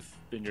truth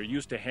than you're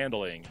used to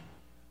handling.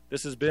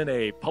 This has been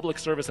a public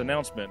service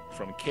announcement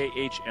from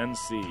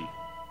KHNC.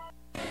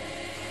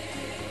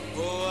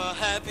 Oh, a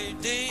happy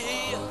day.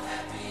 Oh,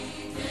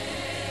 happy day.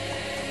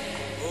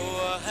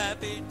 Oh, a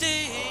happy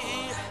day.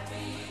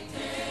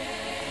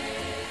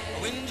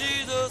 When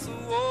Jesus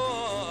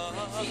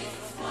was.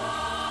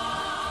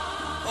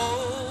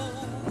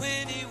 Oh,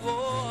 when he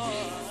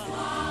was.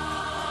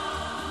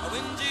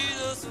 When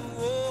Jesus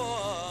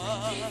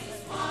was.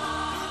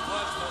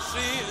 Washed my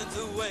sins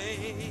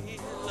away,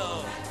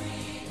 Lord.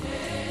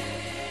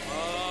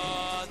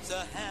 Oh, it's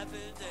a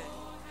happy day.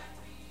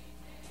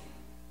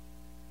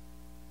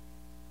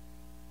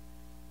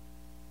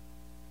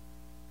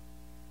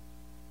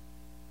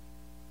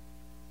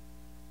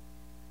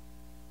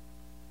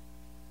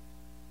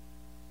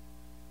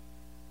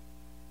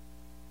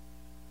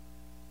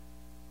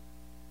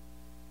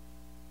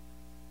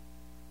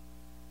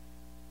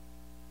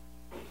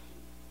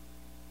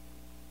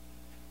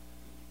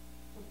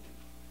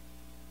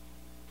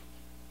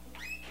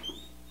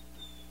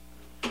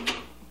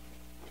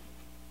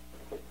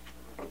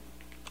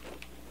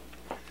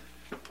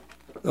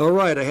 All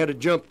right, I had to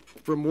jump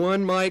from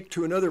one mic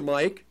to another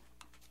mic,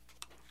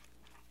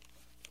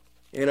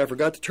 and I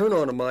forgot to turn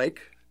on a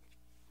mic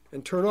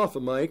and turn off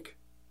a mic,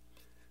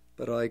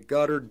 but I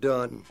got her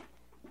done,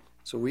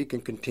 so we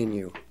can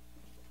continue.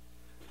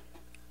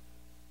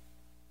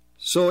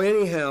 So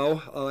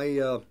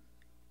anyhow,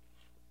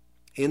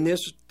 in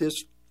this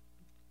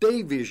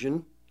day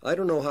vision, I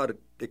don't know how to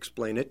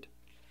explain it,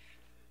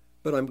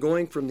 but I'm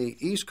going from the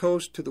East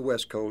Coast to the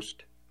West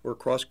Coast, or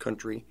cross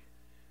country.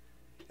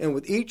 And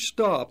with each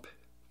stop,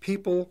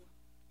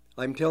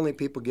 I'm telling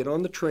people, get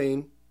on the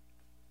train,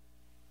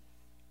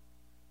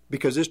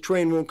 because this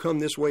train won't come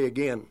this way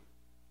again.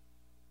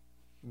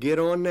 Get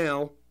on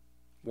now.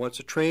 Once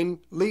the train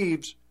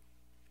leaves,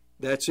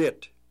 that's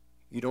it.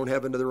 You don't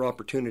have another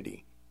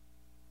opportunity.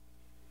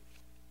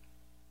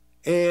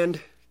 And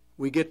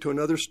we get to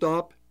another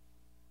stop,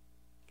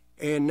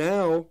 and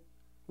now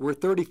we're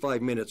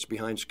 35 minutes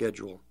behind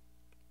schedule.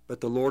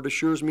 But the Lord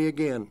assures me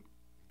again,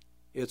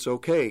 it's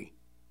okay.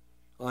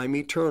 I'm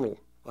eternal.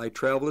 I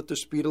travel at the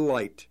speed of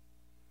light.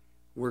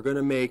 We're going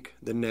to make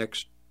the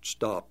next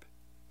stop.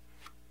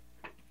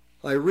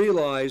 I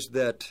realized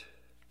that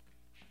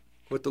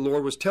what the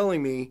Lord was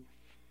telling me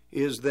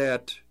is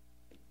that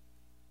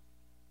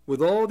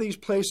with all these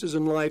places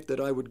in life that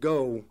I would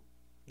go,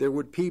 there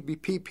would be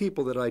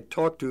people that I'd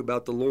talk to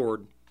about the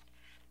Lord,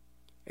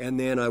 and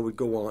then I would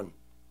go on.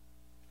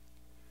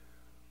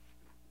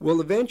 Well,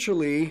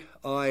 eventually,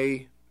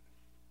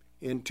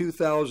 in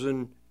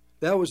 2000,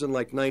 that was in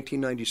like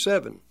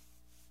 1997.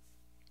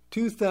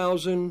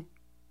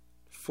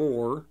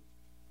 2004,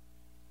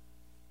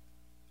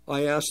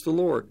 I asked the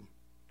Lord.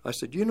 I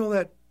said, you know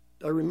that,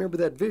 I remember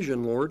that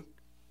vision, Lord,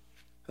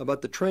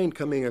 about the train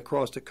coming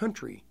across the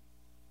country.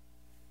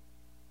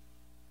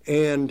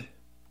 And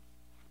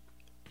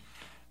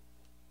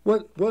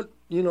where's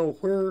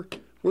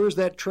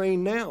that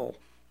train now?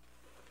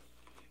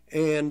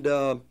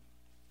 And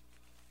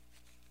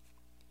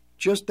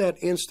just that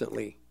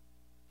instantly,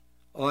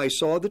 I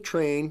saw the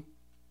train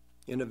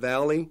in a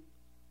valley,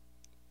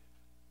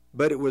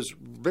 but it was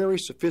very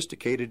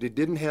sophisticated. It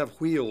didn't have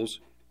wheels.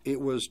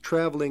 It was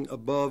traveling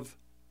off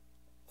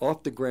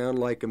the ground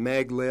like a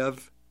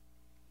maglev,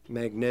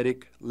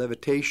 magnetic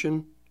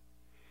levitation,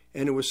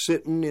 and it was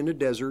sitting in a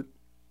desert.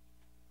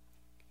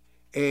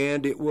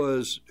 And it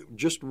was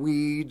just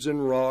weeds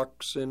and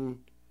rocks and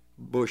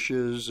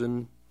bushes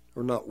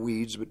or not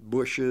weeds, but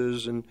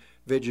bushes and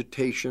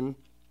vegetation.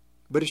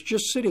 But it's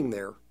just sitting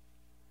there.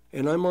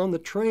 And I'm on the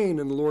train,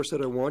 and the Lord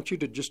said, I want you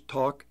to just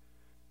talk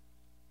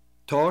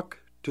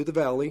to the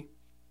valley,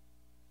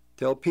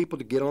 tell people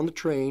to get on the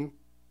train.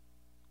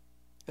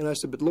 And I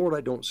said, but Lord, I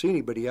don't see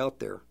anybody out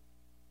there.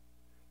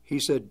 He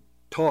said,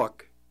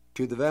 talk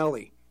to the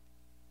valley.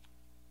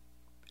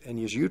 And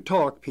as you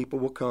talk, people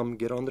will come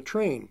get on the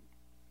train.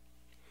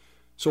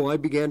 So I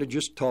began to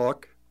just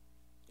talk,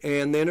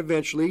 and then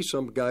eventually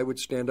some guy would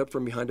stand up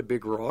from behind a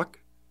big rock,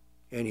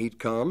 and he'd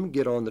come,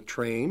 get on the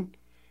train,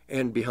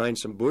 and behind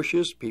some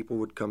bushes, people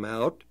would come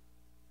out.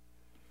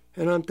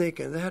 And I'm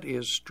thinking, that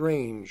is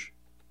strange.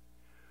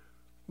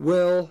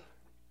 Well,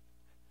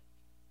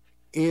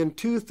 in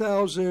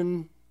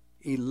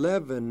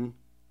 2011,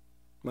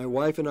 my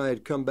wife and I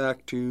had come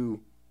back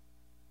to,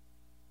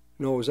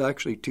 no, it was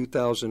actually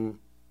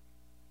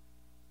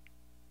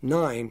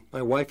 2009.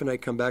 My wife and I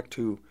come back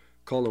to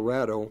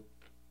Colorado,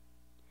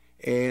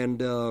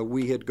 and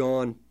we had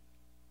gone,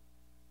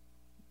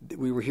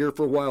 we were here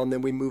for a while, and then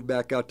we moved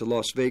back out to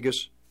Las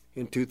Vegas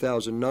in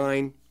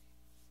 2009,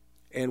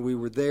 and we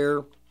were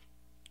there,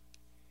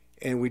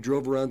 and we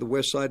drove around the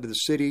west side of the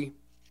city,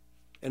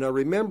 and I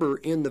remember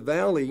in the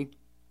valley,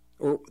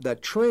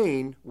 that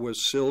train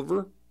was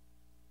silver.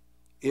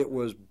 It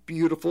was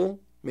beautiful,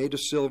 made of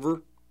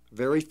silver,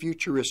 very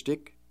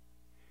futuristic.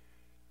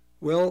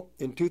 Well,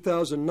 in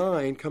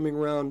 2009, coming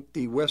around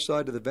the west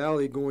side of the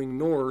valley going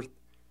north,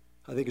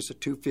 I think it's a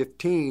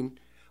 215,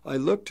 I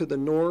looked to the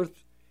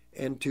north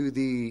and to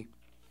the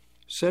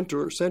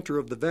center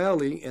of the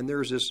valley, and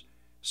there's this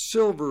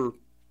silver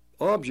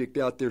object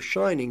out there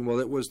shining.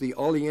 Well, it was the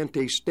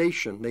Aliante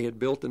Station. They had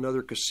built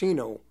another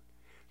casino.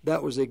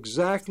 That was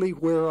exactly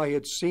where I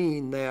had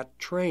seen that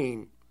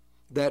train.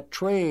 That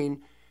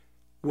train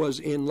was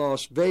in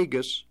Las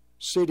Vegas,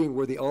 sitting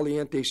where the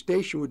Aliante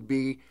Station would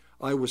be.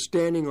 I was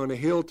standing on a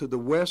hill to the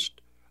west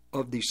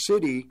of the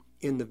city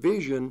in the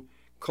vision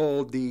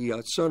called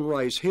the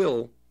Sunrise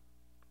Hill,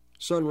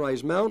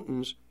 Sunrise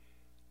Mountains.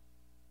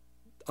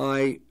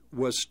 I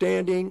was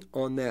standing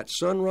on that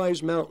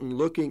Sunrise Mountain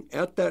not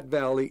at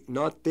valley,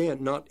 not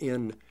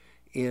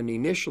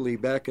initially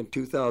back in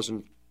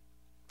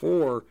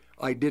 2004,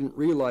 I didn't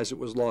realize it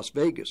was Las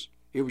Vegas.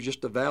 It was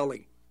just a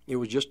valley. It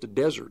was just a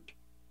desert.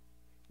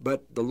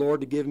 But the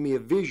Lord had given me a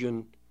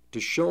vision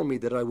to show me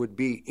that I would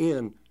be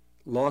in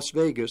Las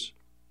Vegas.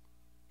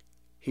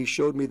 He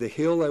showed me the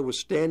hill I was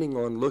standing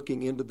on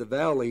looking into the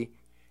valley,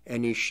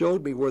 and he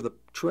showed me where the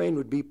train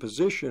would be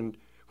positioned,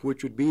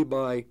 which would be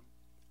by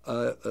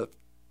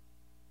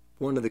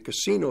one of the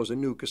casinos, a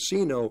new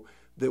casino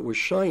that was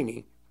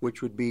shiny,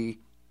 which would be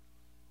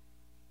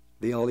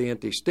the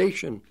Aliante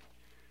Station.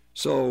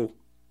 So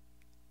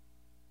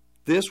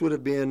this would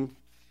have been,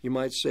 you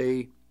might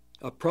say,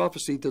 a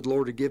prophecy that the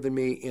Lord had given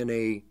me in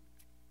a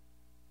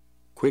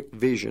quick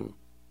vision.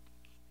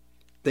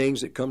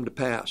 Things that come to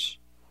pass.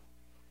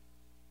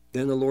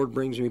 Then the Lord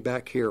brings me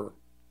back here.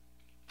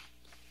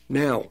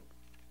 Now,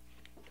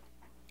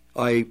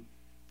 there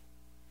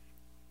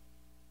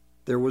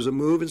was a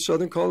move in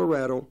southern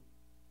Colorado.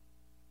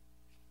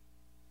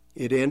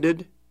 It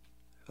ended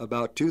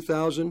about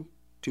 2000,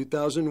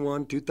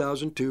 2001,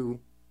 2002.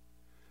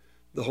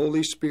 The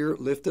Holy Spirit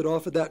lifted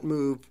off of that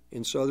move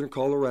in southern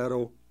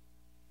Colorado,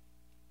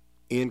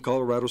 in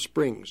Colorado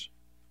Springs.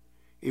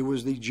 It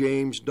was the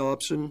James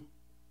Dobson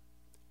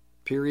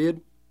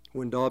period,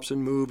 when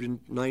Dobson moved in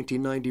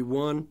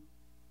 1991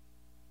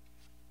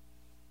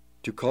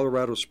 to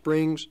Colorado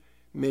Springs,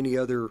 many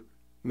other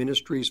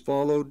ministries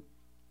followed.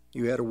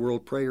 You had a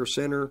World Prayer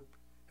Center,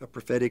 a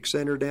prophetic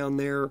center down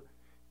there,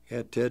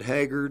 had Ted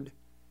Haggard.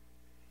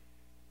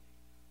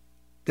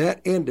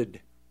 That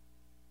ended,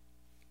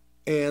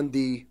 and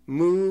the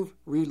move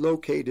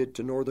relocated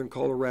to northern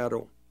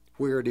Colorado,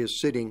 where it is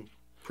sitting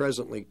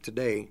presently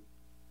today.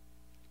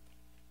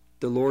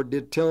 The Lord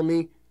did tell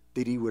me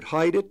that He would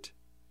hide it,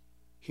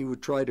 He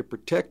would try to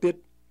protect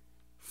it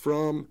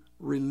from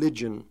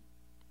religion.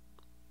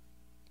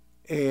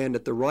 And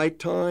at the right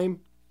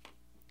time,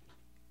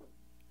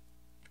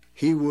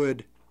 He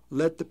would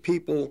let the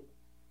people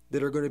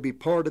that are going to be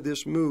part of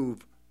this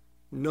move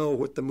know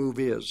what the move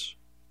is.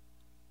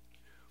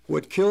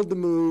 What killed the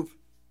move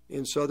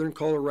in southern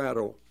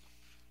Colorado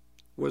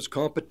was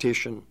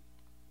competition,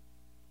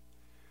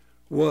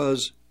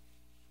 was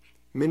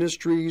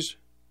ministries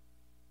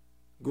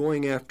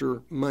going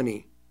after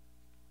money,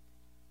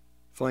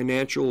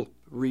 financial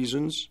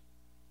reasons,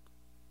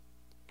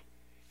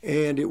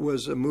 and it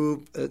was a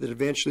move that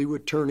eventually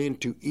would turn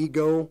into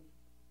ego.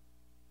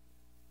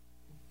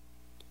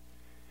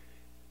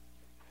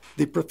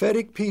 The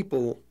prophetic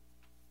people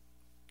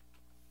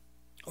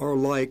are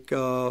like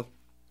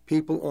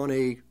people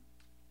on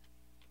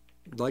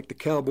like the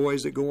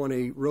cowboys that go on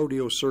a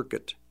rodeo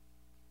circuit.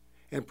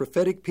 And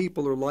prophetic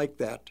people are like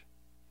that.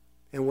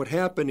 And what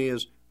happened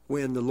is,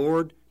 when the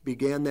Lord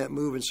began that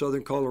move in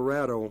southern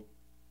Colorado,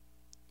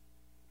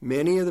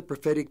 many of the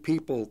prophetic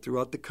people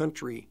throughout the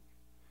country,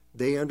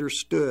 they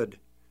understood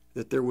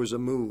that there was a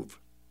move.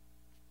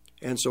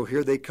 And so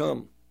here they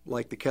come,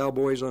 like the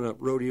cowboys on a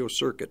rodeo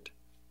circuit.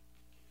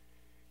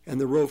 And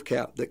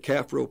the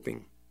calf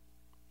roping.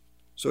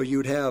 So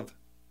you'd have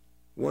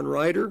one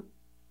rider,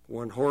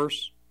 one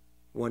horse,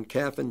 one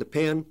calf in the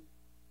pen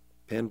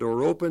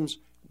door opens,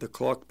 the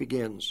clock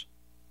begins.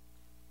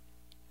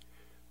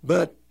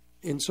 But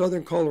in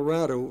southern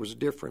Colorado, it was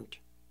different.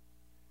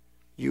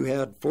 You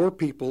had 4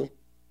 people,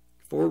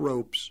 4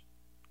 ropes,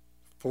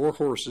 4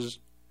 horses,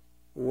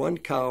 1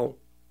 cow,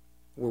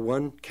 or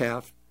 1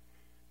 calf.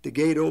 The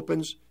gate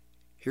opens,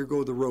 here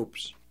go the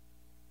ropes.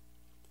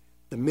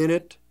 The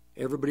minute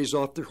everybody's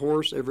off their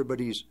horse,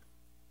 everybody's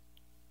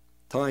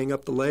tying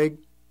up the leg,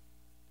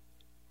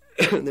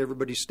 and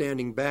everybody's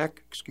standing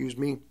back,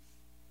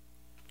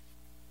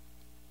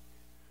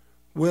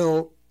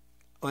 Well,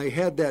 I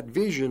had that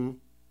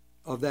vision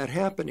of that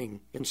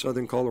happening in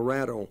southern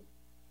Colorado.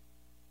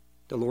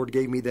 The Lord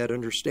gave me that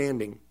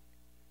understanding.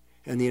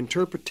 And the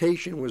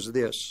interpretation was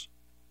this: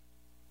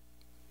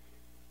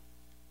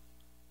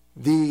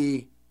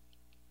 the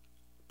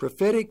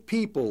prophetic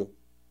people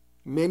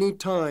many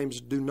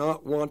times do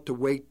not want to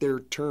wait their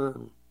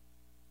turn.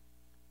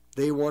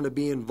 They want to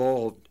be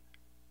involved.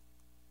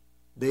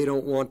 They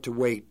don't want to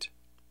wait.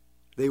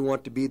 They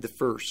want to be the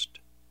first.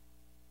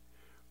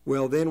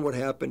 Well, then what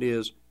happened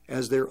is,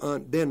 as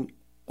then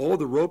all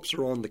the ropes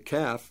are on the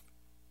calf.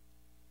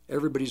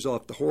 Everybody's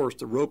off the horse.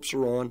 The ropes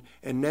are on,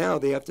 and now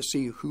they have to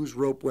see whose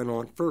rope went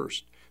on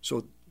first.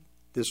 So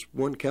this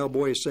one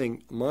cowboy is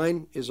saying,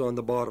 mine is on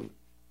the bottom.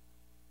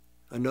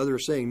 Another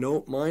is saying,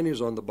 no, mine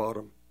is on the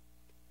bottom.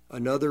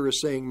 Another is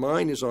saying,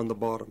 mine is on the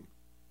bottom.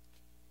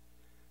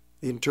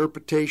 The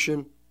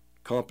interpretation,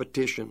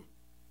 competition.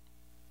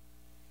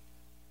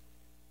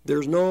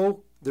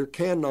 There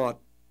cannot,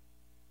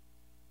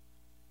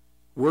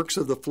 works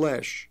of the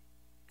flesh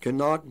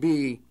cannot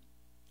be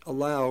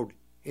allowed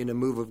in a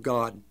move of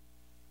God.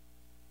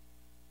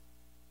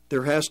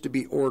 There has to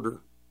be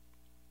order.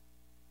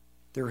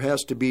 There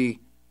has to be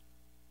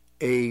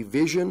a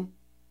vision.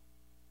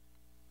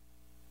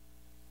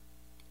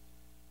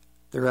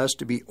 There has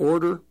to be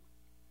order,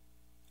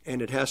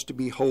 and it has to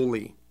be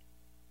holy.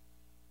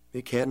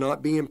 It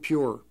cannot be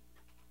impure,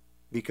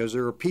 because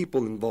there are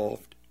people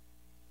involved.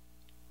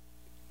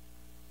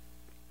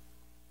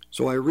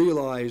 So I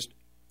realized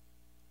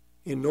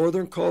in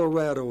northern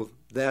Colorado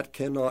that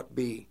cannot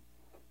be.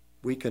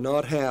 We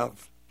cannot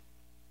have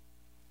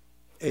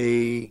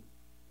a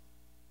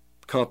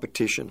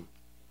competition.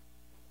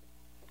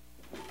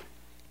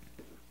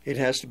 It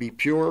has to be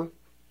pure.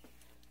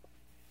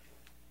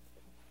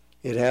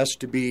 It has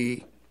to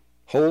be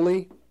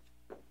holy.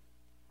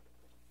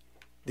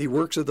 The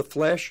works of the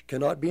flesh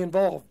cannot be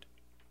involved.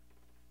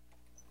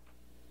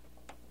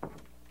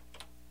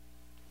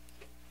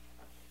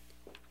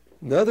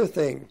 Another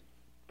thing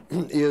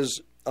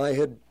is, I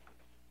had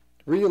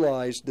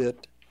realized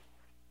that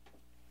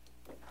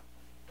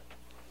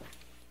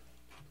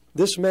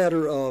this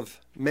matter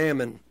of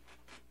mammon,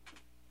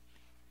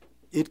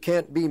 it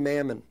can't be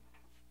mammon.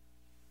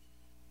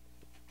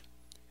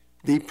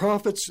 The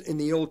prophets in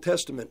the Old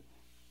Testament,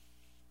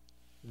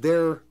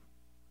 their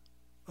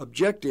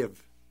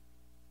objective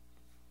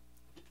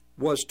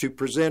was to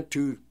present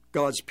to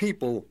God's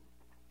people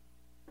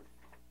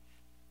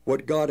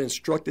what God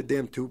instructed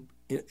them to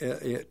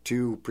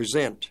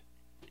present.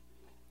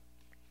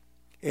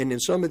 And in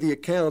some of the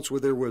accounts where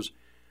there was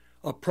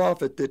a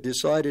prophet that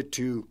decided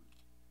to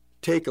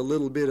take a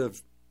little bit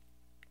of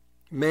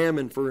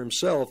mammon for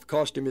himself,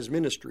 cost him his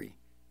ministry.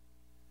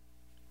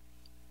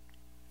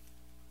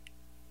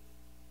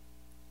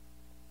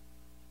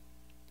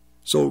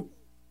 So,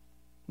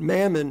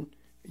 mammon,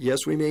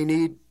 yes, we may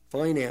need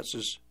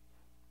finances,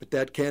 but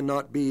that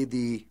cannot be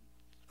the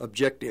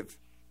objective.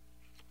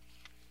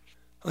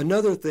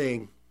 Another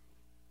thing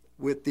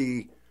with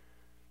the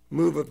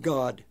move of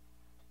God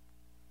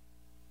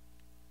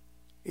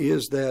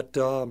is that,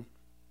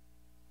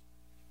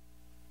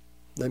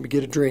 let me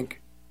get a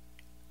drink.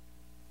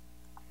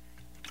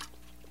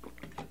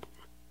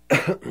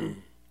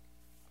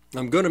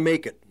 I'm going to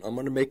make it. I'm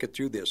going to make it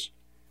through this.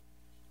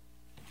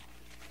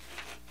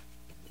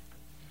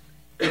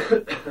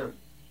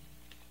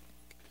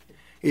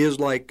 Is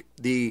like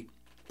the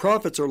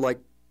prophets are like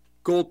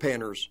gold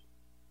panners.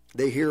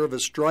 They hear of a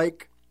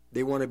strike,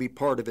 they want to be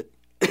part of it.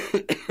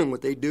 And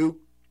what they do,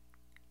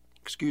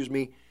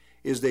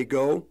 is they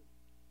go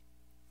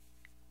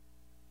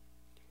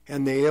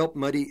and they help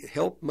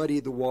muddy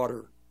the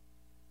water.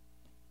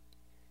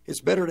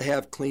 It's better to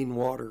have clean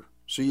water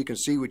so you can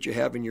see what you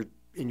have in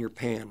your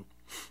pan.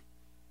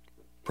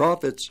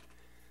 Prophets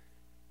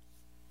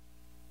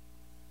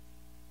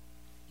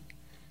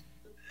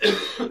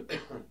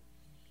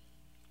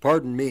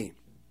pardon me.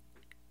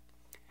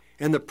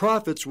 And the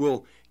prophets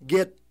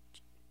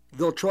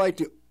they'll try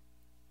to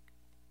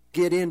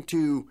get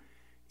into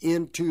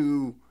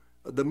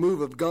the move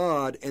of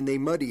God, and they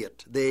muddy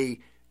it. They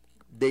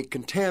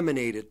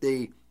contaminate it.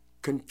 They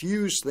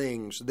confuse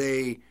things.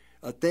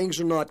 Things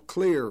are not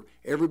clear.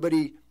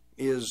 Everybody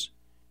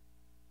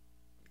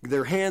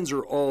their hands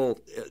are all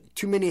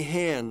too many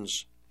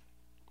hands.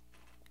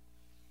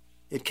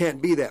 It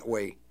can't be that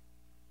way.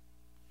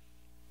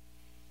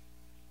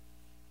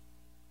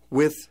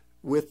 With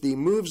the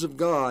moves of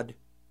God,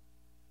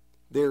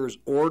 there's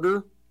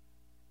order,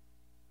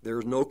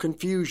 there's no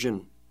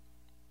confusion,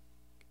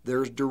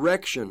 there's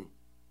direction,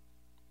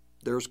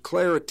 there's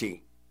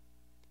clarity,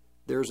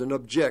 there's an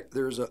object,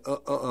 there's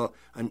a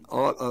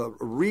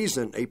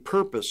reason, a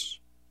purpose,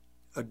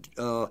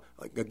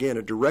 again,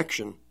 a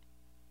direction.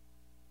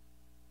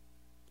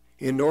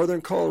 In northern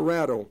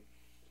Colorado,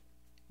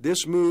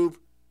 this move,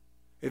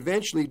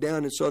 eventually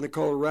down in southern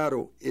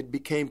Colorado, it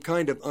became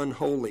kind of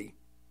unholy.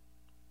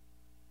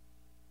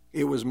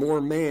 It was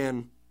more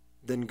man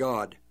than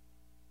God.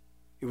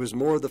 It was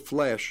more the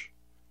flesh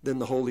than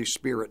the Holy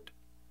Spirit.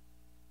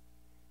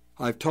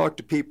 I've talked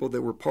to people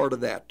that were part of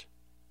that.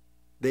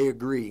 They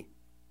agree.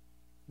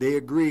 They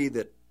agree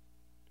that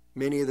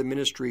many of the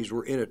ministries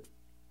were in it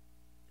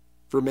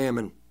for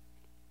mammon.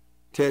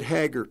 Ted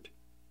Haggart,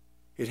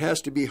 it has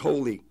to be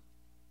holy.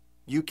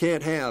 You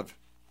can't have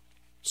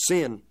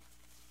sin,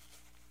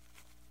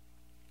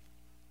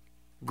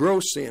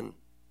 gross sin,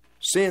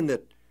 sin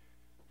that,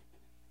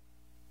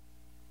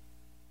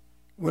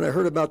 when I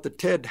heard about the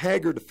Ted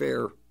Haggart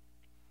affair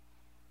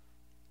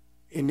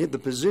and the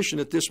position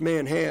that this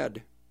man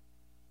had,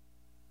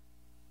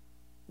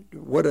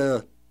 boy,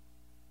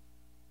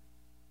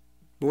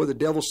 the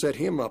devil set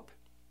him up.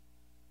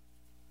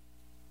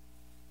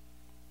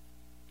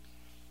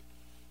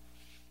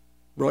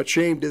 Brought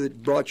shame to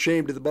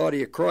the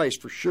body of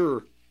Christ for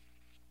sure.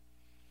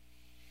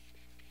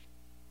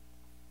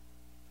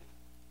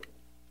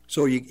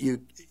 So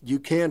you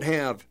can't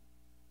have.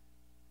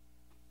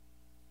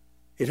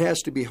 It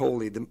has to be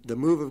holy. The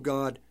move of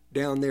God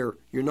down there.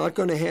 You're not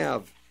going to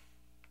have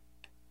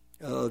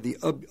the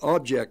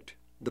object,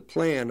 the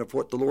plan of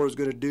what the Lord is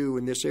going to do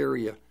in this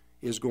area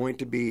is going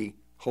to be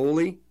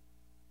holy.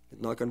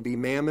 It's not going to be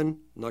mammon.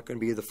 Not going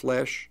to be the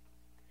flesh.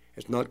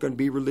 It's not going to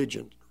be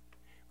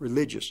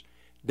religious.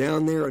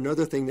 Down there,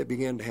 another thing that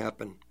began to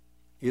happen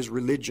is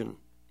religion.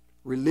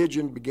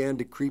 Religion began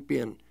to creep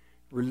in.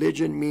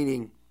 Religion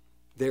meaning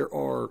there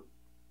are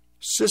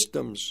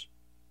systems,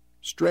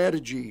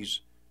 strategies.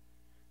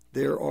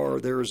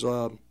 There's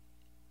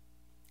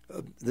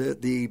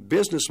the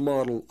business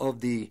model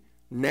of the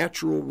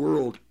natural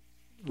world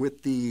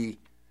with the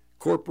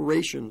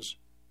corporations.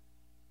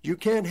 You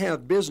can't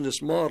have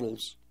business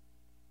models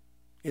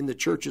in the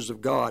churches of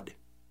God.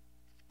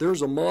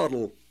 There's a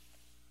model.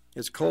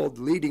 It's called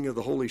the leading of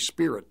the Holy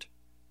Spirit.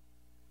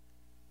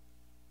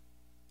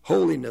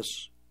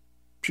 Holiness,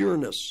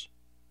 pureness,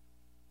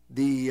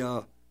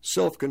 the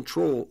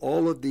self-control,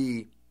 all of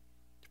the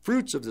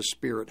fruits of the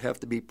Spirit have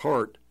to be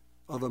part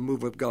of a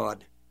move of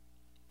God.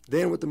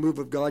 Then with the move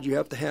of God, you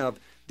have to have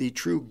the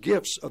true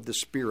gifts of the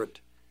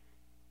Spirit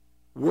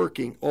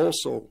working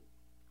also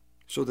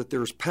so that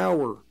there's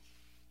power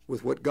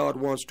with what God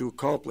wants to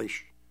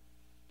accomplish.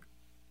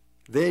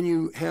 Then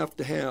you have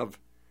to have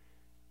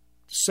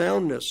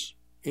soundness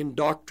in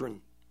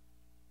doctrine.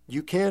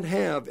 You can't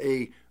have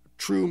a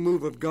true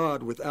move of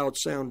God without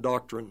sound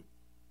doctrine.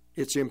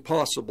 It's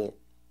impossible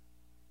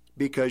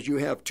because you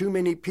have too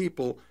many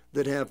people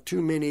that have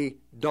too many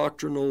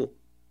doctrinal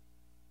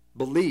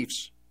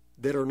beliefs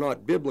that are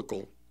not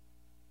biblical.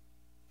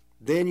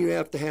 Then you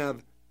have to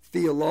have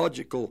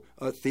theology.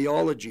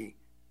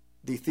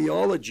 The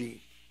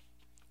theology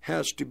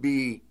has to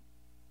be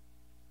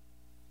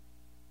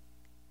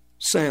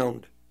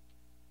sound.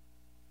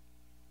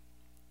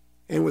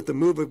 And with the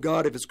move of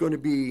God, if it's going to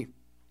be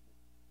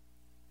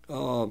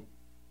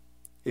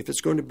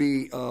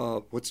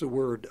what's the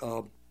word?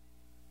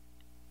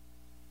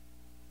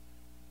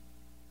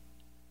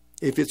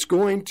 if it's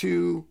going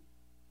to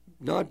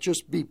not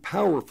just be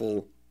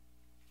powerful,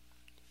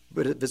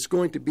 but if it's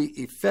going to be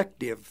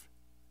effective,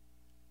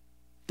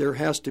 there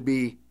has to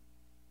be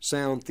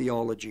sound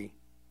theology.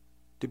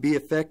 To be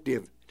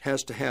effective, it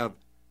has to have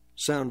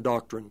sound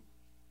doctrine.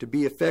 To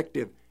be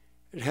effective,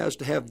 it has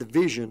to have the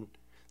vision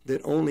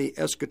that only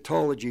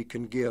eschatology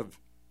can give.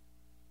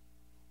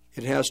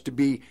 It has to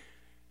be,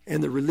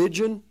 and the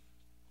religion,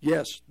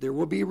 yes, there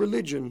will be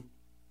religion,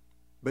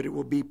 but it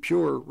will be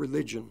pure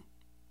religion.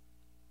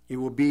 It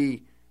will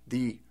be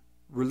the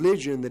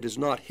religion that is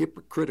not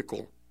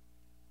hypocritical.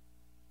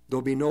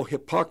 There'll be no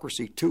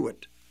hypocrisy to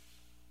it.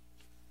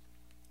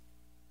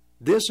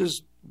 This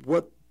is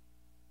what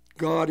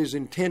God is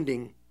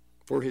intending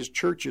for his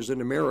churches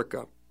in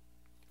America.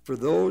 For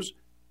those,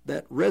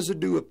 that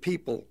residue of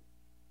people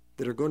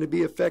that are going to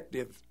be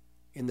effective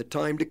in the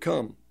time to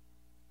come,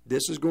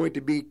 this is going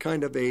to be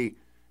kind of a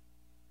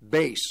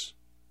base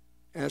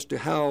as to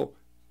how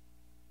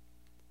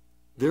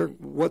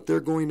what they're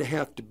going to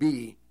have to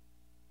be,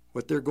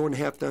 what they're going to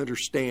have to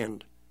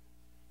understand.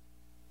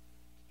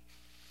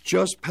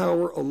 Just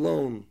power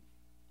alone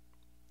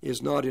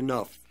is not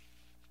enough.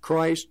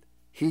 Christ,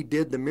 he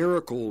did the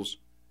miracles,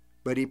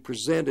 but he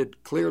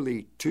presented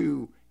clearly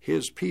to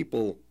his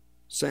people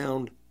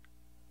sound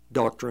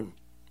doctrine.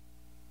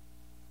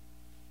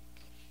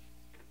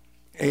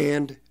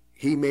 And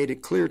he made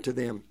it clear to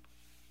them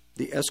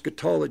the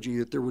eschatology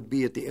that there would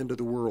be at the end of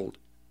the world.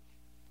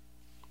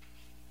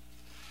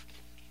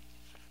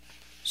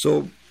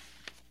 So,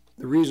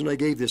 the reason I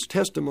gave this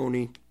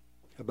testimony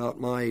about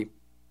my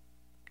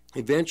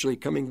eventually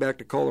coming back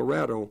to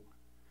Colorado,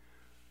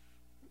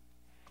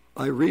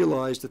 I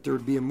realized that there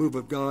would be a move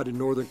of God in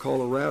northern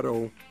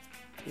Colorado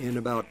in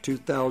about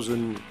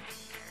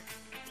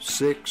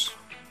 2006,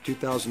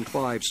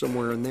 2005,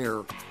 somewhere in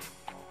there.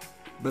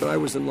 But I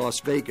was in Las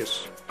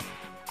Vegas,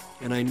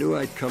 and I knew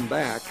I'd come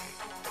back,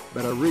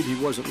 but I really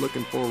wasn't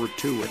looking forward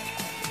to it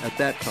at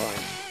that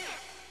time.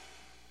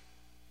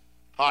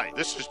 Hi,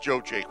 this is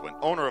Joe Jaquin,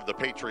 owner of the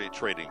Patriot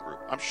Trading Group.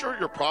 I'm sure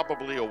you're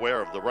probably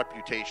aware of the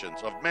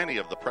reputations of many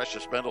of the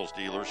precious metals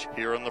dealers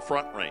here in the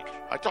Front Range.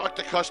 I talk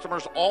to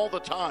customers all the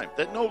time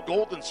that know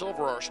gold and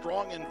silver are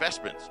strong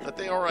investments, that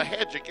they are a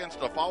hedge against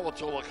a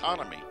volatile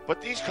economy. But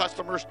these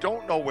customers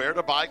don't know where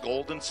to buy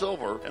gold and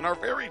silver and are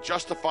very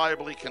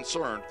justifiably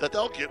concerned that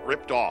they'll get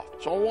ripped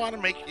off. So I want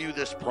to make you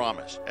this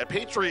promise. At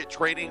Patriot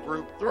Trading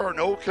Group, there are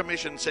no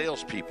commission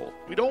salespeople.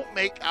 We don't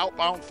make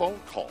outbound phone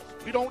calls.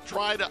 We don't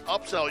try to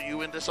upsell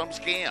you into some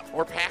scam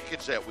or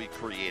package that we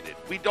created.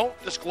 We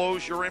don't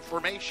disclose your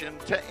information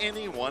to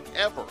anyone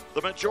ever.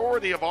 The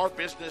majority of our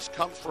business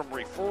comes from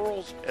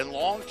referrals and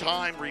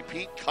long-time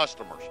repeat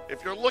customers.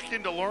 If you're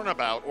looking to learn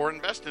about or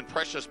invest in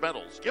precious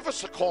metals, give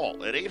us a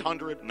call at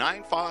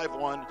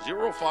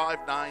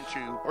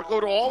 800-951-0592 or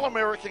go to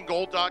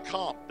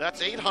allamericangold.com.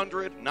 That's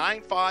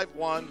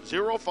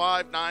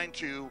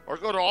 800-951-0592 or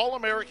go to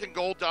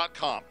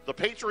allamericangold.com. The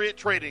Patriot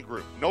Trading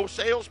Group. No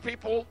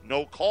salespeople,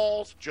 no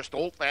calls, just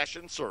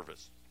old-fashioned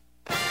service.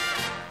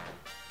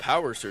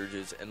 Power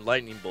surges and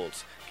lightning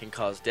bolts can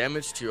cause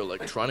damage to your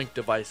electronic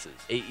devices.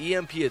 A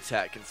EMP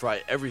attack can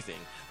fry everything,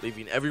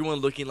 leaving everyone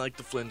looking like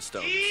the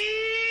Flintstones.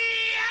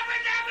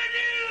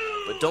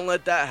 But don't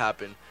let that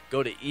happen.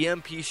 Go to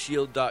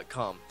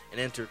EMPshield.com and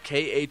enter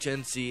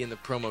KHNC in the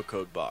promo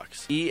code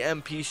box.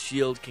 EMP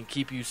Shield can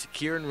keep you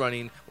secure and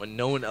running when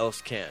no one else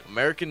can.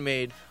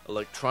 American-made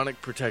electronic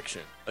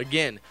protection.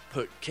 Again,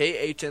 put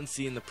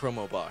KHNC in the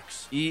promo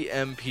box.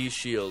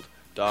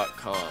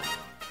 EMPshield.com.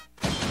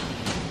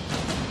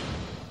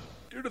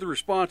 Due to the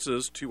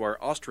responses to our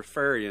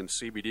Austrofarian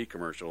CBD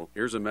commercial,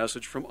 here's a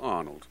message from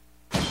Arnold.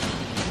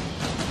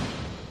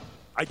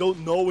 I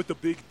don't know what the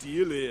big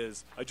deal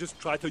is. I just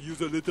try to use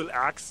a little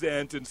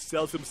accent and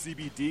sell some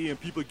CBD and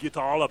people get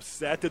all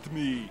upset at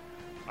me.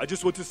 I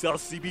just want to sell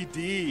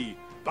CBD.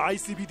 Buy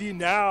CBD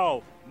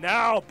now.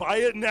 Now. Buy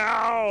it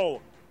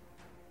now.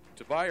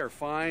 To buy our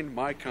fine,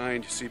 My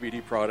Kind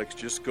CBD products,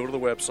 just go to the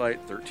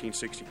website,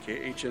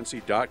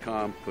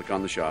 1360khnc.com, click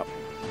on the shop.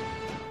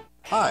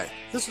 Hi,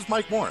 this is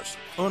Mike Morris,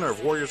 owner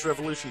of Warriors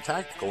Revolution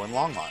Tactical in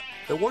Longmont.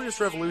 At Warriors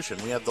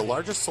Revolution, we have the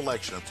largest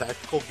selection of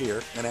tactical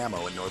gear and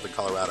ammo in northern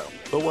Colorado.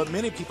 But what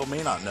many people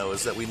may not know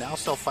is that we now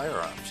sell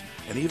firearms.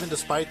 And even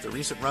despite the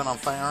recent run on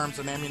firearms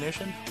and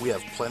ammunition, we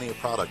have plenty of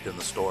product in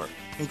the store,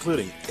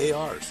 including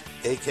ARs,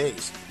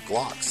 AKs,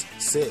 Glocks,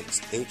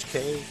 SIGs,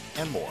 HK,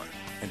 and more.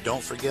 And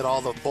don't forget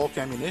all the bulk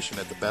ammunition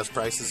at the best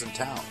prices in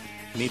town.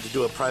 Need to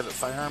do a private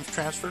firearms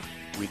transfer?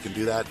 We can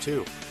do that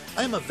too.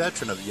 I am a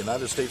veteran of the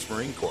United States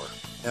Marine Corps,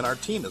 and our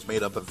team is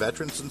made up of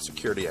veterans and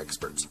security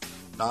experts,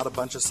 not a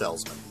bunch of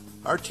salesmen.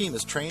 Our team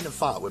is trained and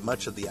fought with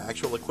much of the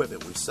actual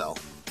equipment we sell.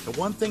 And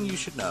one thing you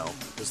should know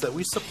is that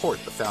we support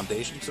the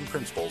foundations and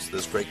principles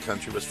this great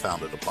country was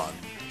founded upon.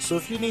 So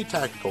if you need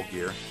tactical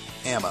gear,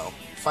 ammo,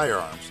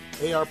 firearms,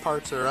 AR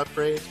parts or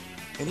upgrades,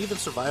 and even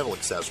survival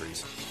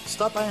accessories,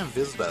 stop by and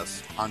visit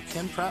us on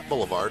Ken Pratt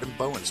Boulevard and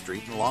Bowen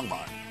Street in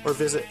Longmont, or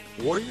visit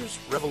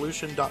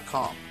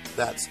warriorsrevolution.com.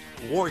 That's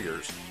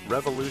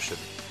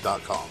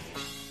warriorsrevolution.com.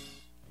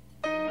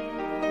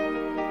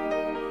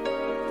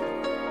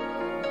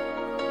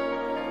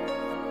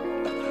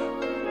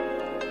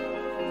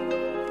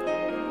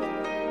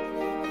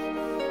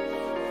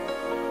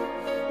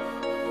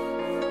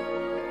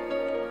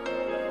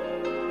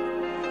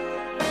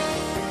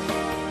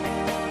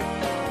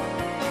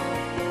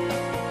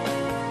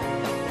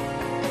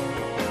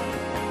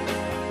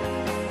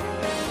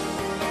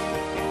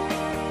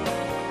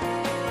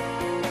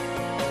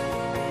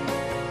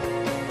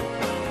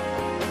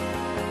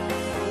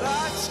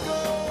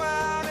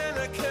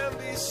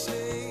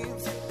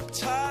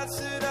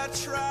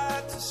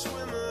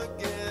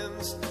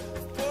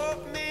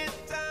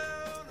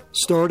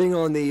 Starting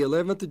on the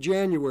 11th of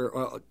July,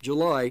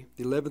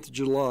 the 11th of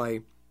July,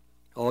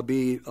 I'll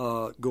be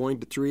going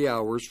to 3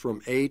 hours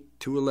from 8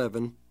 to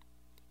 11.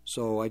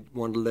 So I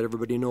wanted to let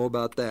everybody know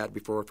about that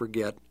before I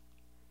forget.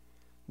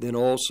 Then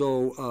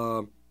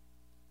also,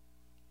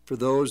 for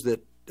those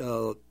that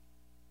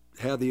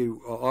have the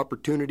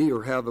opportunity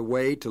or have a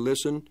way to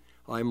listen,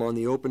 I'm on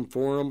the open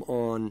forum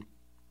on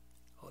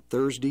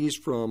Thursdays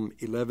from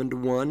 11 to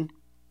 1,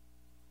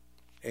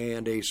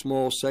 and a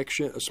small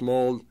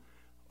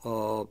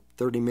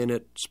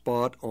 30-minute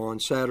spot on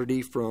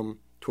Saturday from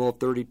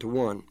 12:30 to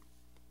 1.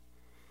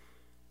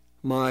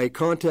 My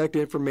contact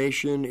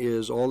information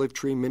is Olive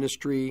Tree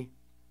Ministry,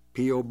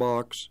 P.O.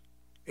 Box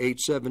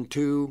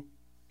 872,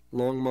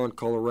 Longmont,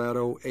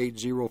 Colorado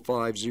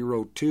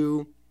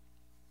 80502,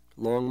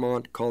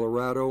 Longmont,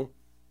 Colorado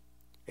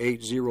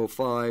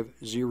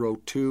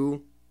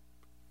 80502,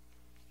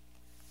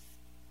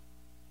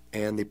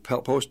 and the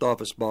post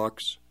office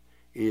box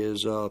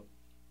is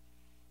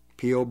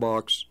P.O.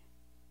 Box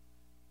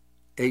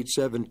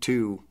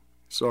 872.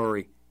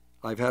 Sorry,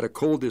 I've had a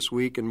cold this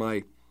week,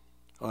 and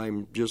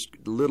I'm just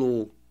a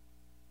little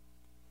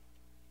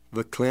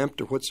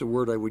verklempt, or what's the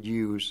word I would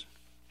use?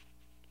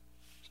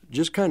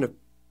 Just kind of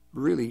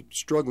really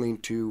struggling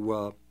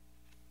to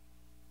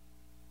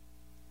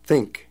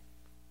think.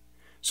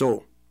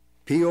 So,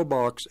 P.O.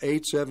 Box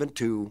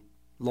 872,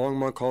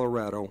 Longmont,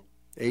 Colorado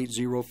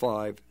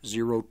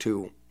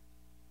 80502.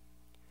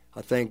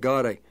 I thank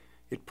God it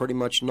pretty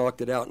much knocked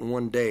it out in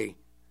one day.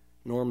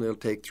 Normally it'll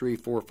take 3,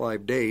 4,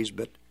 5 days,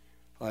 but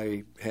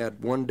I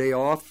had one day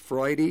off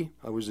Friday.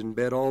 I was in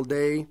bed all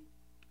day,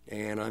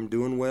 and I'm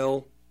doing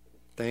well.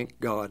 Thank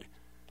God.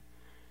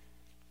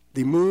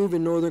 The move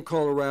in northern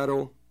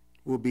Colorado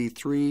will be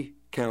 3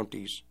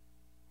 counties: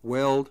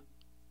 Weld,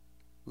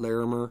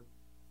 Larimer,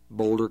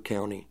 Boulder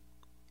County.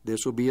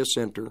 This will be a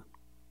center.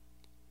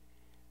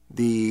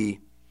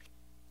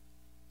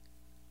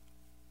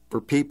 For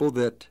people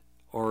that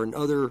are in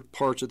other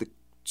parts of the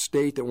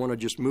state that want to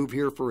just move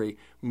here for a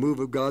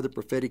move of God, the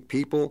prophetic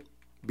people,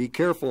 be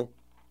careful.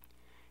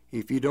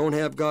 If you don't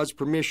have God's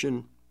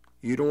permission,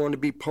 you don't want to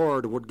be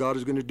part of what God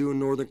is going to do in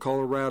northern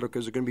Colorado,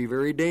 because it's going to be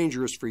very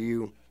dangerous for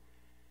you.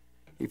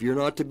 If you're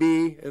not to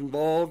be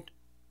involved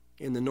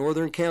in the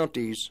northern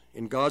counties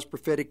in God's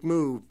prophetic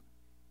move,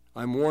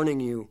 I'm warning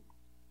you.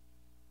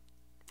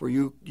 For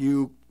you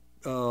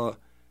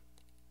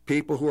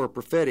people who are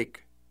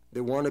prophetic,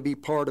 that want to be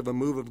part of a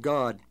move of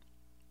God,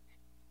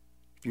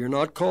 if you're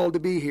not called to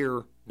be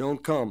here,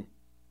 don't come.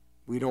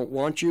 We don't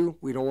want you.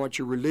 We don't want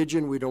your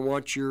religion. We don't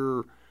want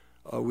you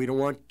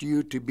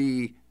to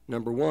be,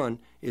 number one,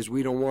 is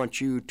we don't want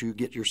you to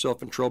get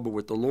yourself in trouble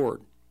with the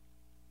Lord.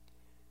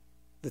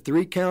 The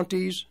 3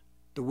 counties,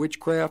 the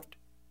witchcraft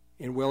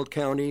in Weld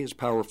County is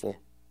powerful.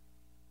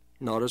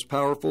 Not as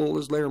powerful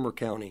as Larimer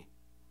County.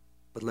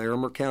 But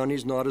Larimer County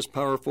is not as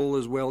powerful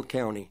as Weld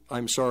County.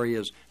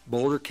 As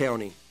Boulder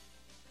County.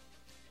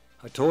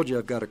 I told you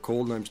I've got a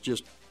cold and I'm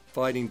just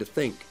fighting to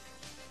think.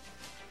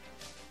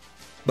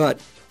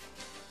 But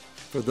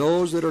for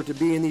those that are to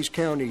be in these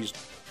counties,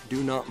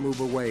 do not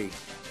move away.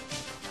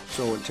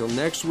 So until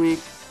next week,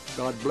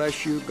 God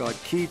bless you, God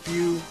keep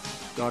you,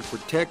 God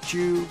protect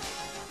you,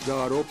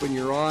 God open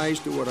your eyes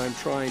to what I'm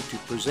trying to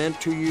present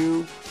to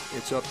you.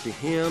 It's up to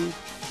Him.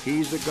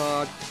 He's the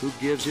God who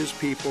gives His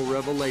people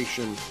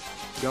revelation.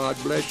 God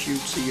bless you.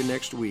 See you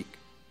next week.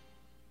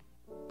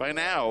 By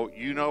now,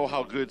 you know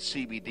how good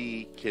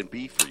CBD can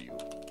be for you.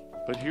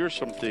 But here's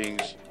some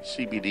things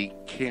CBD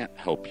can't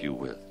help you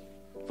with.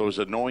 Those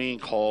annoying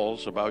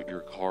calls about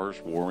your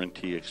car's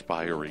warranty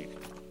expiring,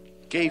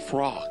 gay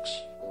frogs,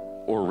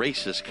 or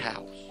racist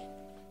cows,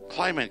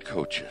 climate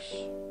coaches,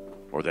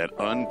 or that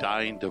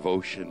undying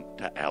devotion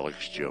to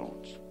Alex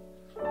Jones.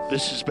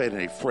 This has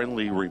been a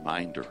friendly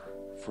reminder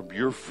from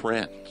your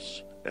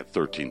friends at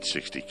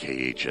 1360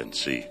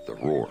 KHNC, the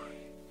Roar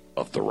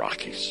of the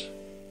Rockies.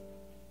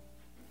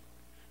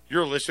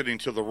 You're listening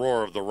to the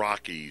Roar of the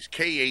Rockies,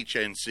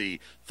 KHNC,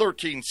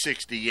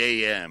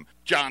 1360 AM,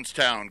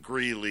 Johnstown,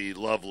 Greeley,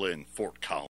 Loveland, Fort Collins.